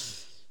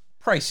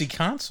 Pricey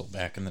console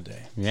back in the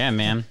day. Yeah,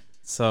 man.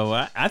 So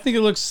I think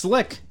it looks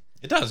slick.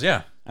 It does,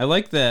 yeah. I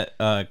like that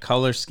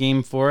color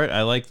scheme for it.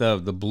 I like the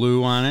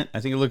blue on it. I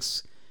think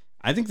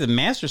the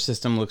Master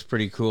System looks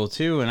pretty cool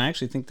too, and I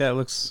actually think that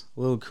looks a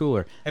little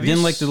cooler. I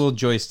didn't like the little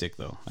joystick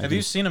though. Have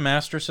you seen a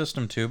Master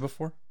System 2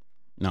 before?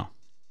 No.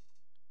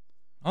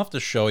 I'll have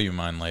to show you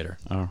mine later.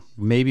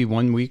 Maybe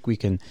one week we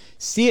can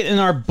see it in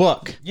our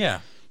book. Yeah.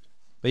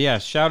 But yeah,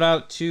 shout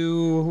out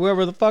to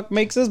whoever the fuck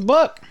makes this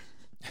book.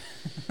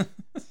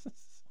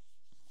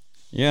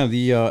 Yeah,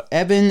 the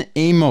Evan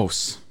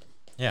Amos.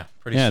 Yeah,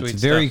 pretty sweet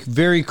it's very, stuff.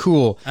 very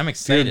cool. I'm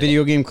If you're a excited.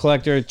 video game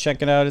collector,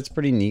 check it out. It's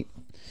pretty neat.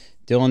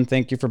 Dylan,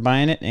 thank you for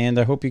buying it, and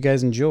I hope you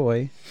guys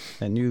enjoy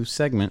that new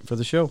segment for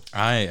the show.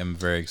 I am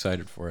very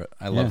excited for it.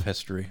 I love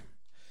history.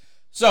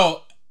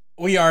 So,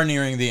 we are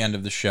nearing the end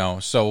of the show,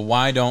 so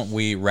why don't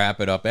we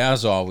wrap it up,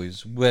 as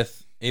always,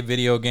 with a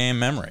video game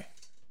memory?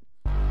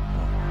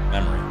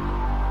 Memory.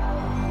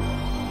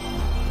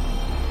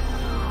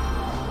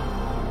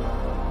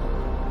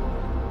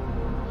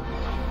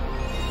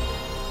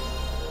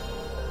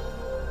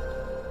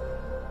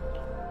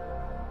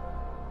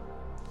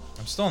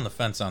 I'm still on the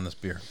fence on this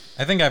beer.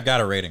 I think I've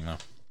got a rating though.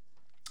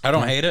 I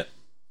don't hate it,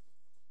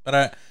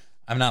 but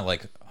I'm not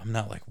like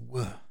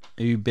whoa.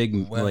 Are you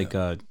big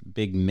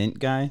big mint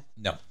guy?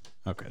 No,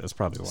 Okay, that's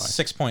probably why.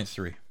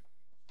 6.3.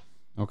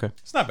 Okay.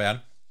 It's not bad.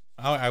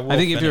 I will. I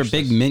think if you're a finish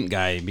big this. mint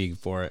guy, you'd be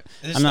for it.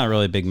 It's I'm not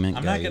really a big mint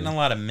I'm guy. not getting a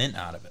lot of mint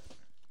out of it.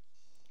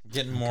 I'm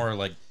getting more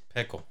like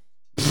pickle.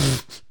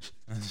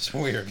 It's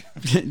weird.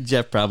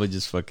 Jeff probably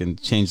just fucking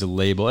changed the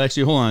label.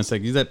 Actually, hold on a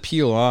second. Does that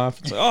peel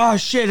off? It's like, oh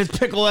shit, it's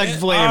pickle egg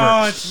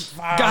flavor.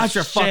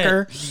 Gotcha, shit.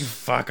 fucker. You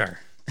fucker.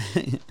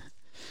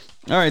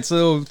 All right,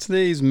 so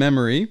today's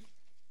memory.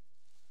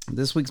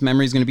 This week's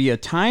memory is going to be a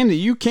time that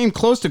you came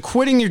close to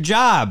quitting your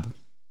job.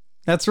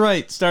 That's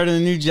right, starting a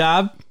new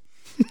job.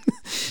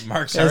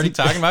 Mark's already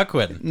talking about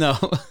quitting. No,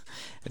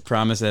 I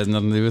promise it has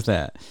nothing to do with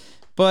that.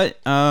 But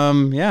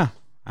yeah,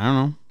 I don't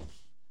know.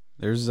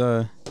 There's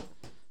Are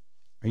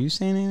you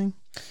saying anything?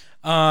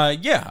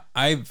 Yeah,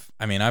 I've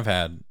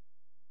had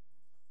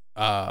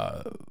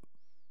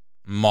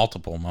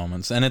multiple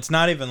moments, and it's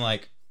not even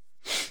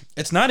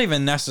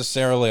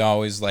necessarily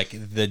always like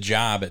the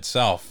job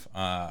itself.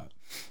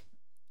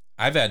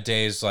 I've had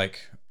days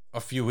like a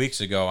few weeks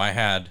ago. I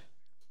had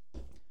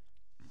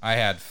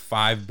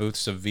 5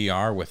 booths of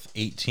VR with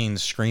 18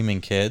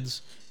 screaming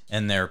kids,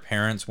 and their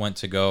parents went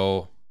to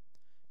go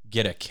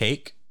get a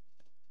cake.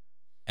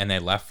 And they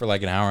left for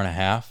like an hour and a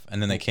half,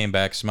 and then they came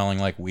back smelling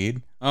like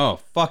weed. Oh,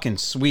 fucking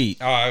sweet.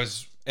 Oh,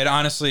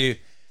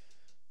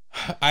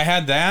 I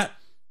had that,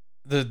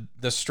 the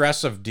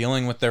stress of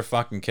dealing with their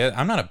fucking kid.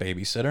 I'm not a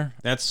babysitter.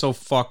 That's so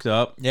fucked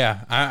up.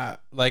 Yeah,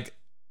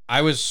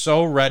 I was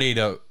so ready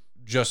to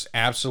just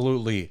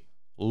absolutely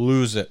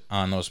lose it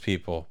on those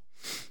people.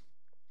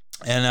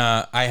 And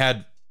I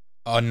had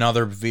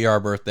another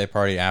VR birthday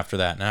party after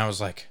that, and I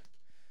was like,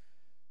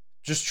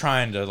 just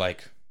trying to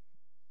like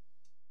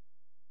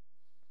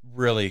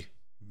really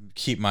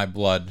keep my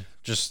blood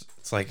just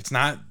it's like it's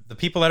not the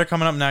people that are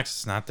coming up next.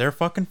 It's not their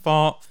fucking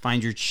fault.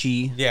 Find your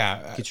chi.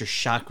 Yeah, Get your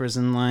chakras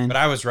in line. but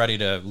I was ready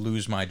to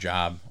lose my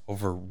job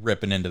over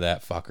ripping into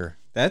that fucker.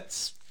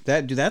 That's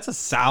a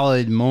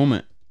solid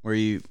moment where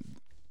you.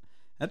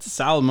 That's a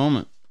solid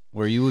moment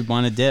where you would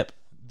want to dip.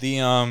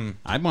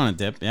 I'd want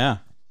to dip. Yeah.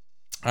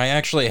 I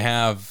actually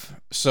have.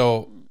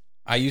 So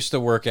I used to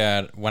work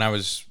at when I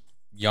was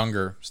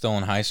younger, still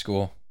in high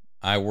school.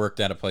 I worked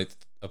at a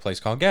place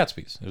called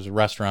Gatsby's. It was a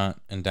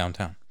restaurant in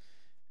downtown,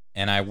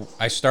 and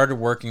I started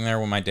working there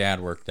when my dad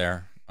worked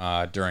there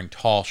during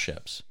tall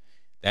ships.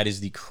 That is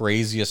the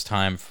craziest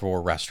time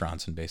for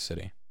restaurants in Bay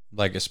City,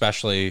 like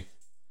especially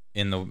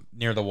in the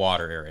near the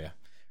water area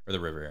or the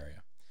river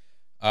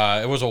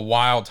area. It was a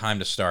wild time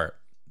to start.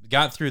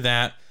 Got through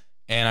that,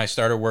 and I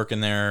started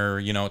working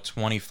there,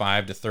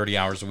 25 to 30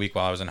 hours a week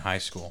while I was in high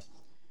school.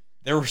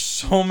 There were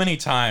so many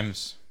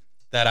times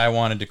that I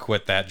wanted to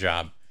quit that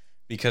job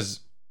because,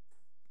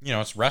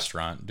 it's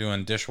restaurant,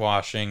 doing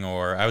dishwashing,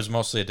 or I was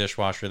mostly a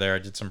dishwasher there. I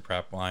did some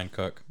prep line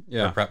cook,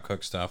 or prep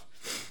cook stuff,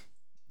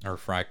 or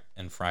fry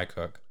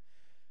cook.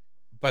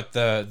 But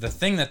the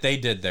thing that they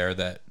did there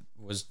that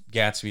was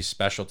Gatsby's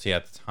specialty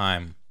at the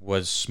time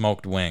was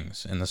smoked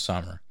wings in the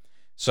summer.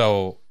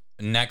 So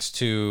next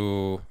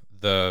to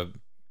the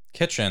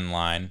kitchen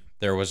line,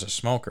 there was a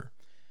smoker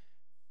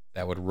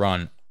that would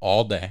run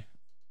all day,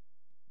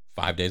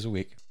 5 days a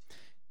week,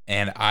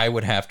 and I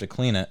would have to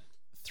clean it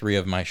 3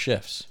 of my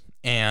shifts.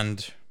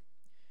 And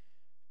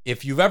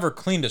if you've ever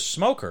cleaned a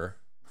smoker,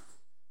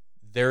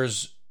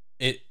 it's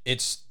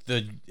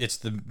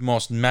the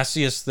most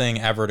messiest thing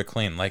ever to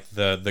clean. Like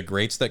the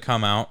grates that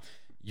come out,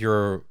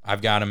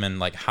 I've got them in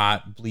like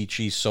hot,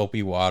 bleachy,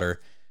 soapy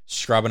water,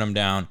 scrubbing them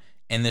down,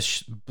 and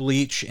this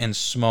bleach and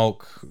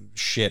smoke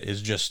shit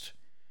is just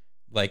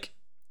like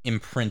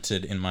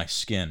imprinted in my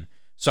skin.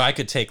 So I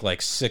could take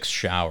like 6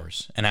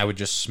 showers and I would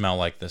just smell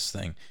like this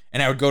thing.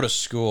 And I would go to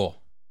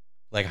school,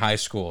 like high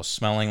school,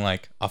 smelling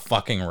like a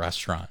fucking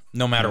restaurant,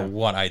 no matter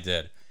what I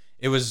did.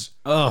 It was,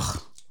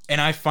 ugh.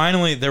 And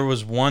there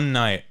was one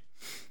night,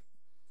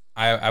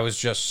 I was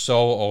just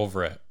so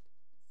over it.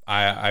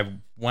 I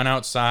went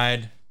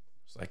outside,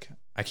 was like,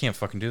 I can't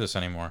fucking do this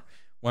anymore.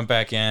 Went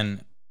back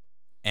in,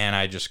 and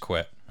I just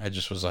quit. I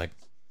just was like,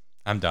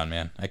 I'm done,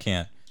 man. I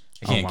can't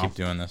keep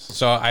doing this.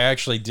 So I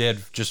actually did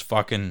just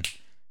fucking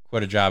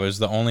quit a job. It was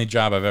the only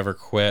job I've ever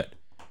quit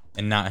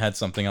and not had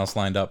something else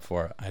lined up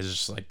for it. I was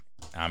just like,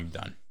 I'm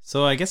done.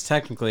 So I guess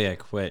technically I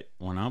quit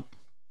one up.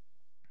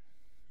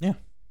 Yeah.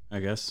 I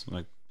guess.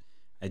 Like,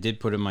 I did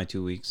put in my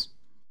 2 weeks.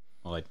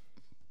 Well, I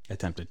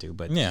attempted to,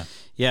 but yeah.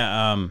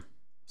 Yeah.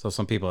 So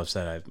some people have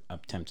said I've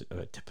attempted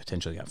to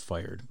potentially got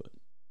fired, but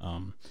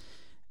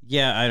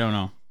yeah, I don't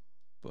know.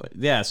 But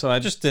yeah, so I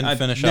just didn't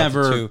finish out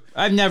the 2.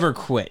 I've never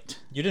quit.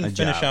 You didn't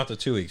finish out the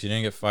 2 weeks. You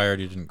didn't get fired.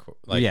 You didn't quit.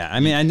 Like, yeah, I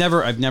mean,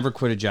 I've never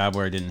quit a job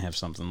where I didn't have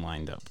something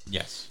lined up.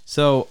 Yes.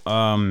 So,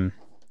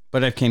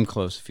 but I've came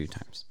close a few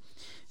times,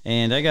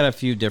 and I got a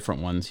few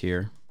different ones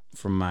here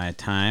from my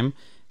time.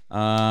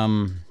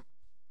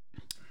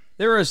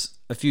 There was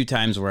a few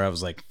times where I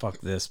was like, "Fuck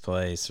this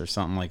place" or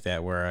something like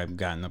that, where I've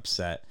gotten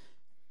upset.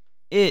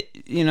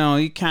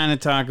 You kind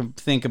of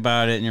think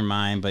about it in your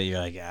mind, but you're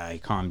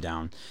like, calm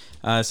down.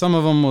 Some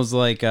of them was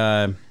like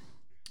a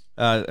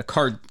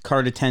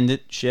card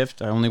attendant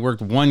shift. I only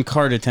worked one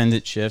card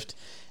attendant shift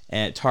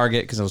at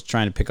Target because I was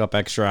trying to pick up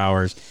extra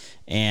hours,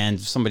 and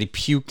somebody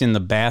puked in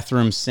the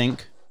bathroom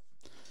sink.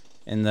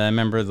 And I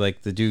remember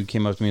like the dude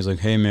came up to me, he's like,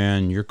 "Hey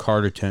man, you're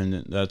card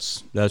attendant.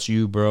 That's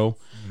you, bro."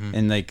 Mm-hmm.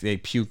 And like they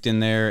puked in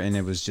there, and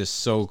it was just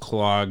so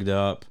clogged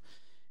up.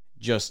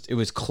 It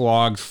was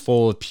clogged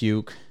full of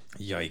puke.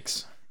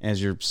 Yikes.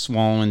 As you're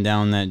swallowing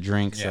down that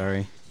drink, yeah.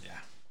 Sorry.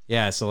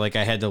 Yeah, so like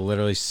I had to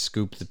literally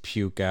scoop the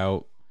puke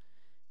out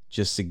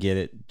just to get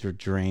it to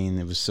drain.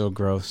 It was so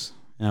gross.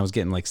 And I was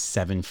getting like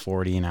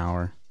 $7.40 an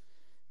hour.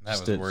 That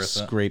just was to worth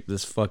scrape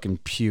this fucking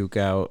puke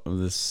out of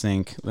the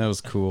sink. That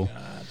was cool.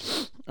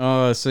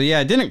 So yeah,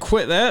 I didn't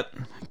quit that.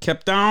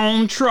 Kept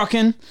on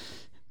trucking.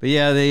 But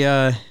yeah,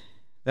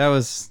 that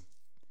was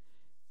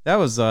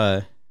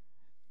a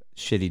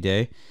shitty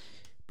day.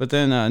 But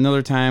then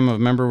another time, I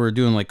remember we were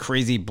doing like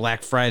crazy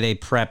Black Friday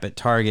prep at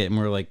Target, and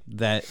we were like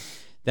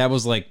that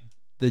was like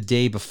the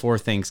day before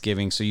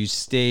Thanksgiving. So you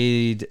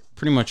stayed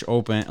pretty much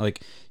open.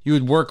 Like you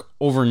would work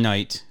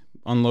overnight,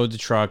 unload the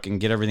truck, and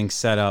get everything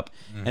set up.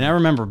 Mm-hmm. And I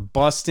remember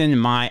busting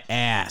my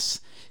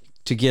ass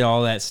to get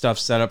all that stuff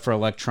set up for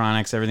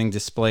electronics, everything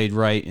displayed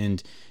right,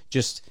 and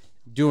just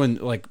doing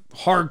like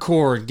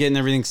hardcore, getting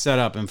everything set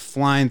up and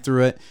flying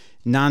through it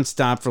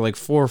nonstop for like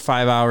 4 or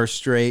 5 hours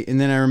straight. And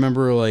then I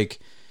remember like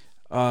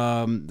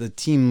the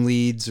team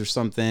leads or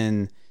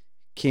something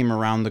came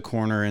around the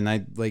corner, and I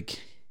didn't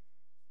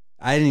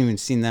even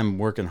seen them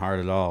working hard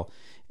at all.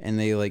 And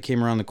they like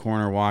came around the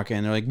corner walking,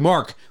 and they're like,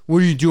 "Mark, what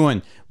are you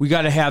doing? We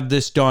got to have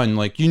this done.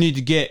 Like, you need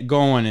to get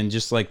going." And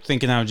just like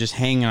thinking I was just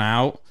hanging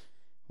out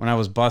when I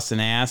was busting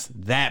ass.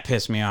 That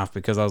pissed me off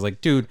because I was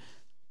like, dude,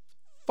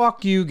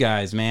 fuck you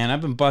guys, man.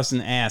 I've been busting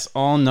ass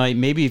all night.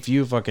 Maybe if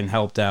you fucking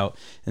helped out.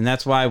 And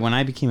that's why when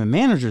I became a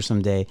manager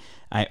someday,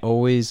 I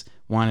always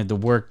wanted to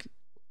work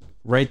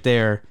right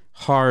there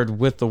hard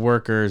with the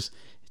workers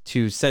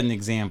to set an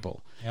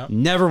example. Yep.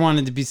 Never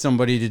wanted to be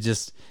somebody to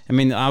just, I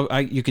mean,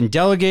 you can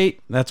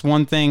delegate. That's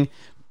one thing,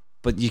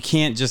 but you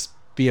can't just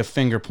be a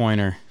finger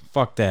pointer.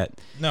 Fuck that.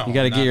 No, you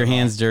got to not get your at all.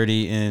 hands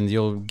dirty and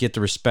you'll get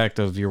the respect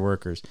of your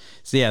workers.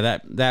 So yeah,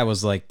 that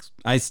was like,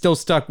 I still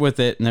stuck with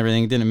it and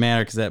everything. It didn't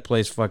matter because that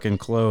place fucking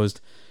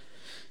closed.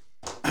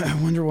 I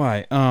wonder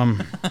why.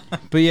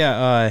 But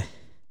yeah, let's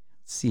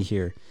see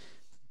here.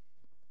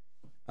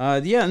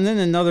 Yeah, and then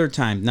another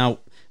time. Now,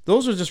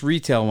 those are just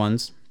retail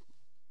ones.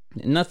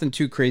 Nothing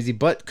too crazy,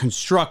 but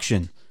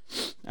construction.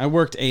 I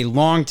worked a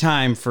long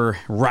time for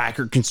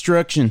Rocker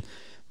Construction,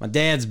 my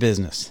dad's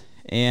business.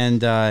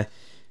 And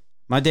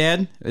my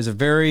dad is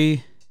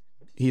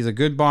he's a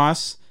good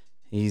boss.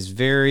 He's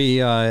very,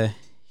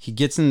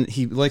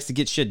 he likes to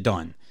get shit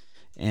done.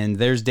 And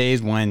there's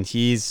days when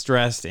he's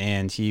stressed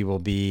and he will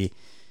be,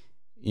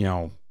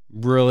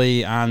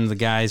 really on the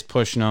guys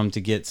pushing them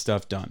to get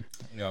stuff done.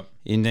 Yep.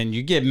 And then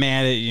you get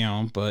mad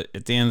at, but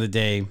at the end of the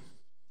day,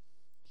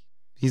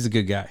 he's a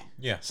good guy.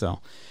 Yeah.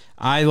 So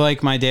I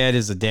like my dad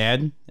as a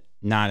dad,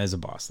 not as a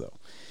boss though.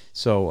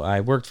 So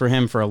I worked for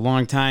him for a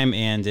long time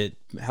and it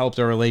helped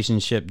our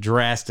relationship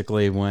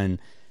drastically when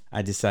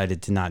I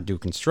decided to not do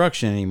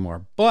construction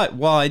anymore. But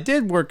while I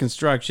did work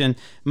construction,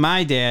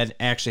 my dad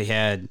actually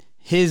had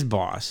his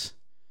boss,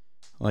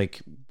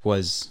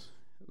 was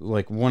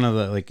one of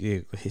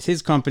the,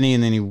 his company,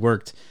 and then he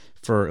worked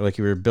for, we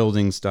were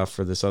building stuff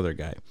for this other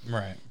guy.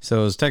 Right.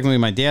 So it was technically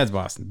my dad's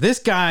boss. This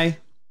guy,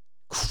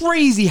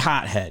 crazy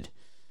hothead,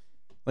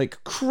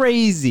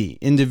 crazy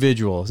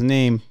individual. His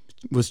name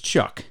was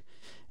Chuck.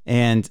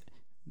 And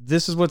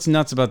this is what's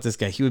nuts about this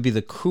guy. He would be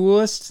the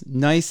coolest,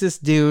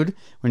 nicest dude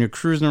when you're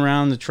cruising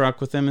around the truck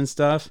with him and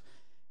stuff.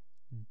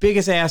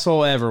 Biggest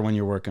asshole ever when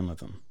you're working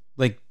with him.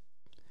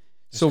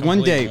 So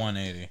one day,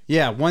 180.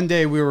 yeah, one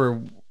day we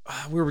were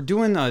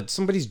doing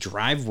somebody's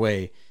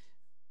driveway,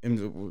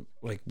 and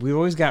we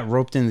always got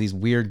roped into these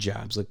weird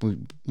jobs.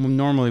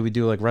 Normally we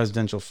do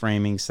residential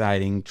framing,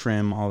 siding,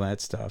 trim, all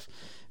that stuff.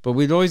 But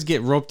we'd always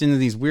get roped into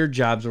these weird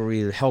jobs where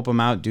we'd help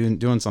them out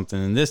doing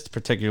something. And this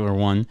particular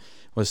one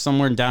was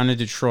somewhere down in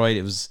Detroit.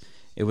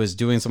 It was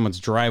doing someone's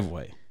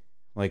driveway,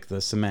 the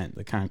cement,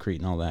 the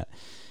concrete, and all that.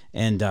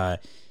 And I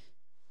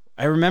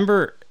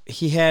remember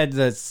he had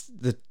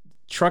the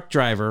truck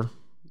driver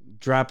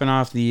dropping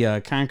off the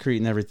concrete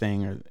and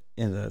everything, or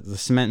the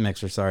cement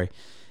mixer, sorry.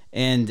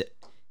 And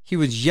he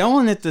was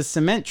yelling at the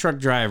cement truck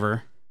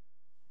driver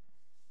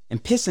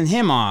and pissing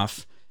him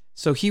off.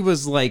 So he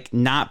was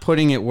not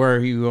putting it where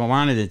he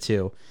wanted it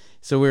to.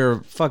 So we were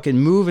fucking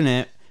moving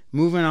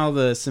all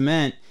the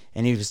cement,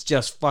 and he was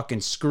just fucking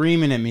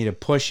screaming at me to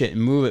push it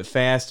and move it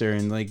faster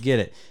and get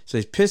it. So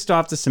he's pissed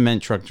off the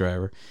cement truck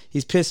driver.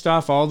 He's pissed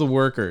off all the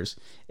workers.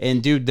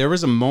 And dude, there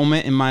was a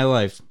moment in my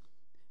life.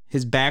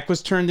 His back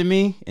was turned to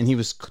me and he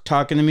was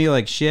talking to me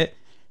like shit.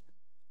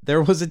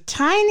 There was a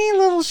tiny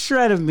little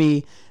shred of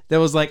me that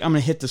was I'm going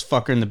to hit this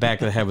fucker in the back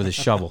of the head with a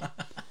shovel.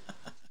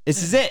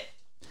 This is it.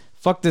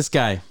 Fuck this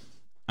guy.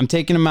 I'm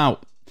taking him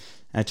out.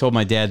 I told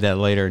my dad that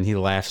later and he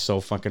laughed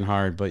so fucking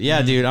hard. But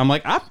yeah, dude, I'm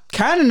I'm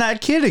kind of not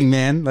kidding,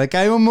 man.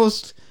 I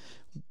almost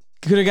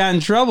could have gotten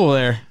in trouble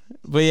there.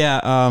 But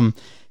yeah,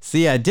 so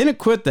yeah, I didn't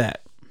quit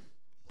that.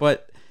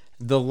 But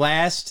the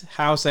last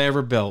house I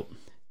ever built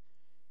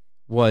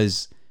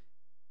was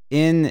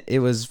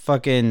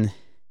fucking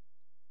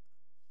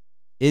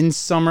in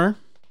summer.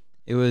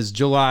 It was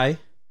July.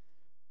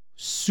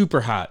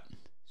 Super hot.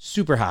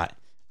 Super hot.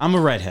 I'm a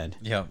redhead.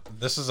 Yeah,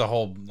 this is a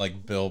whole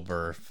Bill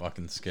Burr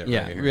fucking skit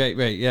Yeah, right here.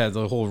 right. Yeah,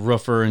 the whole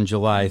roofer in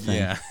July thing.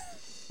 Yeah.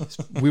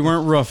 We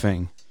weren't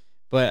roofing,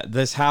 but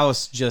this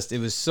house it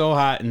was so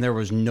hot and there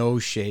was no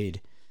shade.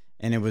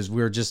 And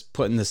we were just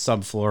putting the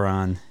subfloor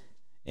on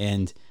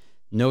and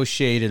no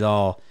shade at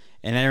all.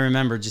 And I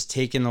remember just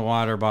taking the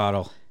water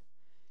bottle,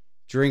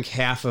 drink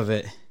half of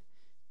it,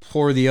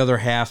 pour the other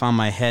half on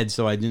my head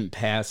so I didn't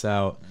pass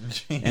out.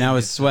 And I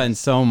was sweating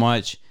so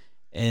much.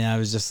 And I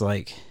was just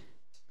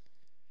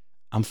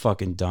I'm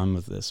fucking done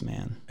with this,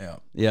 man. Yeah.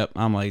 Yep.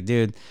 I'm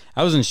dude,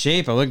 I was in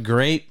shape. I looked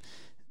great.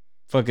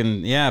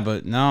 Fucking, yeah,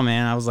 but no,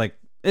 man. I was this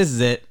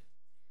is it.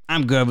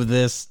 I'm good with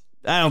this.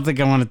 I don't think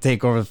I want to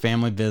take over the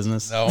family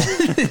business. No.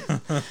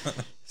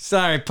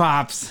 Sorry,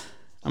 Pops.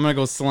 I'm going to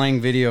go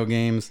slang video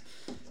games,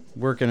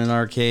 work in an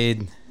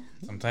arcade,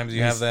 Sometimes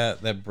you have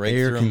that air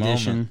breakthrough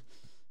condition. moment.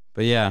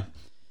 But yeah,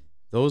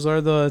 those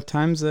are the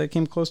times that I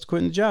came close to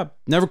quitting the job.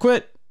 Never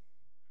quit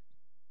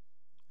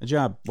a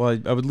job. Well,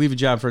 I would leave a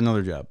job for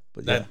another job.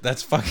 But yeah,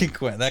 That's fucking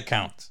quit. That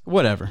counts.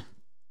 whatever.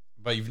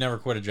 But you've never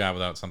quit a job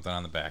without something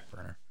on the back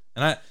burner.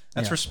 And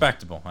that's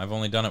respectable. I've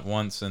only done it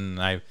once and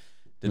I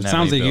didn't It have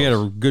sounds any like you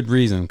bills. had a good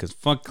reason, because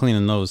fuck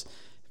cleaning those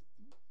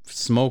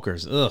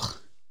smokers. Ugh.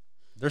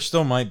 There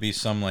still might be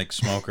some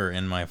smoker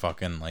in my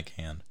fucking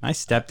hand. My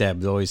stepdad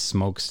would always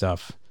smoke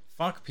stuff.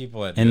 Fuck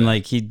people that do And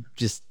that. he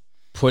just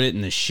put it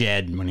in the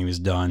shed when he was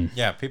done.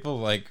 Yeah, people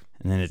like.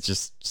 And then it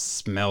just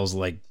smells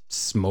like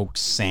smoked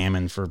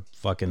salmon for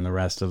fucking the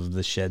rest of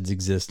the shed's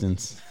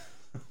existence.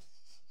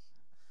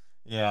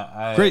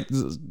 Yeah, great.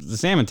 The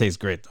salmon tastes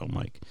great though,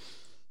 Mike.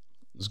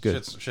 It's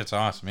good. Shit's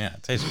awesome. Yeah,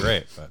 it tastes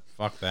great, but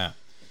fuck that.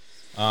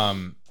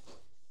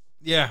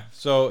 Yeah.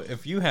 So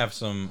if you have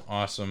some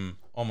awesome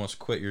almost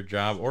quit your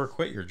job or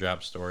quit your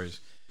job stories,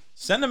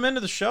 send them into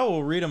the show.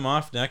 We'll read them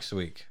off next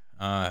week.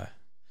 Yeah,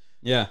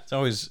 it's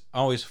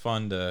always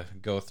fun to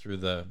go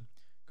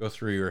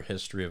through your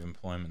history of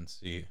employment and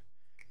see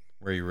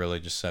where you really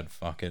just said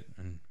fuck it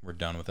and we're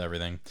done with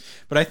everything.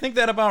 But I think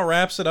that about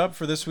wraps it up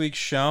for this week's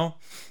show.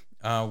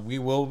 We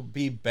will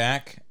be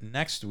back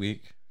next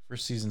week for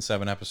season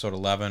 7, episode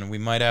 11. We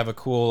might have a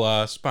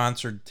cool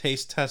sponsored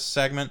taste test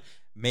segment,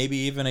 maybe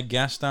even a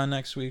guest on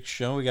next week's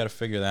show. We got to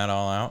figure that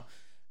all out.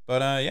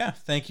 But yeah,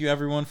 thank you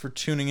everyone for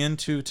tuning in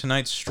to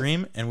tonight's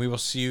stream, and we will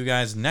see you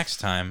guys next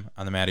time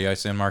on the Matty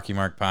Ice and Marky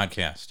Mark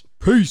podcast.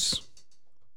 Peace.